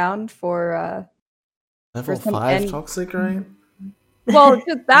stick around for level 5 Toxic Rain? Well,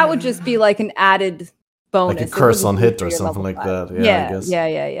 that would just be like an added bonus. Like a curse on hit or something like that. Yeah, I guess.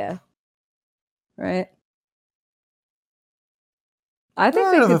 Yeah. Right. I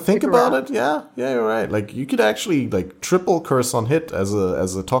think they could think about it. Yeah, you're right. Like you could actually triple curse on hit as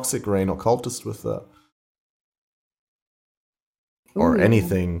a Toxic Rain occultist with that, or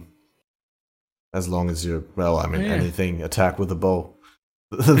anything, as long as you're anything attack with a bow.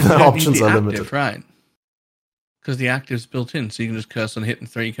 The options are limited, right? Because the active's built in, so you can just curse on hit and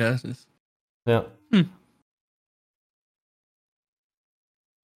 3 curses. Yeah.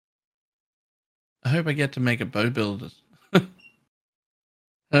 I hope I get to make a bow builder.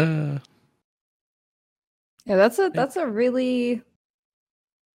 Yeah, that's a really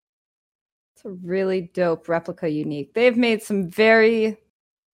dope replica unique. They've made some very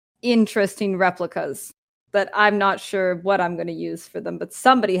interesting replicas that I'm not sure what I'm going to use for them, but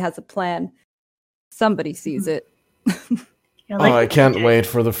somebody has a plan. Somebody sees it. I can't wait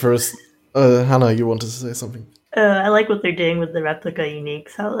for the first. Hannah, you wanted to say something? I like what they're doing with the replica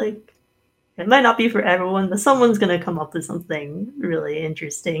uniques. How it might not be for everyone, but someone's going to come up with something really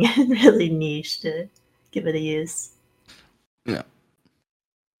interesting and really niche to give it a use. Yeah.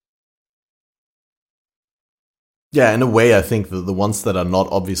 Yeah, in a way, I think the ones that are not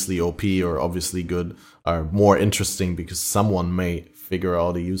obviously OP or obviously good are more interesting because someone may figure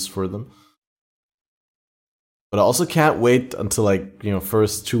out a use for them. But I also can't wait until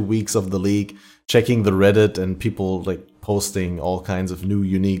first 2 weeks of the league, checking the Reddit and people posting all kinds of new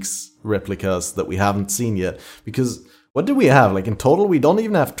uniques replicas that we haven't seen yet. Because what do we have? In total, we don't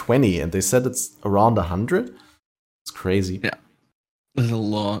even have 20, and they said it's around 100. It's crazy. Yeah, there's a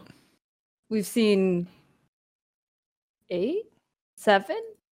lot. We've seen 8, 7.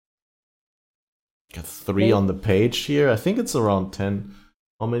 Got 3 on the page here. I think it's around 10.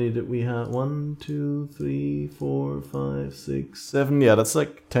 How many did we have? 1, 2, 3, 4, 5, 6, 7. Yeah, that's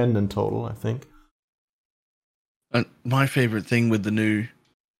 10 in total, I think. And my favorite thing with the new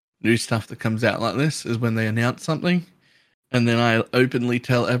stuff that comes out like this is when they announce something, and then I openly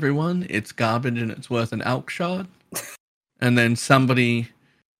tell everyone it's garbage and it's worth an elk shard, and then somebody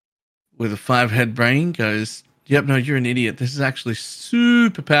with a 5-head brain goes, "Yep, no, you're an idiot. This is actually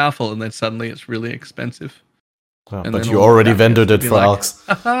super powerful," and then suddenly it's really expensive. Oh, but you already vendored it for elks.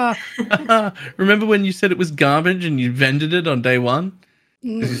 Remember when you said it was garbage and you vendored it on day 1?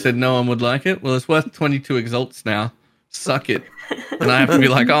 Because you said no one would like it? Well, it's worth 22 exalts now. Suck it. And I have to be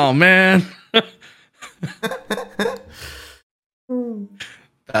like, oh, man.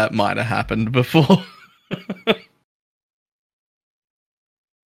 That might have happened before.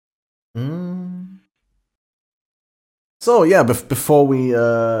 So, yeah, before we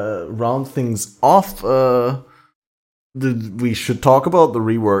round things off, we should talk about the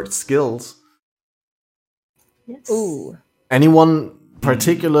reworked skills. Yes. Ooh. Anyone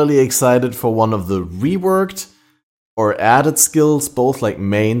particularly excited for one of the reworked or added skills, both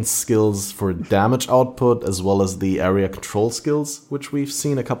main skills for damage output as well as the area control skills, which we've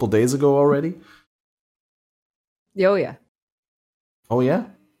seen a couple days ago already? Oh yeah. Oh yeah.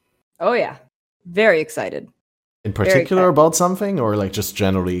 Oh yeah. Very excited. In particular about something, or like just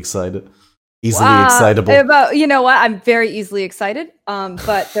generally excited? Easily excitable. About, you know what? I'm very easily excited.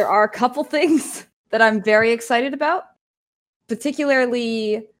 But there are a couple things that I'm very excited about,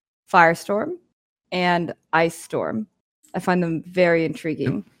 particularly Firestorm and Ice Storm. I find them very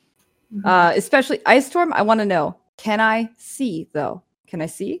intriguing. Especially Ice Storm, I want to know, can I see, though? Can I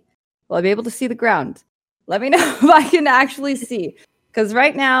see? Will I be able to see the ground? Let me know if I can actually see. Because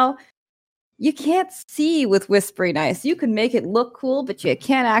right now, you can't see with Whispering Ice. You can make it look cool, but you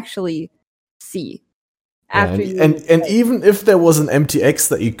can't actually see. And even if there was an MTX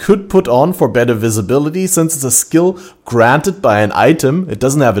that you could put on for better visibility, since it's a skill granted by an item, it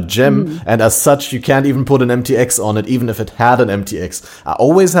doesn't have a gem, and as such, you can't even put an MTX on it, even if it had an MTX. I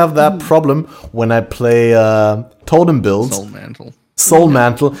always have that problem when I play totem builds. Soul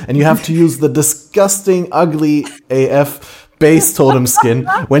Mantle, and you have to use the disgusting, ugly AF base totem skin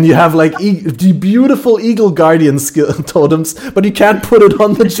when you have like the beautiful Eagle Guardian totems, but you can't put it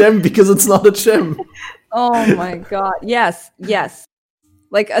on the gem because it's not a gem. Oh my god. Yes.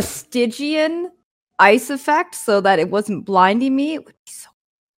 Like a Stygian ice effect so that it wasn't blinding me. It would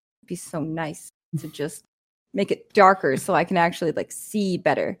be so nice to just make it darker so I can actually like see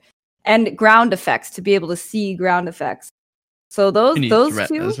better. And ground effects, to be able to see ground effects. So those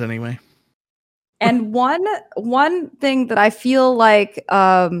two anyway. And one thing that I feel like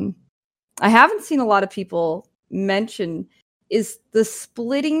I haven't seen a lot of people mention is the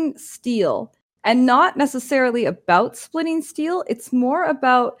splitting steel. And not necessarily about splitting steel. It's more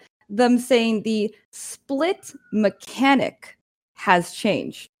about them saying the split mechanic has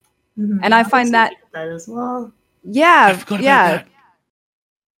changed. And I find that as well. Yeah, I forgot about that.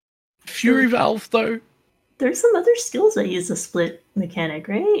 Fury Valve, though. There's some other skills that use a split mechanic,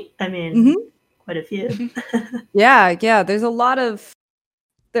 right? I mean, quite a few. Yeah. There's a lot of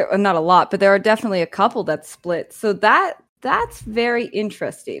not a lot, but there are definitely a couple that split. So that's very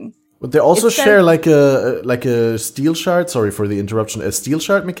interesting. But they also share like a steel shard. Sorry for the interruption. A steel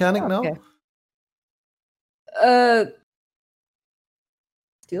shard mechanic now.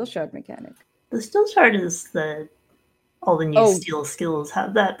 Steel shard mechanic. The steel shard is all the new steel skills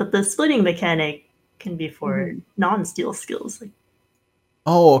have that, but the splitting mechanic can be for non-steel skills.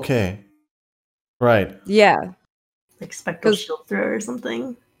 Oh, okay. Right. Yeah. Like Spectral Shield Throw or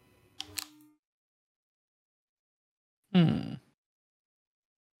something. Yeah,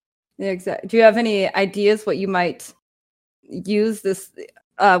 exactly. Do you have any ideas what you might use this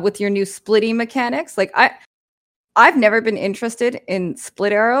with your new splitting mechanics? Like I've never been interested in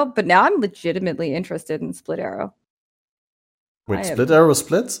split arrow, but now I'm legitimately interested in split arrow. Wait, split arrow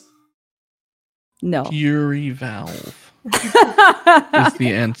splits? No. Fury Valve is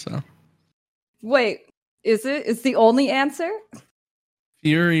the answer. Wait, is it? Is the only answer?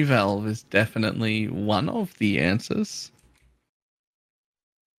 Fury Valve is definitely one of the answers.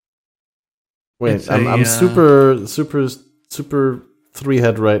 Wait, I'm super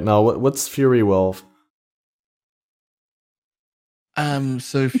 3-head right now. What's Fury Valve?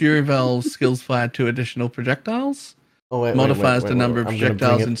 So Fury Valve's skills fire 2 additional projectiles. Modifies the number of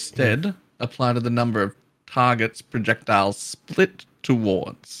projectiles instead. Apply to the number of targets projectiles split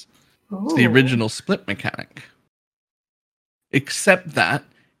towards. It's the original split mechanic. Except that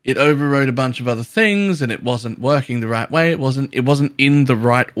it overrode a bunch of other things and it wasn't working the right way. It wasn't in the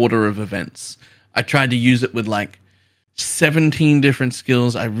right order of events. I tried to use it with like 17 different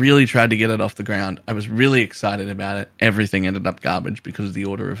skills. I really tried to get it off the ground. I was really excited about it. Everything ended up garbage because of the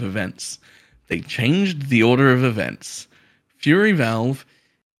order of events. They changed the order of events. Fury Valve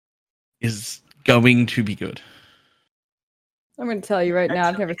is going to be good. I'm going to tell you right now,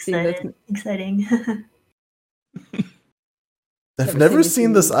 I've never seen this. Exciting. I've never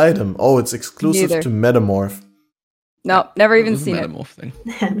seen this item. Oh, it's exclusive to Metamorph. No, never even seen it. Metamorph thing.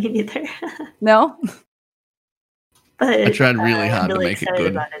 Me neither. No? But I tried really hard to make it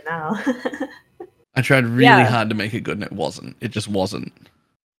good. About it now. I tried really hard to make it good and it wasn't. It just wasn't.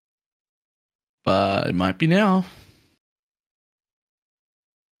 But it might be now.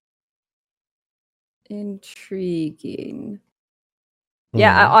 Intriguing.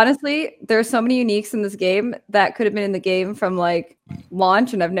 Yeah, honestly, there's so many uniques in this game that could have been in the game from like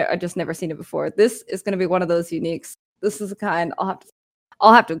launch, and I just never seen it before. This is going to be one of those uniques. This is the kind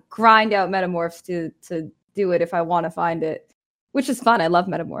I'll have to grind out Metamorphs to do it if I want to find it, which is fun. I love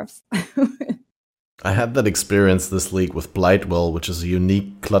Metamorphs. I had that experience this league with Blightwell, which is a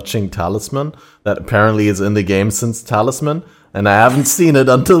unique clutching talisman that apparently is in the game since Talisman. And I haven't seen it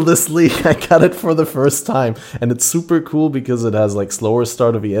until this league. I got it for the first time. And it's super cool because it has like slower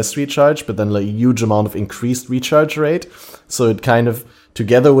start of ES recharge, but then like a huge amount of increased recharge rate. So it kind of,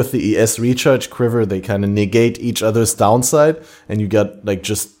 together with the ES recharge quiver, they kind of negate each other's downside. And you get like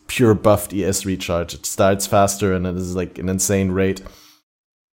just pure buffed ES recharge. It starts faster and it is like an insane rate.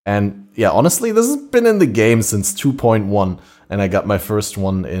 And yeah, honestly, this has been in the game since 2.1, and I got my first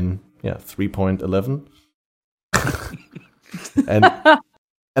one in 3.11. and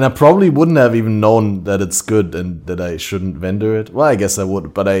I probably wouldn't have even known that it's good and that I shouldn't vendor it. Well, I guess I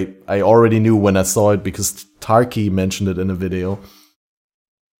would, but I already knew when I saw it because Tarky mentioned it in a video.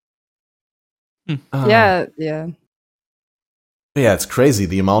 Yeah. Yeah, it's crazy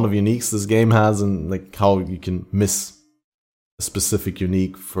the amount of uniques this game has and like how you can miss specific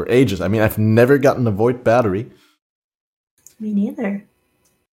unique for ages. I mean, I've never gotten a void battery. Me neither.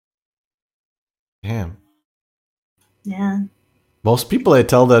 Damn. Yeah. Most people I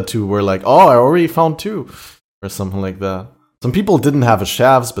tell that to were like, oh, I already found 2 or something like that. Some people didn't have a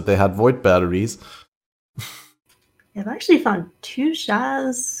Shavs, but they had void batteries. I've actually found 2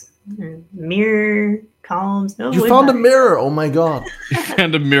 Shaz, mirror, columns, no You void found batteries. a mirror! Oh my god. You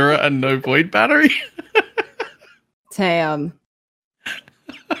found a mirror and no void battery? Damn.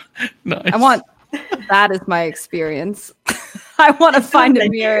 Nice. I want that is my experience. I want to find a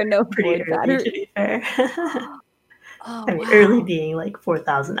mirror and no Pretty void early, battery. to be fair. Oh, I mean, wow. early being like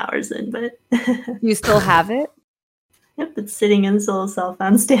 4,000 hours in, but You still have it? yep, it's sitting in Soul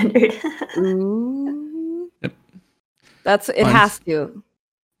Self-Found Standard. Ooh. Yep. That's it. Mine's- has to.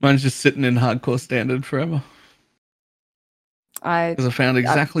 Mine's just sitting in hardcore standard forever. Because I found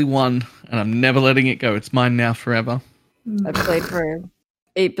exactly one, and I'm never letting it go. It's mine now forever. I've played for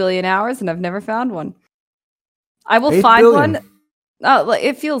 8 billion hours and I've never found one. I will 8 find billion. one. Oh,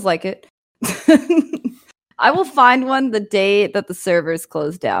 it feels like it. I will find one the day that the servers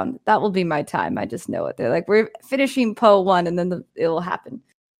close down. That will be my time. I just know it. They're like, we're finishing Poe 1 and then it will happen.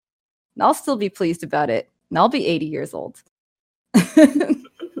 And I'll still be pleased about it. And I'll be 80 years old.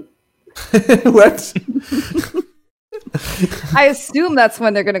 What? I assume that's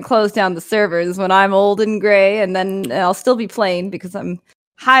when they're going to close down the servers, when I'm old and gray, and then I'll still be playing because I'm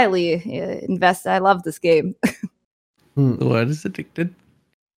highly invested. I love this game. The word is addicted.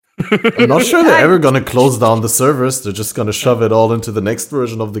 I'm not sure they're ever gonna close down the servers. They're just gonna shove it all into the next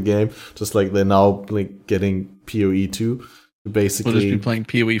version of the game, just like they're now like getting PoE 2. Basically, We'll just be playing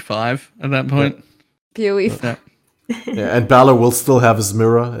PoE 5 at that point. PoE. Yeah. yeah, and Balor will still have his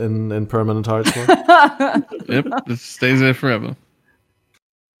mirror in permanent hardcore. Yep, it stays there forever.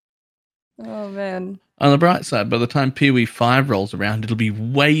 Oh man. On the bright side, by the time PoE 5 rolls around, it'll be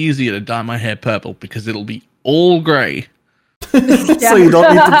way easier to dye my hair purple because it'll be all grey. So you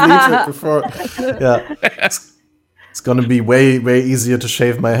don't need to bleach it before. Yeah, it's gonna be way easier to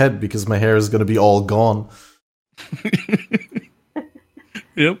shave my head because my hair is gonna be all gone.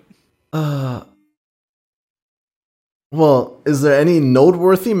 Yep. Well, is there any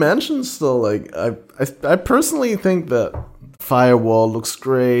noteworthy mentions still? Like, I personally think that Firewall looks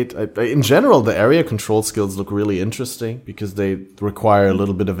great. In general, the area control skills look really interesting because they require a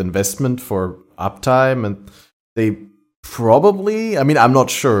little bit of investment for uptime, and they probably, I mean, I'm not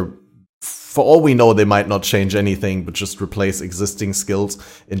sure. For all we know, they might not change anything, but just replace existing skills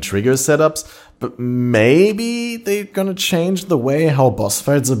in trigger setups. But maybe they're gonna change the way how boss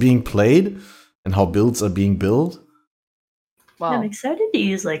fights are being played and how builds are being built. Wow. I'm excited to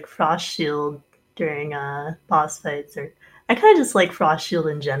use like Frost Shield during boss fights, or I kind of just like Frost Shield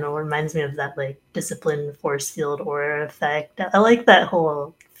in general. It reminds me of that like discipline force field aura effect. I like that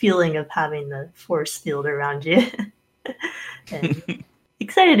whole feeling of having the force field around you. And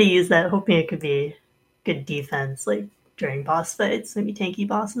excited to use that, hoping it could be good defense like during boss fights, maybe tanky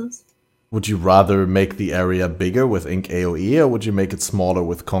bosses. Would you rather make the area bigger with Ink AoE, or would you make it smaller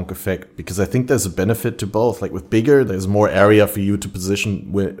with Conk Effect? Because I think there's a benefit to both. Like with bigger, there's more area for you to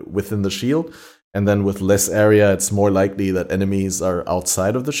position within the shield. And then with less area, it's more likely that enemies are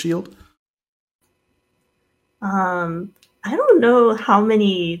outside of the shield. I don't know how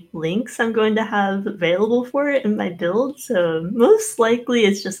many links I'm going to have available for it in my build, so most likely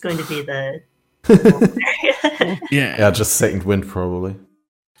it's just going to be the area. Yeah. Just Second Wind, probably.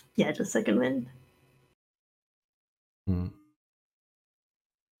 Yeah, just Second Wind.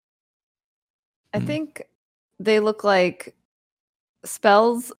 I think they look like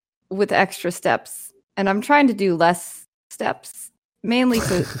spells with extra steps, and I'm trying to do less steps, mainly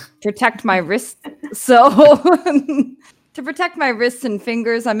to protect my wrist. So to protect my wrists and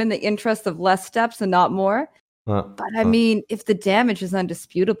fingers, I'm in the interest of less steps and not more. But I mean, if the damage is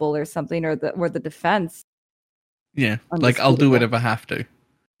undisputable or something, or the defense. Yeah, like I'll do whatever I have to.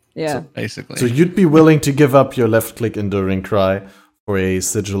 Yeah, so, basically. So you'd be willing to give up your left click Enduring Cry for a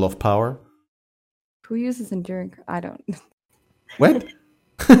Sigil of Power? Who uses Enduring Cry? I don't. What?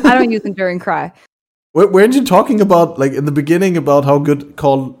 I don't use Enduring Cry. Weren't you talking about, like, in the beginning about how good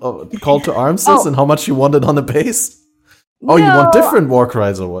Call to Arms is and how much you want it on a base? Oh, no, you want different war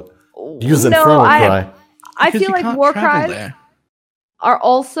cries or what? Use Infernal Cry. I feel like war cries are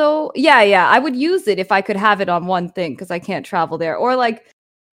also... Yeah, I would use it if I could have it on one thing, because I can't travel there. Or, like,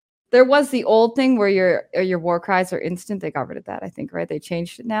 there was the old thing where your war cries are instant. They got rid of that, I think, right? They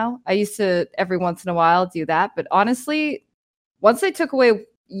changed it now. I used to, every once in a while, do that. But honestly, once they took away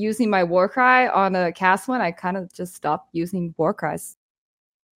using my war cry on a cast one, I kind of just stopped using war cries.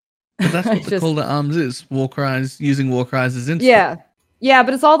 But that's what the Call to Arms is. War cries, using war cries is instant. Yeah,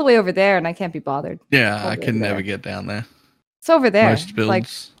 but it's all the way over there, and I can't be bothered. Yeah, I can never get down there. It's over there. Most builds. Like,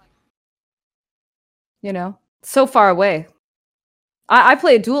 you know, so far away. I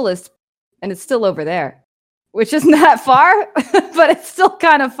play a duelist, and it's still over there, which isn't that far, but it's still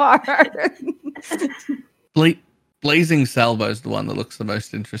kind of far. Blazing Salvo is the one that looks the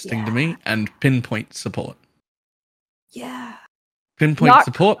most interesting to me, and pinpoint support. Yeah. Pinpoint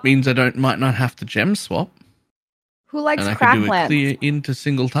support means I might not have to gem swap. Who likes and Cracklands? I can do a clear into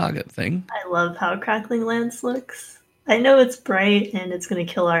single target thing. I love how Crackling Lance looks. I know it's bright and it's going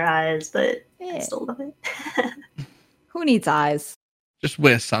to kill our eyes, but I still love it. Who needs eyes? Just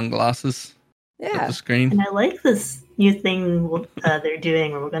wear sunglasses at the screen. And I like this new thing they're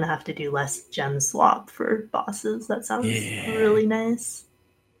doing where we're going to have to do less gem swap for bosses. That sounds really nice.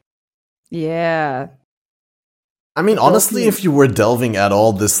 Yeah. I mean, honestly, if you were delving at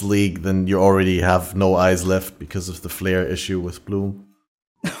all this league, then you already have no eyes left because of the flare issue with Bloom.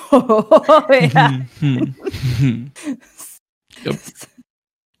 Oh, yeah. Yep.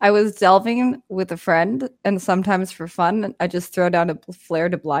 I was delving with a friend, and sometimes for fun, I just throw down a flare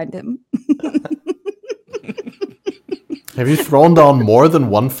to blind him. Have you thrown down more than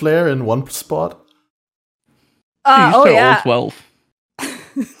one flare in one spot? All 12.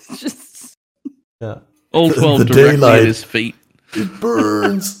 Just... Yeah. All 12 directly at his feet. It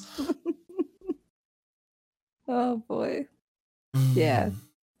burns. Oh, boy. Yeah.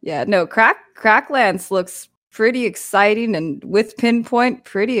 Yeah, no, Cracklands looks pretty exciting, and with pinpoint,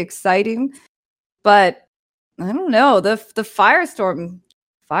 pretty exciting. But I don't know, the firestorms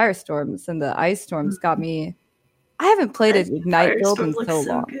and the ice storms got me. I haven't played an Ignite build in so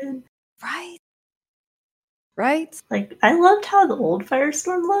long. Good. Right? Like, I loved how the old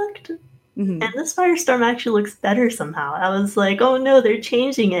Firestorm looked. Mm-hmm. And this Firestorm actually looks better somehow. I was like, oh no, they're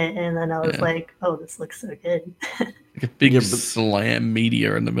changing it. And then I was like, oh, this looks so good. Like a big slam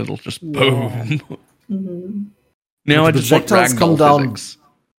meteor in the middle, just boom. Mm-hmm. Now I the just want projectiles come down. Physics.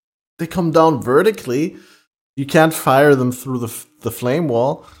 They come down vertically. You can't fire them through the flame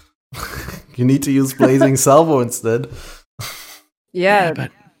wall. You need to use Blazing Salvo instead. Yeah,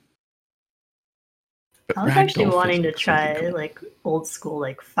 but I was actually wanting to try like old school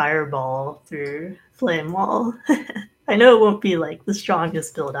like fireball through flame wall. I know it won't be like the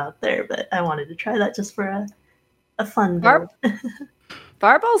strongest build out there, but I wanted to try that just for a fun build.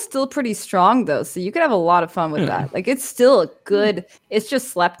 Fireball's still pretty strong though, so you could have a lot of fun with that. Like it's still a good. It's just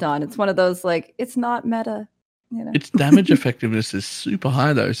slept on. It's one of those like it's not meta. You know? Its damage effectiveness is super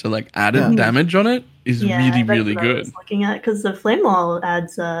high though, so like added damage on it is really really good. I was looking at because the flame wall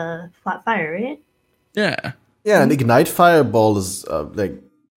adds flat fire, right? Yeah. Yeah, and Ignite Fireball is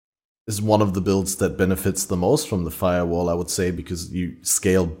is one of the builds that benefits the most from the firewall, I would say, because you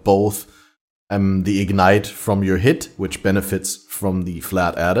scale both the Ignite from your hit, which benefits from the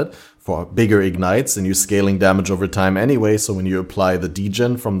flat added for bigger ignites, and you're scaling damage over time anyway, so when you apply the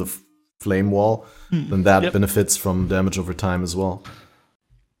degen from the flame wall, then that benefits from damage over time as well.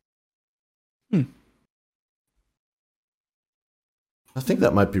 I think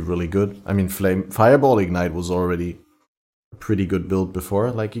that might be really good. I mean, Fireball Ignite was already a pretty good build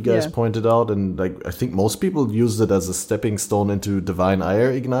before, like you guys pointed out, and like I think most people used it as a stepping stone into Divine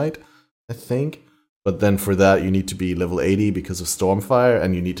Ire Ignite, I think. But then for that, you need to be level 80 because of Stormfire,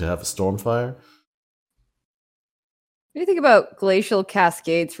 and you need to have a Stormfire. What do you think about Glacial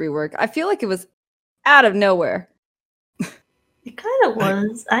Cascades rework? I feel like it was out of nowhere. It kind of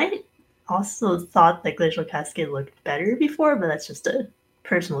was. I also thought that Glacial Cascade looked better before, but that's just a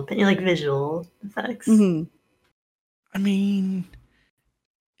personal opinion, like visual effects. Mm-hmm. I mean,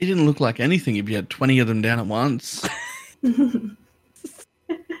 it didn't look like anything if you had 20 of them down at once.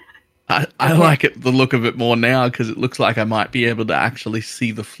 I like the look of it more now because it looks like I might be able to actually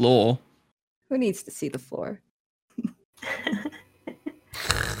see the floor. Who needs to see the floor?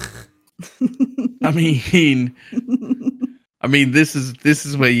 I mean, this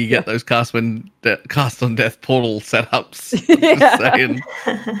is where you get those cast on death portal setups. Yeah.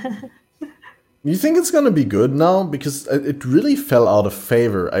 You think it's gonna be good now? Because it really fell out of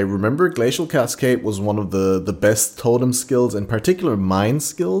favor. I remember Glacial Cascade was one of the best totem skills, in particular mind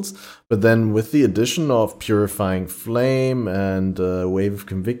skills. But then with the addition of Purifying Flame and Wave of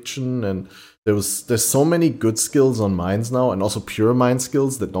Conviction, and there's so many good skills on mines now, and also pure mind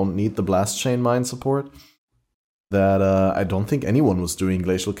skills that don't need the Blast Chain mine support, that I don't think anyone was doing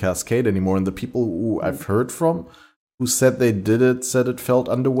Glacial Cascade anymore. And the people who I've heard from who said they did it said it felt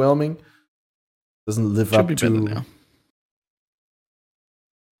underwhelming. Doesn't live up to. Now.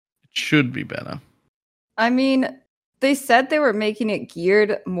 It should be better. I mean, they said they were making it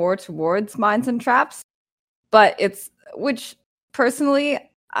geared more towards mines and traps, but which personally,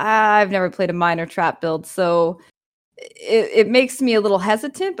 I've never played a mine or trap build, so it makes me a little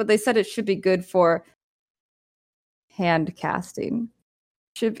hesitant. But they said it should be good for hand casting.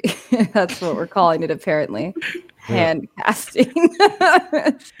 Should be that's what we're calling it apparently. Hand casting.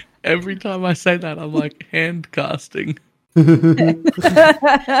 Every time I say that, I'm like, hand casting. I'm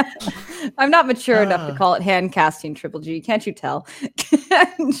not mature enough to call it hand casting, Triple G. Can't you tell?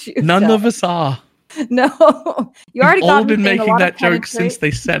 None of us are. No. You already all been making that joke since they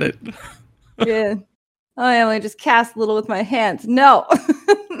said it. Yeah. I only just cast a little with my hands. No.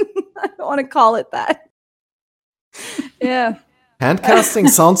 I don't want to call it that. Yeah. Hand casting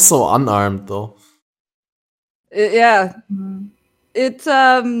sounds so unarmed, though. Yeah.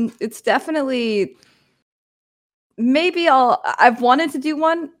 It's definitely maybe I've wanted to do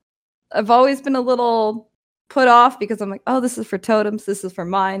one. I've always been a little put off because I'm like, oh, this is for totems, this is for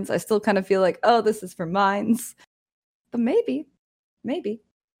mines. I still kind of feel like, oh, this is for mines. But maybe. I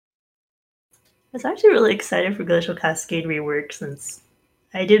was actually really excited for Glacial Cascade rework since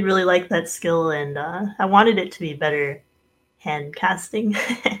I did really like that skill, and I wanted it to be better hand casting.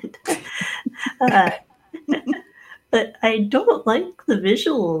 But I don't like the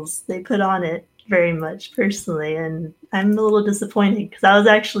visuals they put on it very much personally, and I'm a little disappointed because I was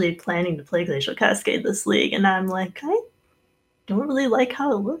actually planning to play Glacial Cascade this league, and I'm like, I don't really like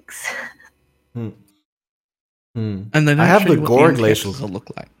how it looks. And then I have the Gore Glacial will look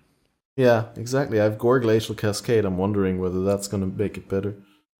like. Yeah, exactly. I have Gore Glacial Cascade. I'm wondering whether that's going to make it better.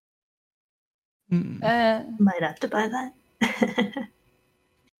 Might have to buy that.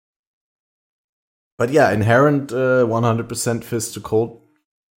 But yeah, inherent 100% Fist to Cold.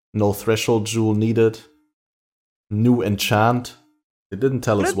 No Threshold Jewel needed. New enchant. They didn't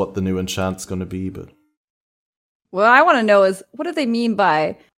tell us what the new enchant's going to be, but... What I want to know is, what do they mean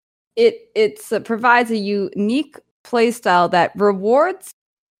by it provides a unique playstyle that rewards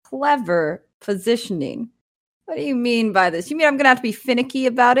clever positioning? What do you mean by this? You mean I'm going to have to be finicky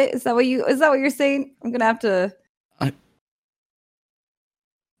about it? Is that what you're saying? I'm going to have to...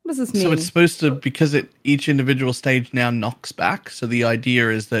 What does this mean? So it's supposed to, because each individual stage now knocks back. So the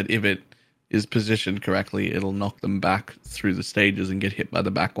idea is that if it is positioned correctly, it'll knock them back through the stages and get hit by the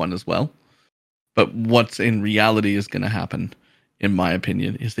back one as well. But what's in reality is going to happen, in my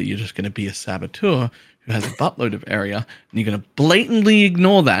opinion, is that you're just going to be a saboteur who has a buttload of area, and you're going to blatantly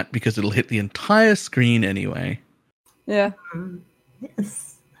ignore that because it'll hit the entire screen anyway. Yeah.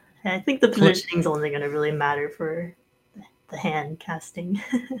 Yes. I think the positioning is only going to really matter for the hand casting.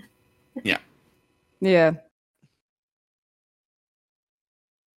 Yeah. Yeah.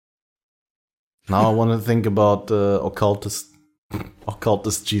 Now I want to think about occultist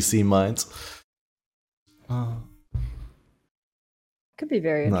GC mines. Could be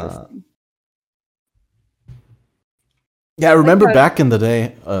very interesting. Yeah, I remember back in the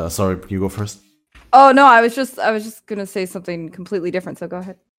day. Sorry, you go first. Oh no, I was just gonna say something completely different. So go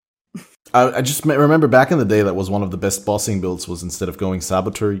ahead. I just remember back in the day that was one of the best bossing builds was instead of going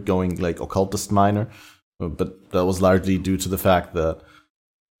Saboteur, going like Occultist Miner. But that was largely due to the fact that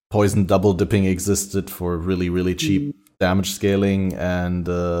Poison double dipping existed for really, really cheap damage scaling, and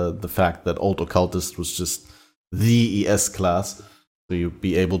the fact that Old Occultist was just the ES class. So you'd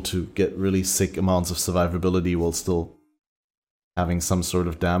be able to get really sick amounts of survivability while still having some sort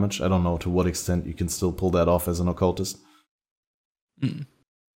of damage. I don't know to what extent you can still pull that off as an Occultist. I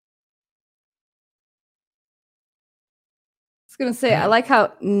was gonna say, I like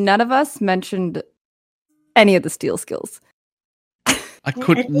how none of us mentioned any of the steel skills. I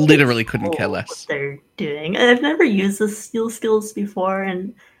literally couldn't care less. What they're doing. I've never used the steel skills before,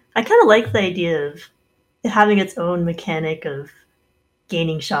 and I kind of like the idea of it having its own mechanic of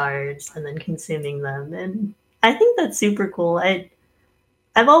gaining shards and then consuming them. And I think that's super cool.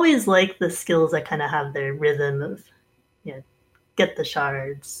 I've always liked the skills that kind of have their rhythm of, get the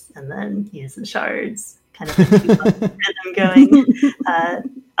shards and then use the shards, kind of keep the rhythm going.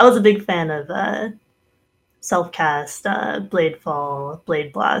 I was a big fan of self-cast, Blade Fall,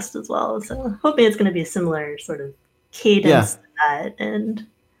 Blade Blast as well. So hoping it's going to be a similar sort of cadence to that. And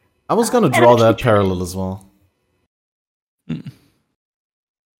I was going to draw that parallel as well.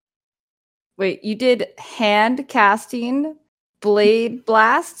 Wait, you did hand casting, Blade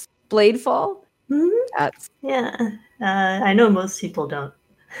Blast, Blade Fall? Mm-hmm. I know most people don't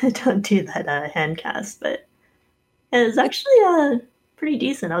do that hand cast, but it's actually pretty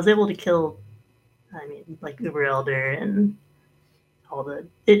decent. I was able to kill, Uber Elder and all the...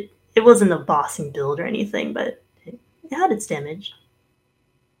 It wasn't a bossing build or anything, but it had its damage.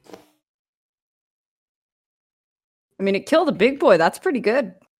 I mean, it killed a big boy. That's pretty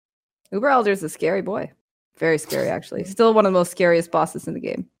good. Uber Elder's a scary boy. Very scary, actually. Still one of the most scariest bosses in the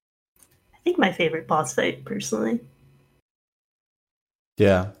game. I think my favorite boss fight, personally.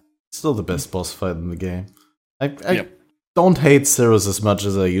 Yeah, still the best boss fight in the game. I don't hate Cirrus as much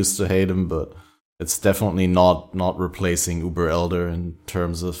as I used to hate him, but it's definitely not replacing Uber Elder in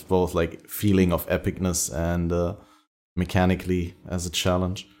terms of both like feeling of epicness and mechanically as a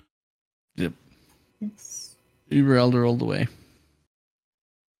challenge. Yep. Yes. Uber Elder all the way.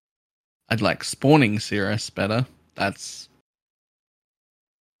 I'd like spawning Cirrus better. That's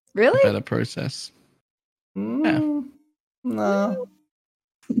really a better process. Yeah. No.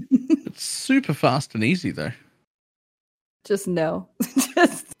 It's super fast and easy though. Just no.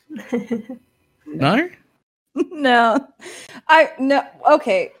 Just no? No.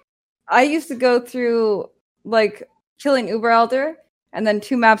 Okay. I used to go through like killing Uber Elder and then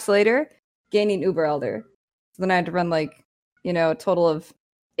 2 maps later gaining Uber Elder. So then I had to run a total of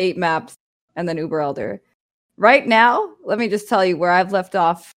 8 maps and then Uber Elder. Right now, let me just tell you where I've left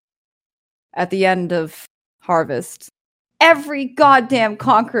off at the end of Harvest. Every goddamn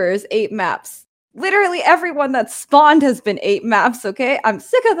Conqueror is 8 maps. Literally everyone that spawned has been 8 maps, okay? I'm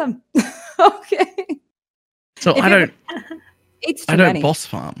sick of them. Okay. So I don't many. boss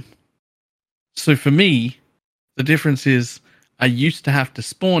farm. So for me, the difference is I used to have to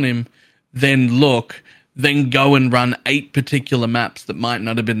spawn him, then look, then go and run 8 particular maps that might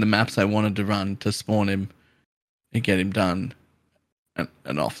not have been the maps I wanted to run to spawn him and get him done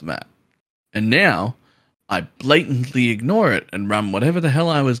and off the map. And now I blatantly ignore it and run whatever the hell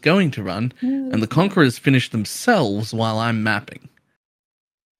I was going to run, and the Conquerors finish themselves while I'm mapping.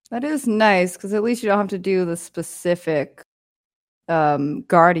 That is nice, because at least you don't have to do the specific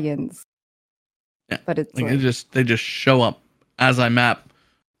Guardians. Yeah. But it's they just show up as I map.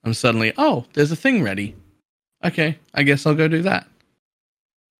 I'm suddenly, oh, there's a thing ready. Okay, I guess I'll go do that.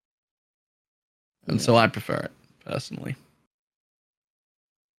 And so I prefer it, personally.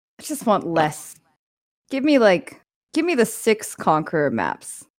 I just want less. Give me the 6 Conqueror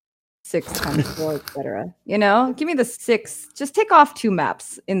maps. 6 times 4, etc. Give me the 6. Just take off 2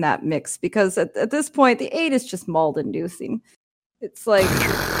 maps in that mix, because at this point, the 8 is just mold-inducing. It's like,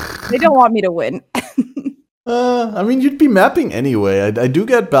 they don't want me to win. You'd be mapping anyway. I do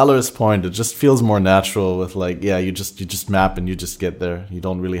get Balor's point. It just feels more natural with you just map and you just get there. You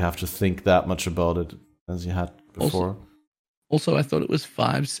don't really have to think that much about it as you had before. Also, I thought it was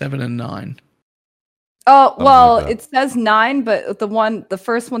 5, 7, and 9. Oh, well, it says 9, but the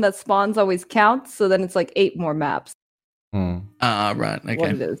first one that spawns always counts, so then it's like 8 more maps. Right, okay. What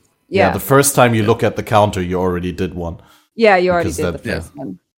it is. Yeah, the first time you look at the counter, you already did one. Yeah, you already did the first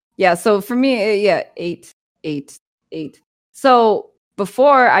one. Yeah, so for me, 8. So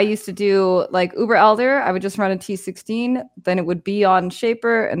before, I used to do like Uber Elder, I would just run a T16, then it would be on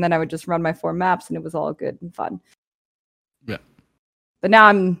Shaper, and then I would just run my 4 maps, and it was all good and fun. Yeah. But now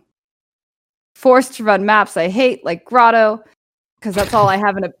I'm forced to run maps I hate, like Grotto, because that's all I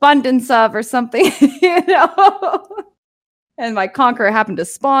have an abundance of or something, And my Conqueror happened to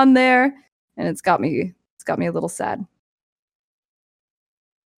spawn there, and it's got me a little sad.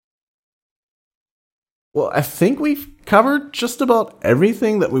 Well, I think we've covered just about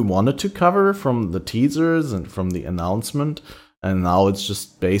everything that we wanted to cover from the teasers and from the announcement. And now it's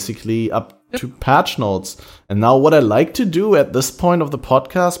just basically up to patch notes. And now what I like to do at this point of the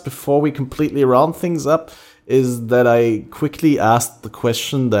podcast, before we completely round things up, is that I quickly ask the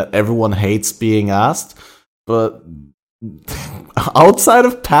question that everyone hates being asked. But outside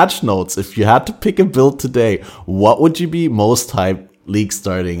of patch notes, if you had to pick a build today, what would you be most hyped League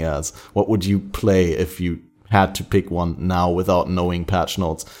starting as? What would you play if you had to pick one now without knowing patch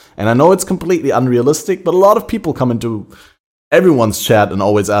notes? And I know it's completely unrealistic, but a lot of people come into everyone's chat and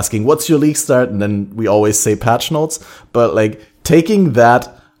always asking, what's your league start? And then we always say patch notes. But like taking that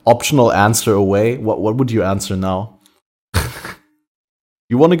optional answer away, what would you answer now?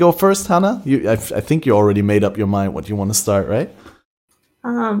 You want to go first, Hannah? I think you already made up your mind what you want to start, right?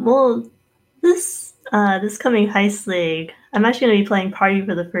 Well, this coming Heist League, I'm actually going to be playing Party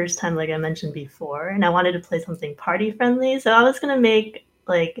for the first time, like I mentioned before, and I wanted to play something party-friendly, so I was going to make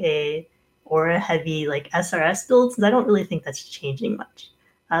like a aura-heavy like SRS build, since I don't really think that's changing much.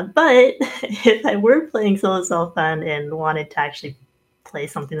 But if I were playing Solo Self-Found and wanted to actually play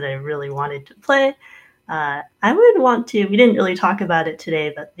something that I really wanted to play, I would want to, we didn't really talk about it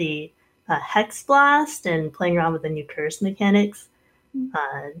today, but the Hex Blast and playing around with the new curse mechanics.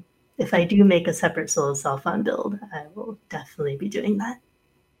 If I do make a separate Solo Self-Found build, I will definitely be doing that.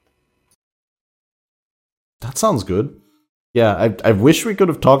 That sounds good. Yeah, I wish we could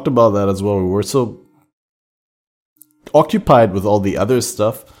have talked about that as well. We were so occupied with all the other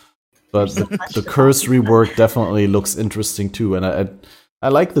stuff, but the curse rework definitely looks interesting too, and I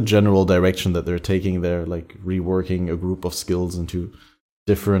like the general direction that they're taking there, like reworking a group of skills into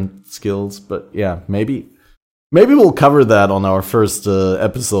different skills. But yeah, maybe we'll cover that on our first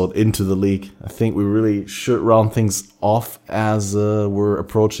episode into the league. I think we really should round things off as we're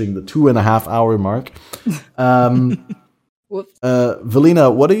approaching the 2.5 hour mark.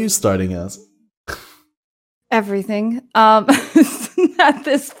 Velina, what are you starting as? Everything. At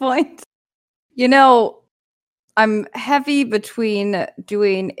this point, I'm heavy between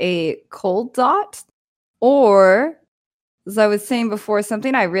doing a cold dot or, as I was saying before,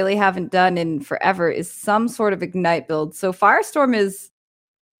 something I really haven't done in forever is some sort of Ignite build. So Firestorm is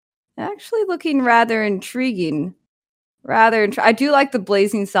actually looking rather intriguing. I do like the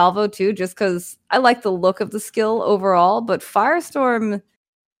Blazing Salvo too, just because I like the look of the skill overall, but Firestorm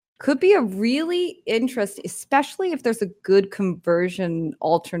could be a really interesting, especially if there's a good conversion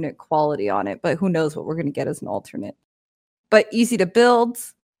alternate quality on it, but who knows what we're going to get as an alternate. But easy to build,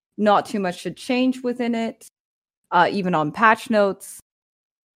 not too much should change within it, even on patch notes.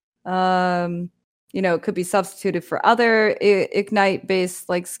 It could be substituted for other Ignite-based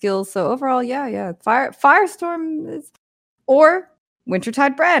like skills. So overall, yeah. Firestorm is, or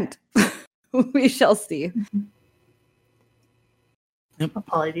Wintertide Brand. We shall see. Yep. I'll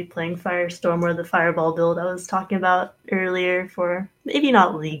probably be playing Firestorm or the Fireball build I was talking about earlier for maybe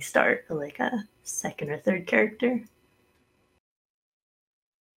not League start, but like a second or third character.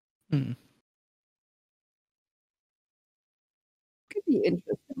 Could be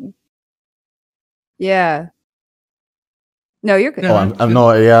interesting. Yeah. No, you're good.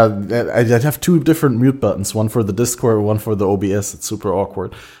 I'd have two different mute buttons, one for the Discord, one for the OBS. It's super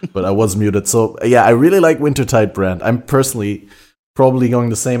awkward, but I was muted. So yeah, I really like Wintertide Brand. I'm personally probably going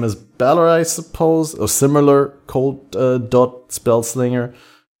the same as Balor, I suppose, or similar cold dot spell slinger,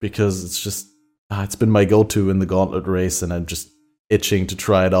 because it's just it's been my go-to in the Gauntlet race, and I'm just itching to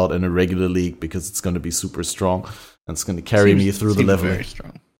try it out in a regular league because it's going to be super strong and it's going to carry me through the leveling. Very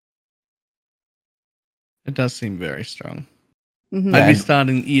strong. It does seem very strong. Mm-hmm. I'd be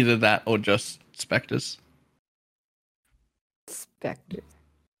starting either that or just Spectres. Spectres.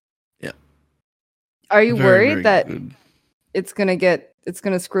 Yeah. Are you Very, worried very that good. it's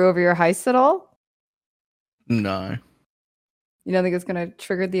gonna screw over your heist at all? No. You don't think it's gonna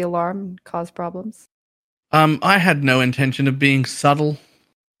trigger the alarm and cause problems? I had no intention of being subtle.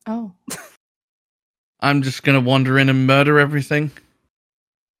 Oh. I'm just gonna wander in and murder everything.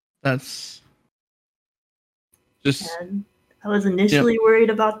 That's just. And I was initially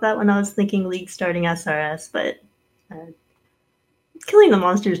worried about that when I was thinking League starting SRS, but killing the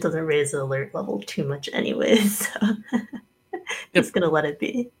monsters doesn't raise the alert level too much anyways, so just gonna let it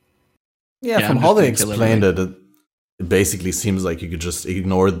be. Yeah, from how they explained it basically seems like you could just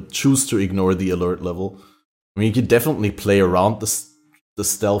choose to ignore the alert level. I mean, you could definitely play around the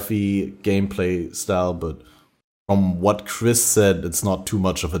stealthy gameplay style, but from what Chris said, it's not too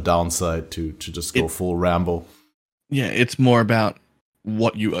much of a downside to just go full Rambo. Yeah, it's more about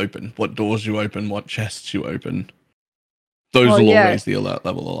what you open, what doors you open, what chests you open. Those will all raise the alert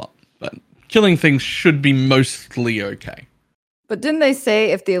level a lot. But killing things should be mostly okay. But didn't they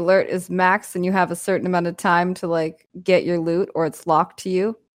say if the alert is maxed and you have a certain amount of time to like get your loot or it's locked to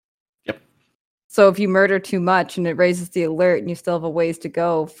you? Yep. So if you murder too much and it raises the alert and you still have a ways to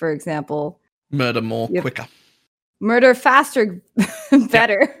go, for example. Murder more quicker. Murder faster,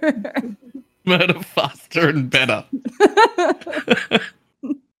 better. Murder faster and better.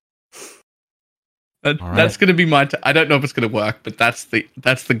 That's going to be my. I don't know if it's going to work, but that's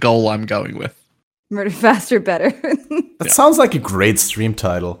the goal I'm going with. Murder faster, better. That sounds like a great stream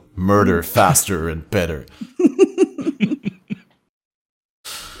title. Murder faster and better.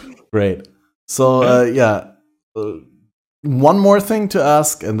 Great. So, one more thing to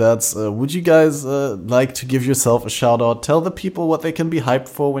ask, and that's, would you guys like to give yourself a shout out? Tell the people what they can be hyped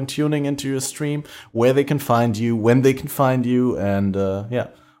for when tuning into your stream, where they can find you, when they can find you, and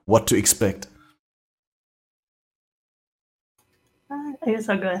what to expect. I guess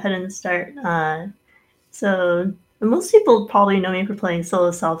I'll go ahead and start. So most people probably know me for playing solo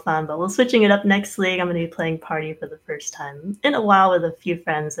self-found, but we're switching it up next league. I'm going to be playing party for the first time in a while with a few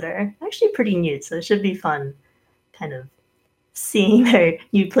friends that are actually pretty new, so it should be fun kind of seeing their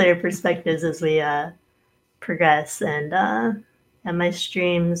new player perspectives as we progress. And my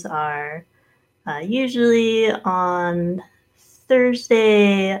streams are usually on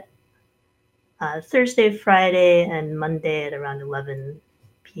Thursday, Friday, and Monday at around 11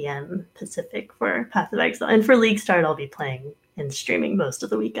 p.m. Pacific for Path of Exile. And for League Start, I'll be playing and streaming most of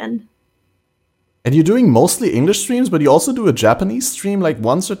the weekend. And you're doing mostly English streams, but you also do a Japanese stream like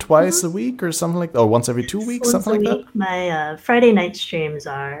once or twice a week or something like that, or once every 2 weeks, something like that? My Friday night streams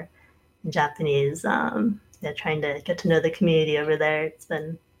are Japanese. Trying to get to know the community over there. It's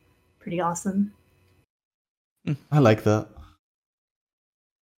been pretty awesome. I like that.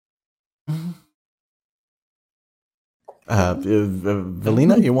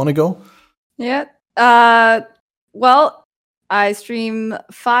 Velina, you want to go? Yeah. Well, I stream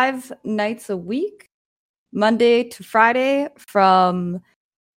 5 nights a week, Monday to Friday from,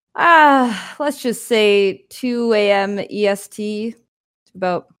 let's just say 2 a.m. EST to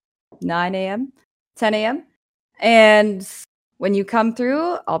about 9 a.m., 10 a.m. And when you come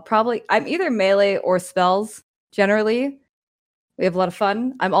through, I'm either melee or spells, generally. We have a lot of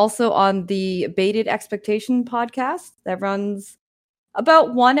fun. I'm also on the Baited Expectation podcast that runs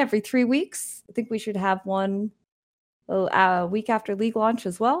about 1 every 3 weeks. I think we should have one a week after League launch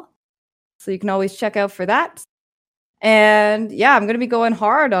as well. So you can always check out for that. And yeah, I'm going to be going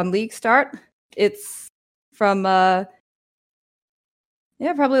hard on League Start. It's from probably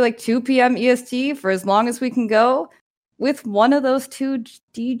like 2 p.m. EST for as long as we can go with one of those 2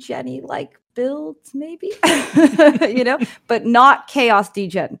 D-Genny like builds, maybe, but not Chaos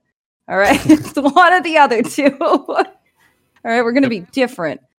D-Gen. All right. It's one of the other 2. All right. We're going to be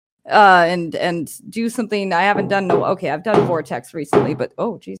different and do something I haven't done. Okay. I've done Vortex recently, but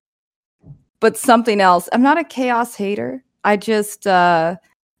but something else. I'm not a Chaos hater. I just want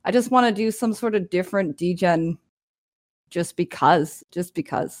to do some sort of different D-Gen just because.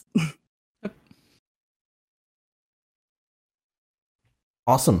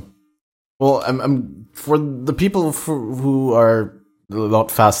 Awesome. Well, I'm for the people who are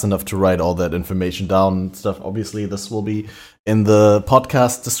not fast enough to write all that information down and stuff. Obviously, this will be in the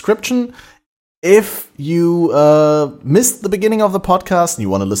podcast description. If you missed the beginning of the podcast and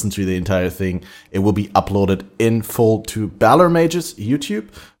you want to listen to the entire thing, it will be uploaded in full to Balormage's YouTube,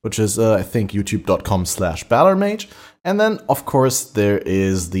 which is, I think, youtube.com/Balormage. And then, of course, there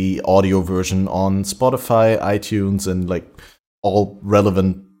is the audio version on Spotify, iTunes, and like all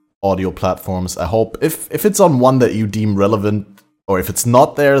relevant audio platforms. I hope if it's on one that you deem relevant, or if it's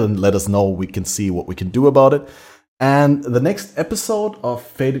not there, then let us know. We can see what we can do about it. And the next episode of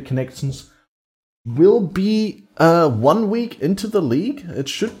Faded Connections will be 1 week into the league. It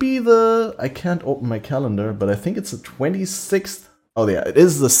should be I can't open my calendar, but I think it's the 26th. Oh yeah, it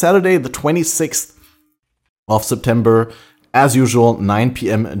is the Saturday, the 26th of September, as usual, 9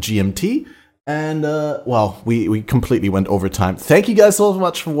 p.m. GMT. And, we completely went over time. Thank you guys so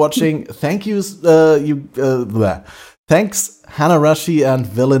much for watching. Thank you, Thanks, Hanarashi and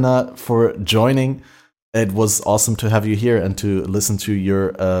Velina, for joining. It was awesome to have you here and to listen to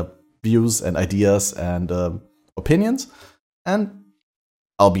your views and ideas and opinions. And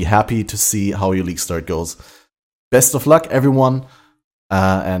I'll be happy to see how your League Start goes. Best of luck, everyone,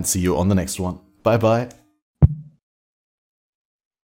 and see you on the next one. Bye-bye.